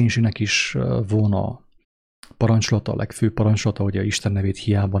kereszténységnek is volna parancsolata, a legfőbb parancsolata, hogy a Isten nevét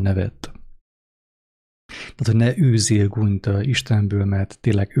hiába nevett. Tehát, hogy ne űzzél gúnyt Istenből, mert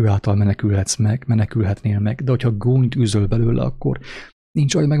tényleg ő által menekülhetnél meg, de hogyha gúnyt űzöl belőle, akkor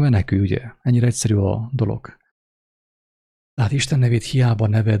nincs olyan, meg menekülj, ugye? Ennyire egyszerű a dolog. Tehát Isten nevét hiába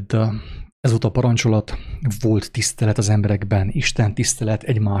nevedd, ez volt a parancsolat, volt tisztelet az emberekben, Isten tisztelet,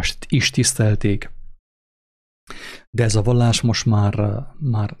 egymást is tisztelték. De ez a vallás most már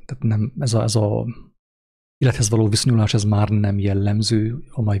tehát nem, ez a élethez való viszonyulás, ez már nem jellemző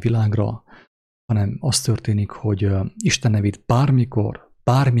a mai világra, hanem az történik, hogy Isten nevét bármikor,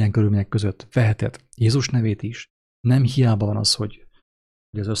 bármilyen körülmények között veheted, Jézus nevét is. Nem hiába van az, hogy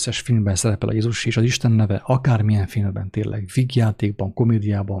az összes filmben szerepel a Jézus és az Isten neve, akármilyen filmben tényleg, vígjátékban,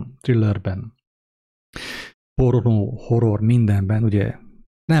 komédiában, thrillerben, horror, mindenben, ugye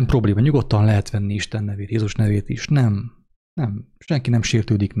Nem probléma, nyugodtan lehet venni Isten nevét, Jézus nevét is. Nem, senki nem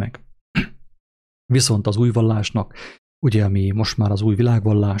sértődik meg. Viszont az új vallásnak, ugye, ami most már az új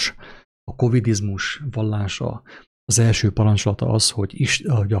világvallás, a covidizmus vallása, az első parancsolata az, hogy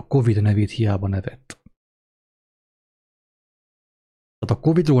a Covid nevét hiába ne vett. Tehát a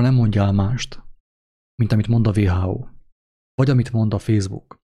Covidról nem mondjál mást, mint amit mond a WHO, vagy amit mond a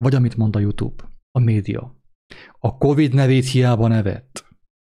Facebook, vagy amit mond a YouTube, a média. A Covid nevét hiába ne vett,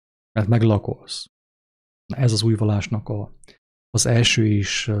 mert meglakolsz. Ez az új vallásnak az első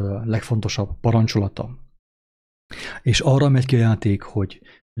és legfontosabb parancsolata. És arra megy ki a játék, hogy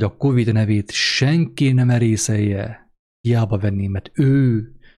a Covid nevét senki nem merészelje hiába venni, mert ő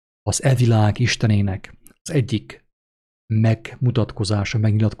az e-világ istenének az egyik megmutatkozása,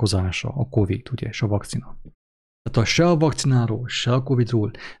 megnyilatkozása a Covid, ugye, és a vakcina. Tehát se a vakcináról, se a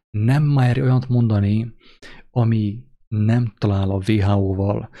Covidról nem mer olyat mondani, ami nem talál a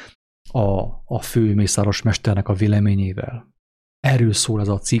WHO-val, a fő mészáros mesternek a véleményével. Erről szól ez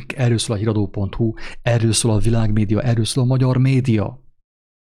a cikk, erről szól a híradó.hu, erről szól a világmédia, erről szól a magyar média.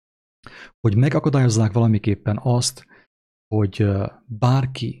 Hogy megakadályozzák valamiképpen azt, hogy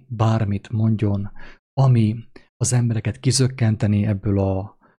bárki bármit mondjon, ami az embereket kizökkenteni ebből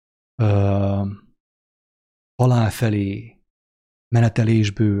a halál felé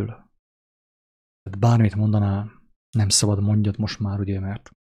menetelésből. Tehát bármit mondaná, nem szabad mondjat most már, ugye, mert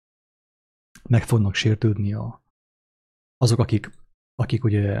meg fognak sértődni azok, akik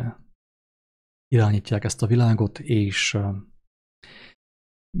ugye irányítják ezt a világot, és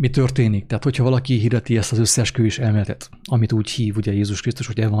mi történik? Tehát, hogyha valaki hirdeti ezt az összeesküvés elméletet, amit úgy hív ugye Jézus Krisztus,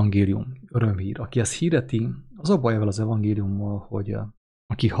 hogy evangélium, örömhír. Aki ezt hirdeti, az a baj ezzel az evangéliummal, hogy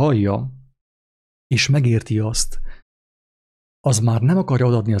aki hallja, és megérti azt, az már nem akarja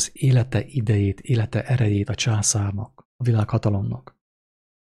odaadni az élete idejét, élete erejét a császárnak, a világhatalomnak.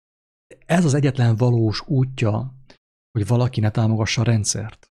 Ez az egyetlen valós útja, hogy valaki ne támogassa a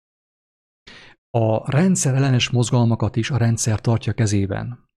rendszert. A rendszer ellenes mozgalmakat is a rendszer tartja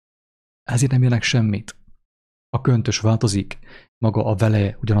kezében. Ezért nem érnek semmit. A köntös változik, maga a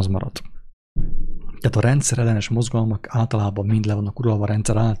vele ugyanaz marad. Tehát a rendszer ellenes mozgalmak általában mind le vannak uralva a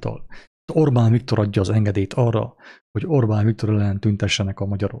rendszer által. Orbán Viktor adja az engedélyt arra, hogy Orbán Viktor ellen tüntessenek a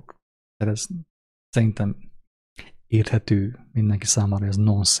magyarok. Tehát ez szerintem érthető mindenki számára, ez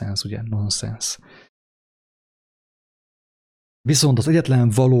nonsens, ugye? Nonsens. Viszont az egyetlen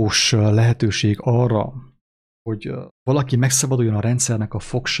valós lehetőség arra, hogy valaki megszabaduljon a rendszernek a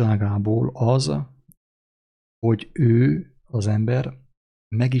fogságából az, hogy ő, az ember,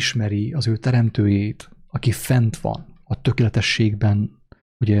 megismeri az ő teremtőjét, aki fent van, a tökéletességben,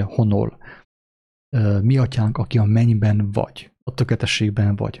 ugye honol. Mi atyánk, aki a mennyben vagy, a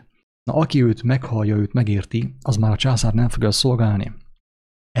tökéletességben vagy. Na, aki őt meghallja, őt megérti, az már a császár nem fogja szolgálni.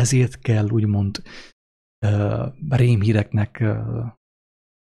 Ezért kell úgymond rémhíreknek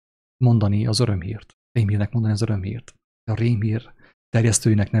mondani az örömhírt. Rémhírnek mondani az örömhírt. A rémhír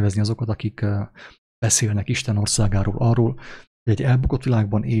terjesztőinek nevezni azokat, akik beszélnek Isten országáról, arról, hogy egy elbukott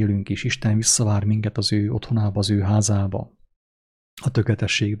világban élünk, és Isten visszavár minket az ő otthonába, az ő házába, a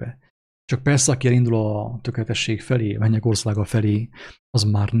tökéletességbe. Csak persze, aki elindul a tökéletesség felé, mennyek országa felé, az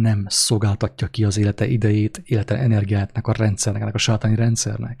már nem szolgáltatja ki az élete idejét, élete energiájának a rendszernek, a sátáni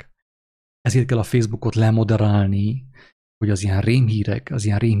rendszernek. Ezért kell a Facebookot lemoderálni, hogy az ilyen rémhírek, az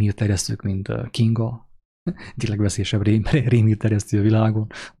ilyen rémhírterjesztők, mint Kinga, egyik legveszélyesebb rémhírterjesztő a világon,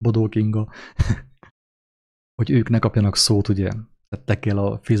 Bodó Kinga, hogy ők ne kapjanak szót, ugye. Tehát te kell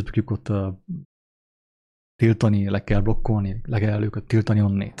a Facebookjukat tiltani, le kell blokkolni, le kell őket tiltani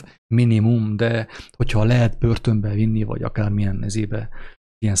onnét. Minimum, de hogyha lehet börtönbe vinni, vagy akármilyen ezébe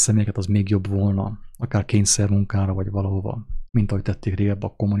ilyen személyeket, az még jobb volna, akár kényszermunkára, vagy valahova, mint ahogy tették régebb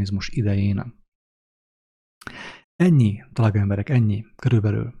a kommunizmus idején. Ennyi, drága emberek, ennyi,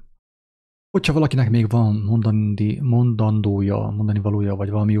 körülbelül. Hogyha valakinek még van mondani valója, vagy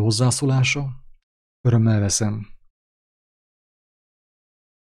valami hozzászólása, örömmel veszem.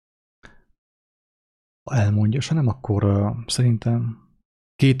 Ha elmondja, és ha nem, akkor szerintem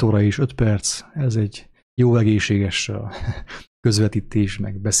 2 óra és 5 perc, ez egy jó egészséges közvetítés,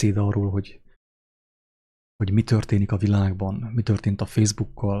 meg beszéd arról, hogy mi történik a világban, mi történt a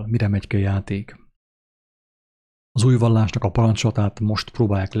Facebookkal, mire megy ki a játék. Az új vallásnak a parancsolatát most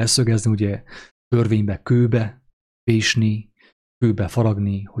próbálják leszögezni, ugye törvénybe kőbe vésni, kőbe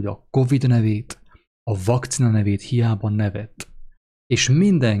faragni, hogy a Covid nevét, a vakcina nevét hiába ne vett. És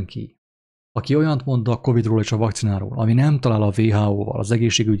mindenki, aki olyant mond a Covidról és a vakcináról, ami nem talál a WHO-val, az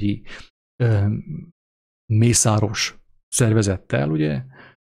egészségügyi mészáros szervezettel, ugye,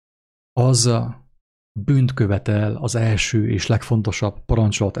 az bűnt követel az első és legfontosabb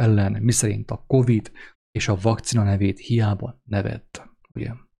parancsolat ellen, miszerint a Covid és a vakcina nevét hiába nevett.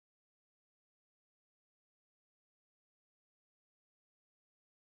 Ugye?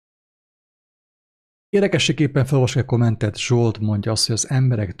 Érdekességképpen felolvasok a kommentet, Zsolt mondja azt, hogy az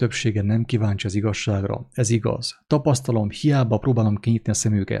emberek többsége nem kíváncsi az igazságra. Ez igaz. Tapasztalom, hiába próbálom kinyitni a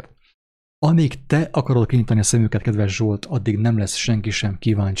szemüket. Amíg te akarod kinyitani a szemüket, kedves Zsolt, addig nem lesz senki sem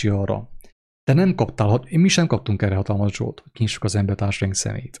kíváncsi arra. Te nem kaptál, mi sem kaptunk erre hatalmat, Zsolt, hogy kinyissuk az embertársaink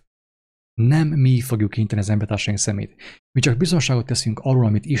szemét. Nem mi fogjuk kinyitani az embertársaink szemét. Mi csak bizonságot teszünk arról,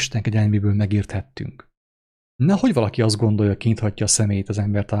 amit Isten kegyelméből megérthettünk. Nehogy valaki azt gondolja, kinyithatja a szemét az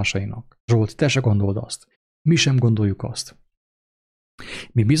embertársainak. Zsolt, te se gondold azt. Mi sem gondoljuk azt.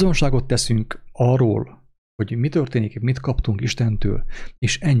 Mi bizonságot teszünk arról, hogy mi történik, mit kaptunk Istentől,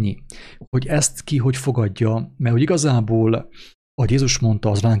 és ennyi. Hogy ezt ki hogy fogadja, mert hogy igazából, ahogy Jézus mondta,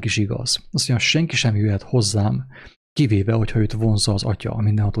 az ránk is igaz. Azt mondja, senki sem jöhet hozzám, kivéve, hogyha őt vonzza az Atya, a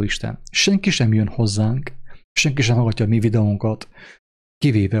mindenható Isten. Senki sem jön hozzánk, senki sem hallgatja a mi videónkat,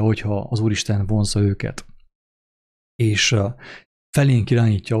 kivéve, hogyha az Úristen vonzza őket. És felénk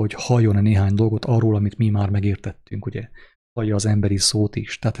irányítja, hogy halljon néhány dolgot arról, amit mi már megértettünk, ugye? Hallja az emberi szót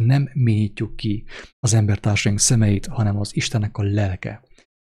is. Tehát nem mi nyitjuk ki az embertársaink szemeit, hanem az Istennek a lelke.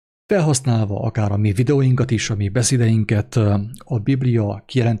 Felhasználva akár a mi videóinkat is, a mi beszédeinket, a Biblia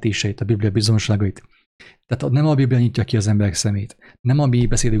kijelentéseit, a Biblia bizonságait. Tehát nem a Biblia nyitja ki az emberek szemét, nem a mi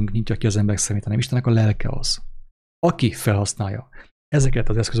beszédünk nyitja ki az emberek szemét, hanem Istennek a lelke az, aki felhasználja ezeket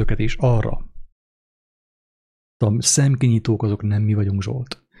az eszközöket is arra. A szemkinyitók azok nem mi vagyunk,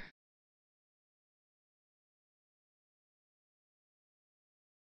 Zsolt.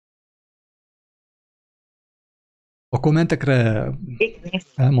 A kommentekre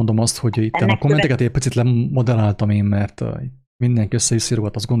elmondom azt, hogy itt a kommenteket egy picit lemoderáltam én, mert mindenki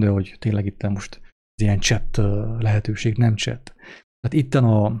össze-visszírogat, azt gondolja, hogy tényleg itt most ilyen chat lehetőség, nem chat. Tehát itten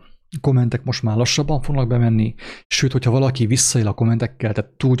a kommentek most már lassabban fognak bemenni, sőt, hogyha valaki visszaél a kommentekkel,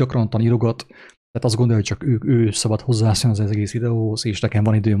 tehát túl gyakran írogat, tehát azt gondolja, hogy csak ő szabad hozzászólni az egész videóhoz, és nekem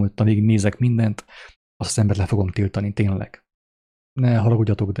van időm, hogy végig nézek mindent, azt az embert le fogom tiltani, tényleg. Ne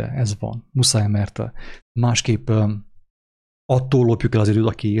haragudjatok, de ez van. Muszáj, mert másképp attól lopjuk el az időt,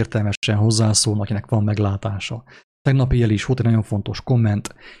 aki értelmesen hozzászól, akinek van meglátása. Tegnap éjjel is volt egy nagyon fontos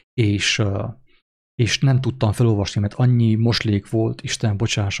komment, és nem tudtam felolvasni, mert annyi moslék volt, Isten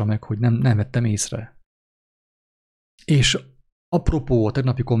bocsássa meg, hogy nem vettem észre. És apropó a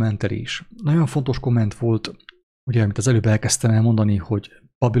tegnapi kommenter is, nagyon fontos komment volt, ugye, amit az előbb elkezdtem elmondani, hogy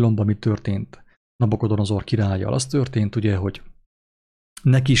Babilonban mi történt Nabukodonozor királlyal. Az történt, ugye, hogy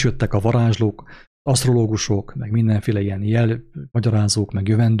neki is jöttek a varázslók, asztrológusok, meg mindenféle ilyen jelmagyarázók, meg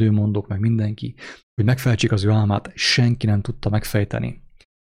jövendőmondók, meg mindenki, hogy megfejtsék az ő álmát, senki nem tudta megfejteni.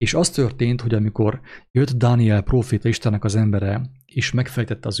 És az történt, hogy amikor jött Dániel próféta, Istennek az embere, és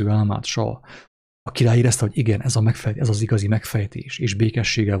megfejtette az ő álmát, a király érezte, hogy igen, ez az igazi megfejtés, és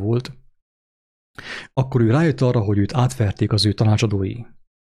békessége volt, akkor ő rájött arra, hogy őt átverték az ő tanácsadói,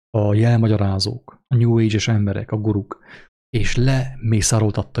 a jelmagyarázók, a New Age-es emberek, a guruk, és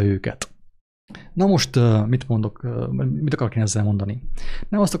lemészároltatta őket. Na most mit akarok én ezzel mondani?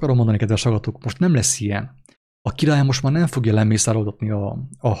 Nem azt akarom mondani, kedves hallgatók, most nem lesz ilyen. A király most már nem fogja lemészároltatni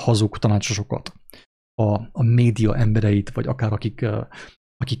a hazug tanácsosokat, a média embereit, vagy akár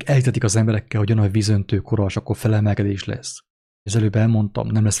akik elhitetik az emberekkel, hogy jön a vízöntő kora, és akkor felemelkedés lesz. Ez előbb elmondtam,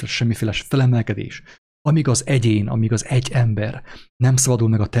 nem lesz semmiféle felemelkedés. Amíg az egyén, amíg az egy ember nem szabadul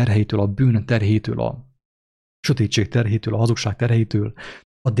meg a terheitől, a bűn terhétől, a sötétség terhétől, a hazugság terhétől,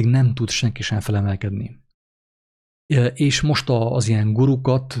 addig nem tud senki sem felemelkedni. És most az ilyen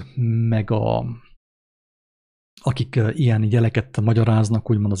gurukat, meg akik ilyen jeleket magyaráznak,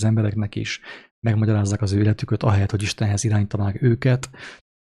 úgymond az embereknek is, megmagyarázzák az ő életüket, ahelyett, hogy Istenhez irányítanák őket,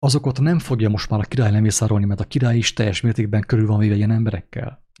 azokat nem fogja most már a király lemészárolni, mert a király is teljes mértékben körül van véve ilyen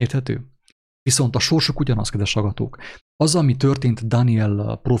emberekkel. Érthető? Viszont a sorsuk ugyanaz, kedves hallgatók. Az, ami történt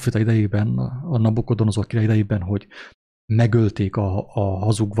Dániel próféta idejében, a Nabukodonozor király idejében, hogy megölték a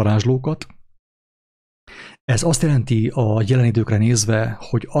hazug varázslókat, ez azt jelenti a jelen időkre nézve,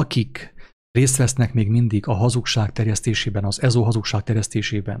 hogy akik részt vesznek még mindig a hazugság terjesztésében, az ezó hazugság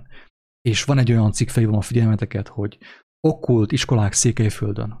terjesztésében, és van egy olyan cikk, felhívom a figyelmeteket, hogy okkult iskolák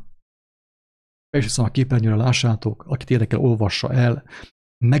Székelyföldön. És hiszen a képernyőre lássátok, akit érdekel, olvassa el,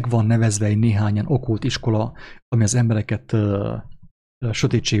 meg van nevezve egy néhányan okkult iskola, ami az embereket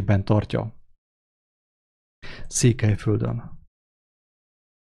sötétségben tartja. Székelyföldön.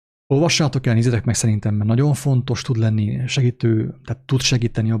 Olvassátok el, nézzétek meg szerintem, mert nagyon fontos tud lenni segítő, tehát tud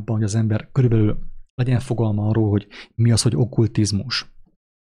segíteni abban, hogy az ember körülbelül legyen fogalma arról, hogy mi az, hogy okkultizmus.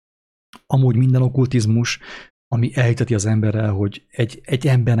 Amúgy minden okkultizmus, ami elhiteti az emberrel, hogy egy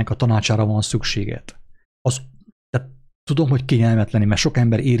embernek a tanácsára van szükséget. Tehát tudom, hogy kényelmetlen, mert sok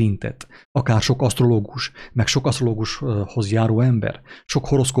ember érintett, akár sok asztrológus, meg sok asztrológushoz járó ember, sok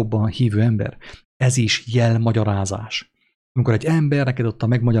horoszkópban hívő ember. Ez is jelmagyarázás. Amikor egy ember neked ott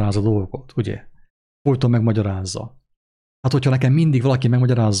megmagyarázza a dolgot, ugye? Folyton megmagyarázza. Hát, hogyha nekem mindig valaki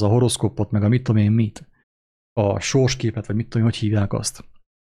megmagyarázza a horoszkópot, meg a mit tudom én mit, a sorsképet, vagy mit tudom, hogy hívják azt,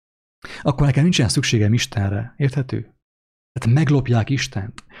 akkor nekem nincsen szükségem Istenre. Érthető? Tehát meglopják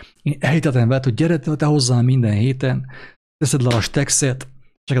Istent. Én elhitetem veled, hogy gyere te hozzám minden héten, teszed le a stexet,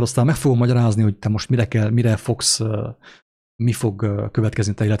 és neked aztán meg fogom magyarázni, hogy te most mire fogsz, mi fog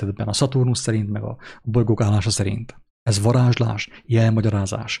következni te életedben a Szaturnusz szerint, meg a bolygók állása szerint. Ez varázslás,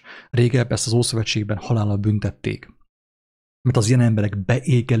 jelmagyarázás. Régebb ezt az Ószövetségben halállal büntették. Mert az ilyen emberek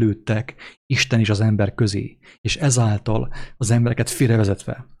beékelődtek Isten és az ember közé, és ezáltal az embereket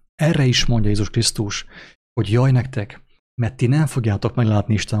félrevezetve. Erre is mondja Jézus Krisztus, hogy jaj nektek, mert ti nem fogjátok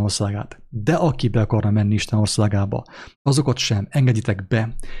meglátni Isten országát, de aki be akarna menni Isten országába, azokat sem engedjitek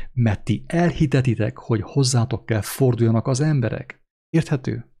be, mert ti elhitetitek, hogy hozzátok kell forduljanak az emberek.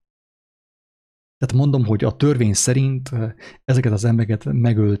 Érthető? Tehát mondom, hogy a törvény szerint ezeket az embereket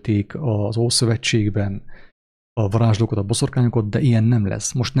megölték az Ószövetségben, a varázslókat, a boszorkányokat, de ilyen nem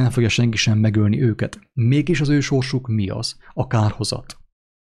lesz. Most nem fogja senki sem megölni őket. Mégis az ő sorsuk mi az? A kárhozat.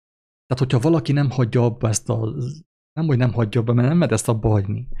 Tehát, hogyha valaki nem hagyja abba ezt nem, hogy nem hagyja abba, mert nem lehet ezt abba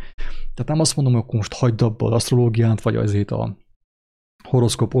hagyni. Tehát nem azt mondom, hogy akkor most hagyd abba az asztrológiát, vagy azért a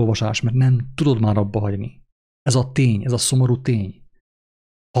horoszkóp olvasás, mert nem tudod már abba hagyni. Ez a tény, ez a szomorú tény.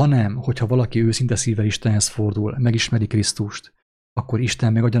 Hanem, hogyha valaki őszinte szívvel Istenhez fordul, megismeri Krisztust, akkor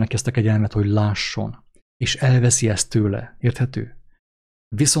Isten megadja neki ezt a kegyelmet, hogy lásson, és elveszi ezt tőle. Érthető?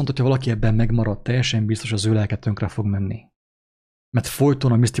 Viszont, hogyha valaki ebben megmarad, teljesen biztos az ő lelke tönkre fog menni. Mert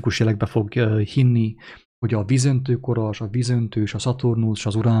folyton a misztikus jelekbe fog hinni, hogy a vízöntőkoras, a vízöntős, a Szaturnusz,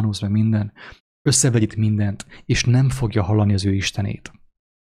 az Uránusz, meg minden összevegyít mindent, és nem fogja hallani az ő Istenét.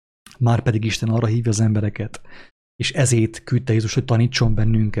 Márpedig Isten arra hívja az embereket, és ezért küldte Jézus, hogy tanítson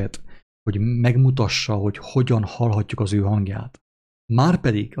bennünket, hogy megmutassa, hogy hogyan hallhatjuk az ő hangját.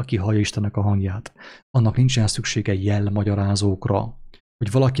 Márpedig, aki hallja Istennek a hangját, annak nincsen szüksége jelmagyarázókra,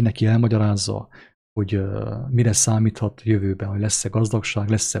 hogy valaki neki elmagyarázza, hogy mire számíthat jövőben, hogy lesz-e gazdagság,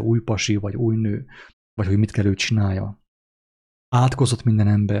 lesz-e új pasi, vagy új nő, vagy hogy mit kell ő csinálja. Átkozott minden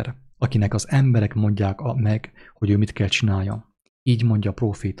ember, akinek az emberek mondják meg, hogy ő mit kell csinálja. Így mondja a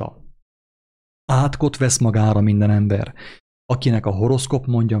próféta. Átkot vesz magára minden ember, akinek a horoszkop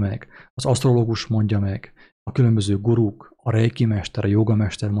mondja meg, az asztrológus mondja meg, a különböző guruk, a reiki mester, a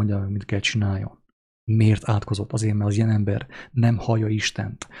jogamester mondja meg, mit kell csinálja. Miért átkozott? Azért, mert az ilyen ember nem hallja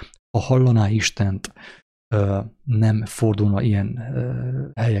Istent. Ha hallaná Istent, nem fordulna ilyen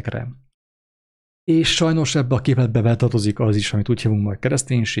helyekre. És sajnos ebbe a képletbe beltartozik az is, amit úgy hívunk majd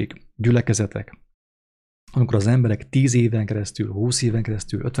kereszténység, gyülekezetek. Amikor az emberek 10 éven keresztül, 20 éven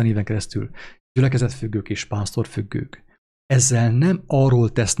keresztül, 50 éven keresztül gyülekezetfüggők és pásztorfüggők, ezzel nem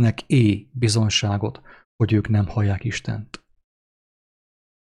arról tesznek bizonyságot, hogy ők nem hallják Istent.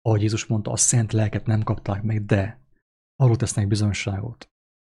 Ahogy Jézus mondta, a szent lelket nem kapták meg, de arról tesznek bizonyságot.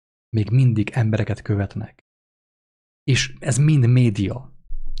 Még mindig embereket követnek. És ez mind média.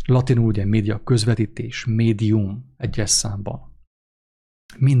 Latinul ugye média, közvetítés, médium egyes számban.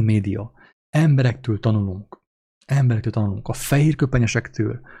 Mind média. Emberektől tanulunk. A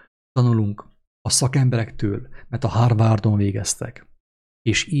fehérköpenyesektől tanulunk, a szakemberektől, mert a Harvardon végeztek.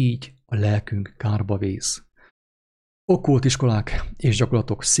 És így a lelkünk kárba vész. Okkult iskolák és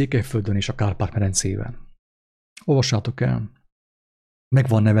gyakorlatok Székelyföldön és a Kárpát-medencében. Olvassátok el. Meg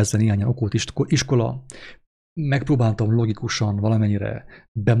van nevezve néhány okkult iskola. Megpróbáltam logikusan valamennyire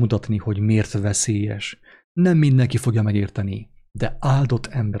bemutatni, hogy miért veszélyes. Nem mindenki fogja megérteni, de áldott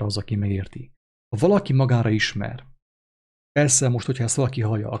ember az, aki megérti. Ha valaki magára ismer, persze most, hogyha ezt valaki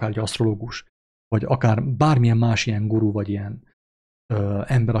hallja, akár egy asztrológus, vagy akár bármilyen más ilyen guru, vagy ilyen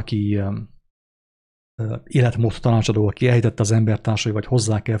ember, aki életmód tanácsadó, aki elhitette az embertársai, vagy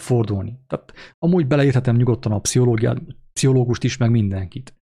hozzá kell fordulni. Tehát amúgy beleérthetem nyugodtan a pszichológust is, meg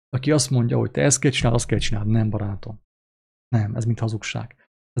mindenkit. Aki azt mondja, hogy te ezt kell csinálni, azt kell csinálni. Nem, barátom. Nem, ez mind hazugság.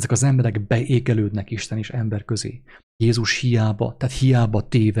 Ezek az emberek beékelődnek Isten és ember közé. Jézus hiába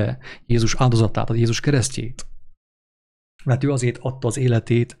téve Jézus áldozatát, a Jézus keresztjét. Mert ő azért adta az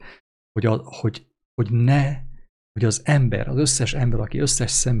életét, hogy az ember, az összes ember, aki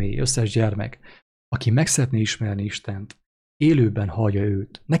összes személy, összes gyermek, aki meg szeretné ismerni Istent, élőben hallja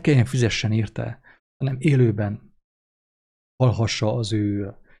őt. Ne kelljen fizessen érte, hanem élőben hallhassa az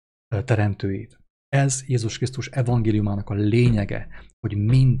ő teremtőjét. Ez Jézus Krisztus evangéliumának a lényege, hogy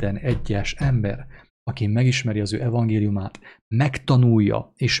minden egyes ember, aki megismeri az ő evangéliumát,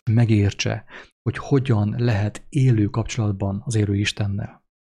 megtanulja és megértse, hogy hogyan lehet élő kapcsolatban az élő Istennel.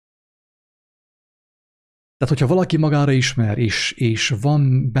 Tehát, hogyha valaki magára ismer, és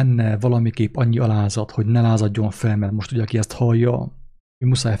van benne valamiképp annyi alázat, hogy ne lázadjon fel, mert most ugye, aki ezt hallja, hogy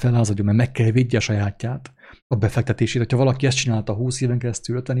muszáj fellázadjon, mert meg kell védje a sajátját, a befektetését. Ha valaki ezt csinálta 20 éven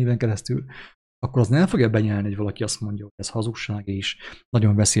keresztül, 50 éven keresztül, akkor az nem fogja benyelni, hogy valaki azt mondja, hogy ez hazugság, és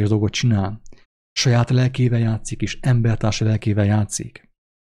nagyon veszélyes dolgot csinál. Saját lelkével játszik, és embertársa lelkével játszik.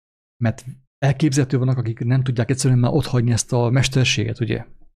 Mert elképzelhető vannak, akik nem tudják egyszerűen már otthagyni ezt a mesterséget, ugye?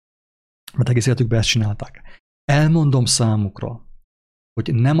 Mert egész életükben ezt csinálták. Elmondom számukra,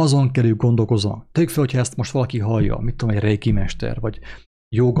 hogy nem azon kell ők gondolkozzanak. Tegyük fel, hogyha ezt most valaki hallja, mit tudom, egy reiki mester, vagy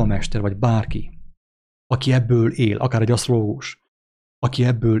jogamester, vagy bárki, aki ebből él, akár egy asztrológus, aki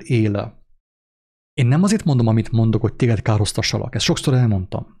ebből él. Én nem azért mondom, amit mondok, hogy téged károsztassalak. Ezt sokszor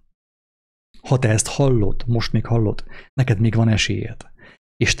elmondtam. Ha te ezt hallod, most még hallod, neked még van esélyed.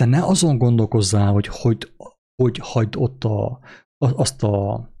 És te ne azon gondolkozzál, hogy hagyd ott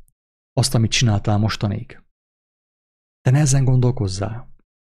azt, amit csináltál mostanig. Te ne ezen gondolkozzál.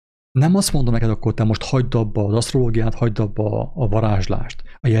 Nem azt mondom neked, akkor te most hagyd abba az asztrológiát, hagyd abba a varázslást,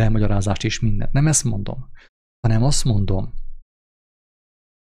 a jelmagyarázást és mindent. Nem ezt mondom, hanem azt mondom,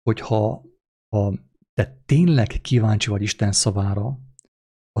 hogy ha te tényleg kíváncsi vagy Isten szavára,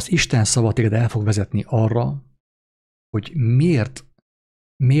 az Isten szava téged el fog vezetni arra, hogy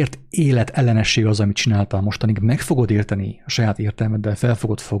miért életellenesség az, amit csináltál mostanig, meg fogod érteni a saját értelmeddel, fel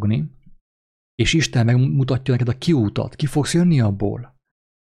fogod fogni, és Isten megmutatja neked a kiútat, ki fogsz jönni abból,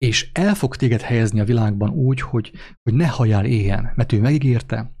 és el fog téged helyezni a világban úgy, hogy ne halljál éhen, mert ő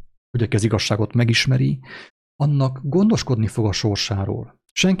megígérte, hogy aki az igazságot megismeri, annak gondoskodni fog a sorsáról.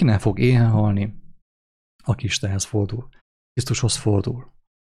 Senki nem fog éhen halni, aki Istenhez fordul, Krisztushoz fordul.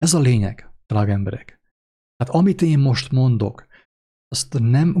 Ez a lényeg, drága emberek. Tehát amit én most mondok, azt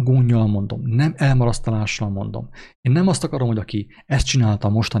nem gúnnyal mondom, nem elmarasztalással mondom. Én nem azt akarom, hogy aki ezt csinálta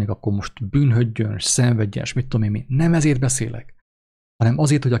mostanig, akkor most bűnhödjön, szenvedjen, és mit tudom én mi. Nem ezért beszélek, hanem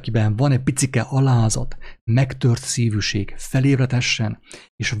azért, hogy akiben van egy picike alázat, megtört szívűség, felébredessen,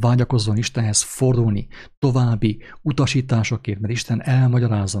 és vágyakozzon Istenhez fordulni további utasításokért, mert Isten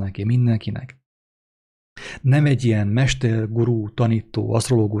elmagyarázza neki, mindenkinek. Nem egy ilyen mester, gurú, tanító,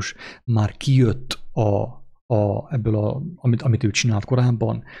 asztrológus már kijött ebből, amit ő csinált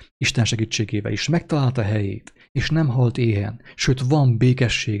korábban, Isten segítségével is megtalálta a helyét, és nem halt éhen, sőt van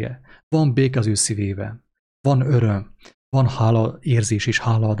békessége, van béke az ő szívébe, van öröm, van hálaérzés és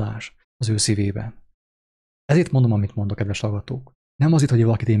hálaadás az ő szívében. Ezért mondom, amit mondok, kedves hallgatók. Nem azért, hogy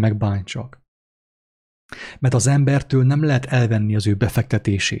valakit én megbántsak. Mert az embertől nem lehet elvenni az ő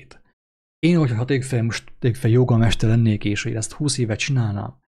befektetését. Én, hogyha tegyük fel jogamester lennék, és hogy ezt 20 évet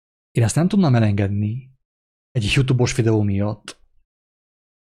csinálnám, én ezt nem tudnám elengedni egy YouTube-os videó miatt.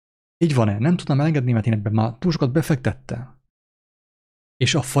 Így van-e? Nem tudnám elengedni, mert én ebben már túl sokat befektettem.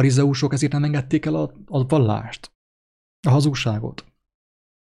 És a farizeusok ezért nem engedték el a vallást, a hazugságot,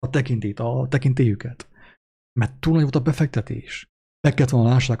 a tekintélyüket. Mert túl nagy volt a befektetés. Meg kellett volna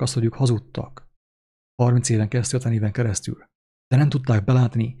lássák azt, hogy ők hazudtak. 30 éven keresztül, 50 éven keresztül. De nem tudták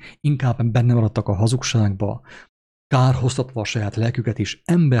belátni, inkább benne maradtak a hazugságba, kárhoztatva a saját lelküket és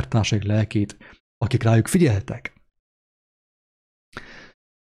embertársaik lelkét, akik rájuk figyeltek.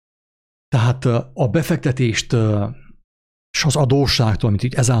 Tehát a befektetést és az adósságtól, amit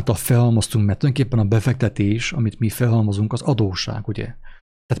így ezáltal felhalmoztunk, mert tulajdonképpen a befektetés, amit mi felhalmozunk, az adósság, ugye?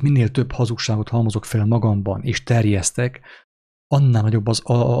 Tehát minél több hazugságot halmozok fel magamban, és terjesztek, annál nagyobb az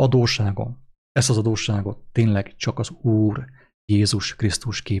adósságom. Ezt az adósságot tényleg csak az Úr Jézus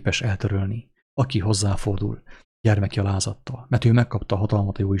Krisztus képes eltörölni, aki hozzáfordul gyermeki alázattal, mert ő megkapta a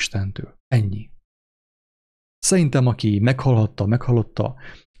hatalmat a jó Istentől. Ennyi. Szerintem, aki meghallotta,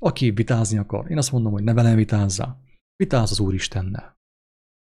 aki vitázni akar, én azt mondom, hogy ne velem vitázzál, vitázz az Úr Istennel.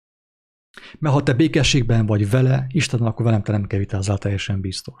 Mert ha te békességben vagy vele, Istennel, akkor velem te nem kell vitázzál, teljesen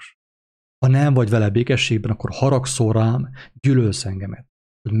biztos. Ha nem vagy vele békességben, akkor haragszol rám, gyűlölsz engemet,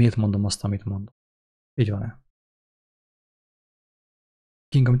 hogy miért mondom azt, amit mondom. Így van-e?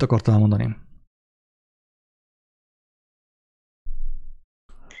 Kinga, amit akartál mondani?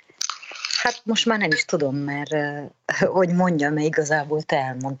 Hát most már nem is tudom, mert hogy mondjam, mert igazából te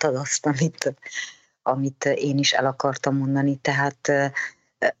elmondtad azt, amit én is el akartam mondani. Tehát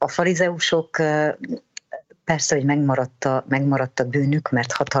a farizeusok persze, hogy megmaradt a bűnük,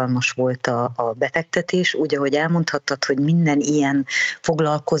 mert hatalmas volt a befektetés, úgy, ahogy elmondhattad, hogy minden ilyen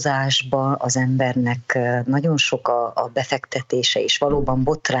foglalkozásba az embernek nagyon sok a befektetése, és valóban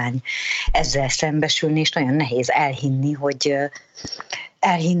botrány ezzel szembesülni, és nagyon nehéz elhinni,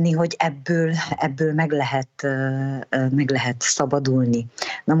 hogy ebből meg lehet szabadulni.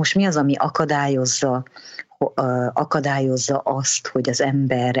 Na most mi az, ami akadályozza azt, hogy az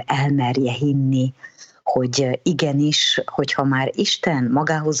ember elmerje hinni, hogy igenis, hogyha már Isten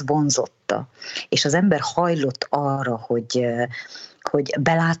magához vonzotta, és az ember hajlott arra, hogy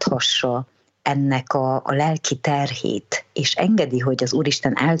beláthassa ennek a lelki terhét, és engedi, hogy az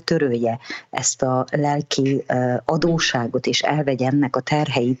Úristen eltörölje ezt a lelki adósságot, és elvegye ennek a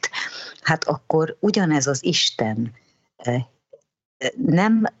terheit, hát akkor ugyanez az Isten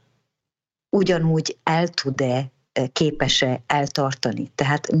nem ugyanúgy el tud-e, képes-e eltartani.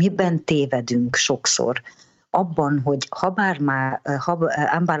 Tehát miben tévedünk sokszor? Abban, hogy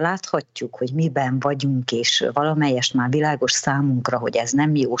ám bár láthatjuk, hogy miben vagyunk, és valamelyest már világos számunkra, hogy ez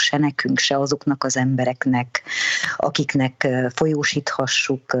nem jó se nekünk, se azoknak az embereknek, akiknek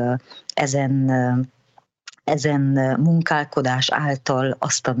folyósíthassuk ezen munkálkodás által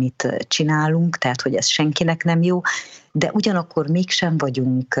azt, amit csinálunk, tehát hogy ez senkinek nem jó, de ugyanakkor mégsem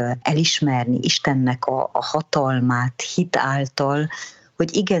vagyunk elismerni Istennek a hatalmát hit által,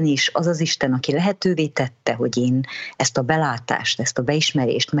 hogy igenis az az Isten, aki lehetővé tette, hogy én ezt a belátást, ezt a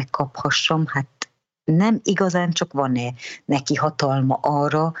beismerést megkaphassam, hát nem igazán csak van-e neki hatalma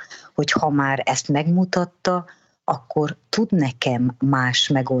arra, hogy ha már ezt megmutatta, akkor tud nekem más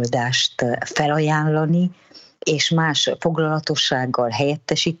megoldást felajánlani, és más foglalatossággal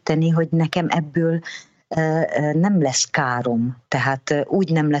helyettesíteni, hogy nekem ebből nem lesz károm. Tehát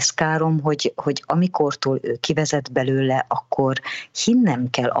úgy nem lesz károm, hogy amikortól ő kivezet belőle, akkor hinnem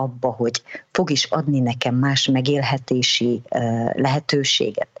kell abba, hogy fog is adni nekem más megélhetési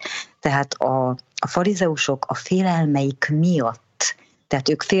lehetőséget. Tehát a farizeusok a félelmeik miatt, tehát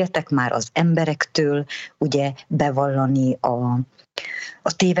ők féltek már az emberektől, ugye bevallani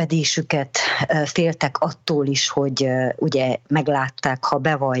a tévedésüket, féltek attól is, hogy ugye meglátták, ha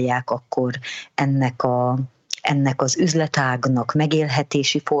bevallják, akkor ennek az üzletágnak,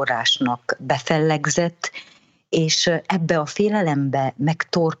 megélhetési forrásnak befellegzett, és ebbe a félelembe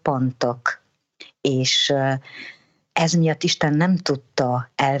megtorpantak, és ez miatt Isten nem tudta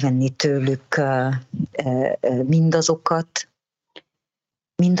elvenni tőlük mindazokat,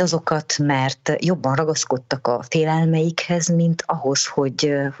 mert jobban ragaszkodtak a félelmeikhez, mint ahhoz,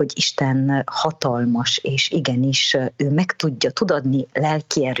 hogy Isten hatalmas, és igenis ő tud adni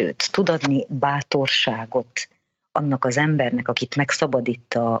lelki erőt, tud adni bátorságot annak az embernek, akit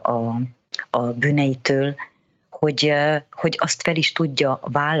megszabadít a bűneitől, hogy azt fel is tudja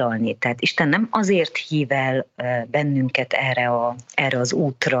vállalni. Tehát Isten nem azért hív el bennünket erre az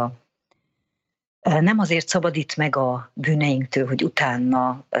útra, nem azért szabadít meg a bűneinktől, hogy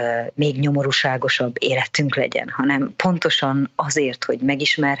utána még nyomorúságosabb életünk legyen, hanem pontosan azért, hogy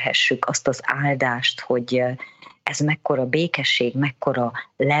megismerhessük azt az áldást, hogy ez mekkora békesség, mekkora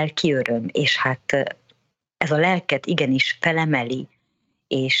lelki öröm, és hát ez a lelket igenis felemeli,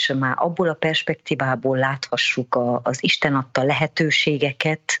 és már abból a perspektívából láthassuk az Isten adta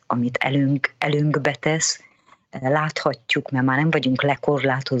lehetőségeket, amit elünkbe tesz, láthatjuk, mert már nem vagyunk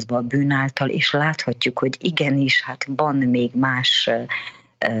lekorlátozva a bűn által, és láthatjuk, hogy igenis, hát van még más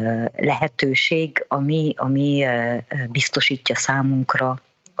lehetőség, ami biztosítja számunkra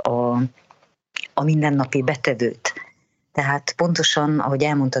a mindennapi betevőt. Tehát pontosan, ahogy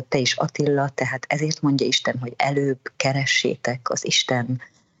elmondtad te is, Attila, tehát ezért mondja Isten, hogy előbb keressétek az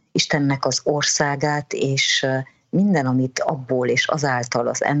Istennek az országát, és minden, amit abból és azáltal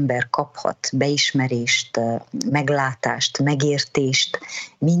az ember kaphat, beismerést, meglátást, megértést,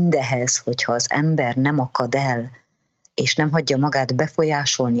 mindehez, hogyha az ember nem akad el, és nem hagyja magát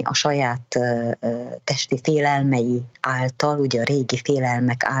befolyásolni a saját testi félelmei által, ugye a régi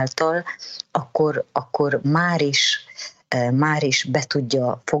félelmek által, akkor már is be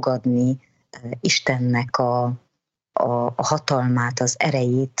tudja fogadni Istennek a hatalmát, az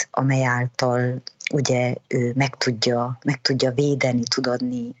erejét, amely által ugye ő meg tudja védeni, tud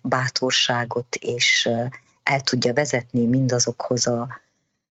adni bátorságot, és el tudja vezetni mindazokhoz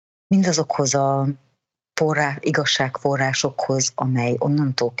a igazságforrásokhoz, amely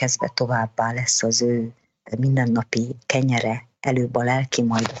onnantól kezdve továbbá lesz az ő mindennapi kenyere, előbb a lelki,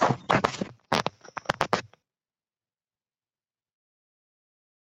 majd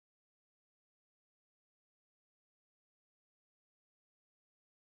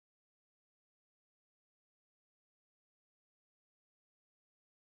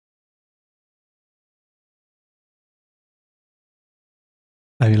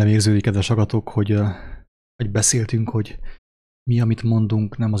Remélem érződik, kedves hallgatók, hogy beszéltünk, hogy mi, amit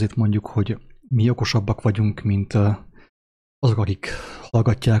mondunk, nem azért mondjuk, hogy mi okosabbak vagyunk, mint azok, akik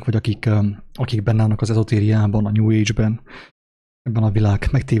hallgatják, vagy akik benne vannak az ezotériában, a New Age-ben, ebben a világ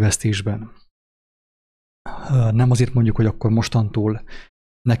megtévesztésben. Nem azért mondjuk, hogy akkor mostantól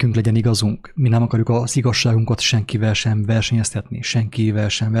nekünk legyen igazunk, mi nem akarjuk az igazságunkat senkivel sem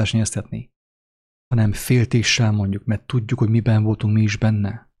versenyeztetni, hanem féltéssel mondjuk, mert tudjuk, hogy miben voltunk mi is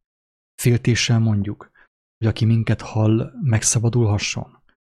benne. Féltéssel mondjuk, hogy aki minket hall, megszabadulhasson.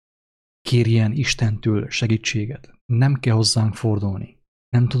 Kérjen Istentől segítséget. Nem kell hozzánk fordulni.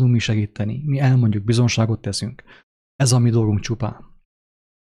 Nem tudunk mi segíteni. Mi elmondjuk, bizonságot teszünk. Ez a mi dolgunk csupán.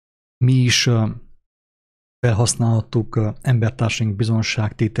 Mi is felhasználhattuk embertársaink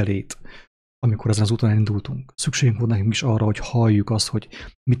bizonságtételét, amikor ezen az úton elindultunk. Szükségünk volt nekünk is arra, hogy halljuk azt, hogy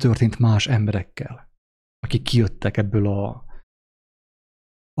mi történt más emberekkel, akik kijöttek ebből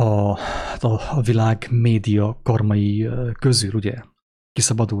a világ média karmai közül, ugye,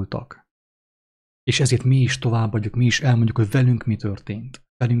 kiszabadultak. És ezért mi is továbbadjuk, mi is elmondjuk, hogy velünk mi történt,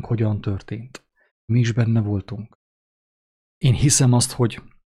 velünk hogyan történt. Mi is benne voltunk. Én hiszem azt, hogy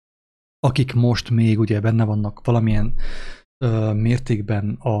akik most még ugye benne vannak valamilyen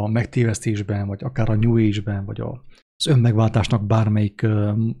mértékben a megtévesztésben, vagy akár a New Age-ben, vagy az önmegváltásnak bármelyik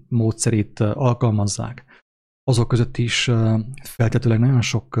módszerét alkalmazzák, azok között is feltetőleg nagyon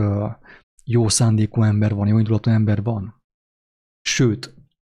sok jó szándékú ember van, jó indulatú ember van. Sőt,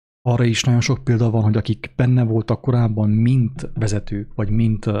 arra is nagyon sok példa van, hogy akik benne voltak korábban, mint vezetők, vagy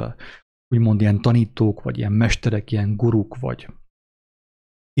mint úgymond ilyen tanítók, vagy ilyen mesterek, ilyen guruk, vagy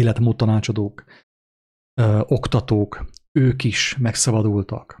életmódtanácsadók, oktatók, ők is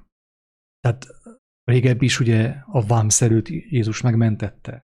megszabadultak. Tehát régebbi is ugye a vámszerűt Jézus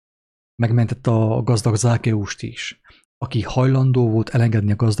megmentette. Megmentette a gazdag Zákeust is, aki hajlandó volt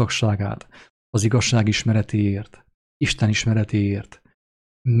elengedni a gazdagságát az igazság ismeretéért, Isten ismeretéért.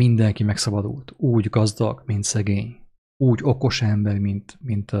 Mindenki megszabadult. Úgy gazdag, mint szegény. Úgy okos ember,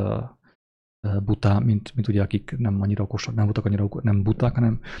 mint butá, mint ugye akik nem annyira okosak, nem voltak annyira nem buták,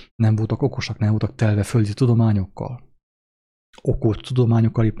 hanem nem voltak okosak, nem voltak telve földi tudományokkal. Okolt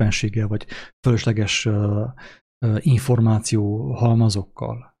tudományokkal éppenséggel, vagy fölösleges információ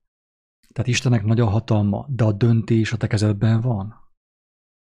halmazokkal. Tehát Istennek nagy a hatalma, de a döntés a te kezedben van.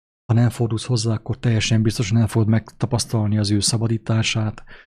 Ha nem fordulsz hozzá, akkor teljesen biztosan el fogod megtapasztalni az ő szabadítását,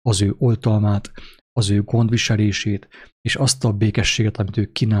 az ő oltalmát, az ő gondviselését, és azt a békességet, amit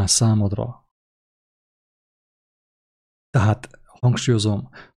ő kínál számodra. Tehát hangsúlyozom,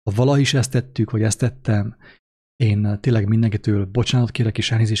 ha valaha is ezt tettük, vagy ezt tettem, én tényleg mindenkitől bocsánatot kérek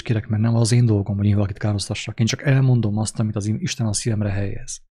és elnézést kérek, mert nem az én dolgom, hogy én valakit károsztassak. Én csak elmondom azt, amit az Isten a szívemre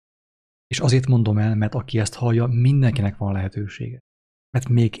helyez. És azért mondom el, mert aki ezt hallja, mindenkinek van lehetősége. Mert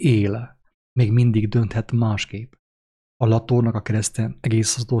még él, még mindig dönthet másképp. A Latornak a kereszten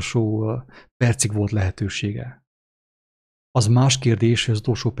egész az utolsó percig volt lehetősége. Az más kérdés, hogy az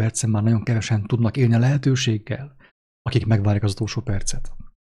utolsó percen már nagyon kevesen tudnak élni a lehetőséggel, akik megvárják az utolsó percet.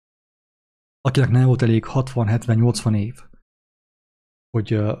 Akinek nem volt elég 60, 70, 80 év,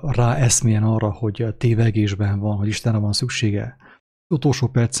 hogy rá eszméljen arra, hogy tévegésben van, hogy Istenre van szüksége, az utolsó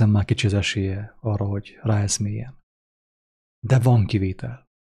percen már kicsi az esélye arra, hogy ráeszméljen. De van kivétel.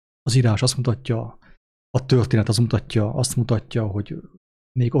 Az írás azt mutatja, a történet azt mutatja, hogy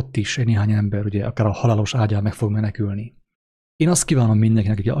még ott is egy néhány ember, ugye akár a halálos ágyán meg fog menekülni. Én azt kívánom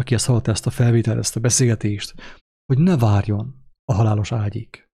mindenkinek, aki ezt hallotta, ezt a felvételt, ezt a beszélgetést, hogy ne várjon a halálos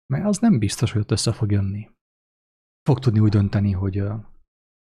ágyig, mert az nem biztos, hogy ott össze fog jönni. Fog tudni úgy dönteni, hogy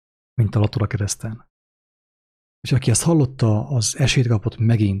mint a Lator a kereszten. És aki ezt hallotta, az esélyt kapott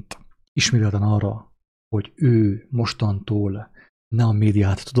megint ismételten arra, hogy ő mostantól ne a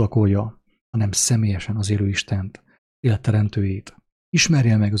médiát tudakolja, hanem személyesen az élő Istent, életteremtőjét.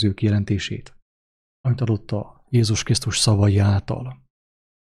 Ismerje meg az ő kijelentését, amit adott a Jézus Krisztus szavai által.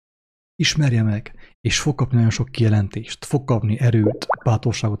 Ismerje meg, és fog kapni nagyon sok kijelentést, fog kapni erőt,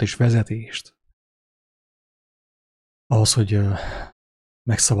 bátorságot és vezetést. Ahhoz, hogy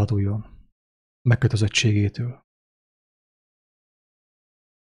megszabaduljon megkötözöttségétől.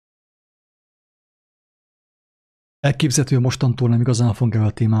 Elképzelhető, hogy mostantól nem igazán fogunk ezzel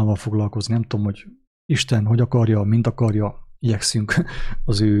a témával foglalkozni. Nem tudom, hogy Isten hogy akarja, mint akarja, igyekszünk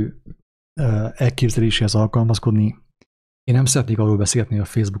az ő elképzeléséhez alkalmazkodni. Én nem szeretnék arról beszélni, hogy a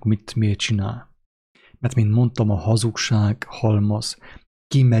Facebook miért csinál. Mert, mint mondtam, a hazugság halmaz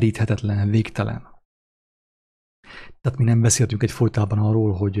kimeríthetetlen, végtelen. Tehát mi nem beszéltünk egyfolytában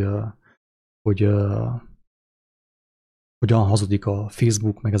arról, hogy hogyan hazudik a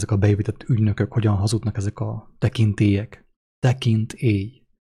Facebook, meg ezek a beépített ügynökök, hogyan hazudnak ezek a tekintélyek. Tekintély.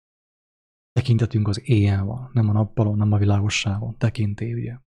 Tekintetünk az éjjel van, nem a nappalon, nem a világosságon. Tekintély,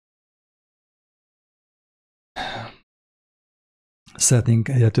 ugye. Szeretnénk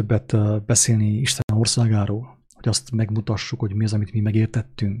egyre többet beszélni Isten országáról, hogy azt megmutassuk, hogy mi az, amit mi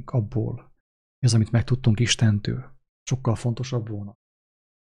megértettünk abból, mi az, amit megtudtunk Istentől. Sokkal fontosabb volna.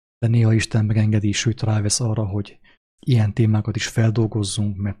 De néha Isten megengedi, sőt rávesz arra, hogy ilyen témákat is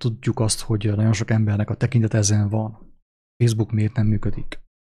feldolgozzunk, mert tudjuk azt, hogy nagyon sok embernek a tekintet ezen van. Facebook miért nem működik?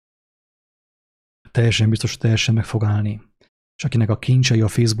 Teljesen biztos, hogy teljesen meg fog állni. És akinek a kincsei a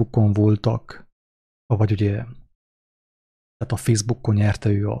Facebookon voltak, vagy ugye, tehát a Facebookon nyerte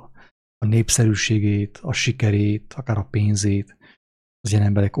ő a népszerűségét, a sikerét, akár a pénzét, az ilyen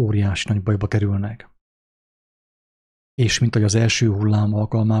emberek óriási nagy bajba kerülnek. És mint ahogy az első hullám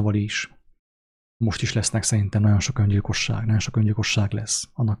alkalmával is, most is lesznek szerintem nagyon sok öngyilkosság lesz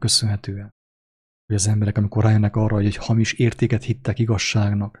annak köszönhetően, hogy az emberek, amikor rájönnek arra, hogy egy hamis értéket hittek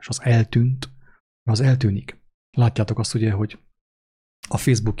igazságnak, és az eltűnt, az eltűnik. Látjátok azt ugye, hogy a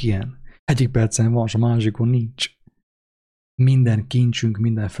Facebook ilyen. Egyik percen van, és a másikon nincs. Minden kincsünk,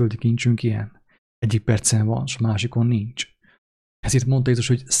 minden földi kincsünk ilyen. Egyik percen van, és a másikon nincs. Ezért mondta Jézus,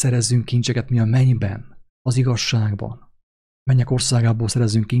 hogy szerezzünk kincseket mi a mennyben, az igazságban. Mennyek országából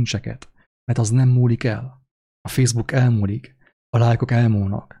szerezzünk kincseket, mert az nem múlik el. A Facebook elmúlik, a lájkok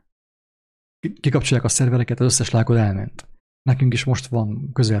elmúlnak. Kikapcsolják a szervereket, az összes lájkod elment. Nekünk is most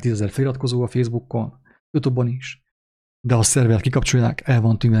van közel 10 000 feliratkozó a Facebookon, YouTube-on is, de a szervert kikapcsolják, el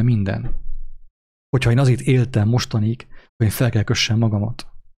van tűnve minden. Hogyha én azért éltem mostanig, hogy én fel kell kössem magamat.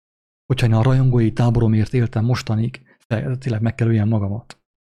 Hogyha én a rajongói táboromért éltem mostanig, tényleg meg kell öljem magamat.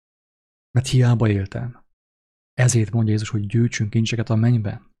 Mert hiába éltem. Ezért mondja Jézus, hogy gyűjtsünk kincseket a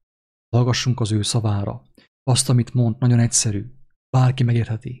mennyben. Hallgassunk az ő szavára. Azt, amit mond, nagyon egyszerű. Bárki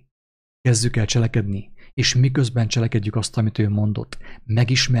megértheti. Kezdjük el cselekedni, és miközben cselekedjük azt, amit ő mondott,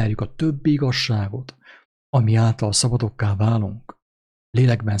 megismerjük a többi igazságot, ami által szabadokká válunk.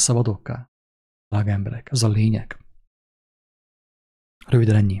 Lélekben szabadokká. Drága emberek, ez a lényeg.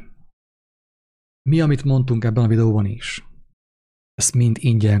 Röviden ennyi. Mi, amit mondtunk ebben a videóban is, ezt mind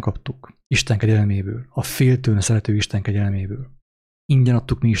ingyen kaptuk. Isten kegyelméből, a féltőn szerető Isten kegyelméből. Ingyen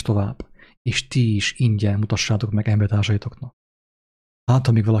adtuk mi is tovább, és ti is ingyen mutassátok meg embertársaitoknak. Hát,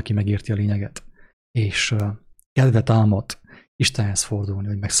 ha még valaki megérti a lényeget, és kedve támad Istenhez fordulni,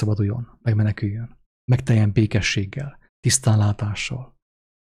 hogy megszabaduljon, megmeneküljön, megteljen békességgel, tisztánlátással,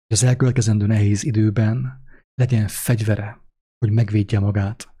 hogy az elkövetkezendő nehéz időben legyen fegyvere, hogy megvédje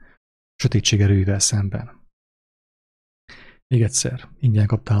magát sötétség erőivel szemben. Még egyszer, ingyen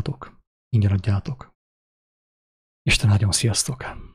kaptátok, ingyen adjátok. Isten áldjon, sziasztok!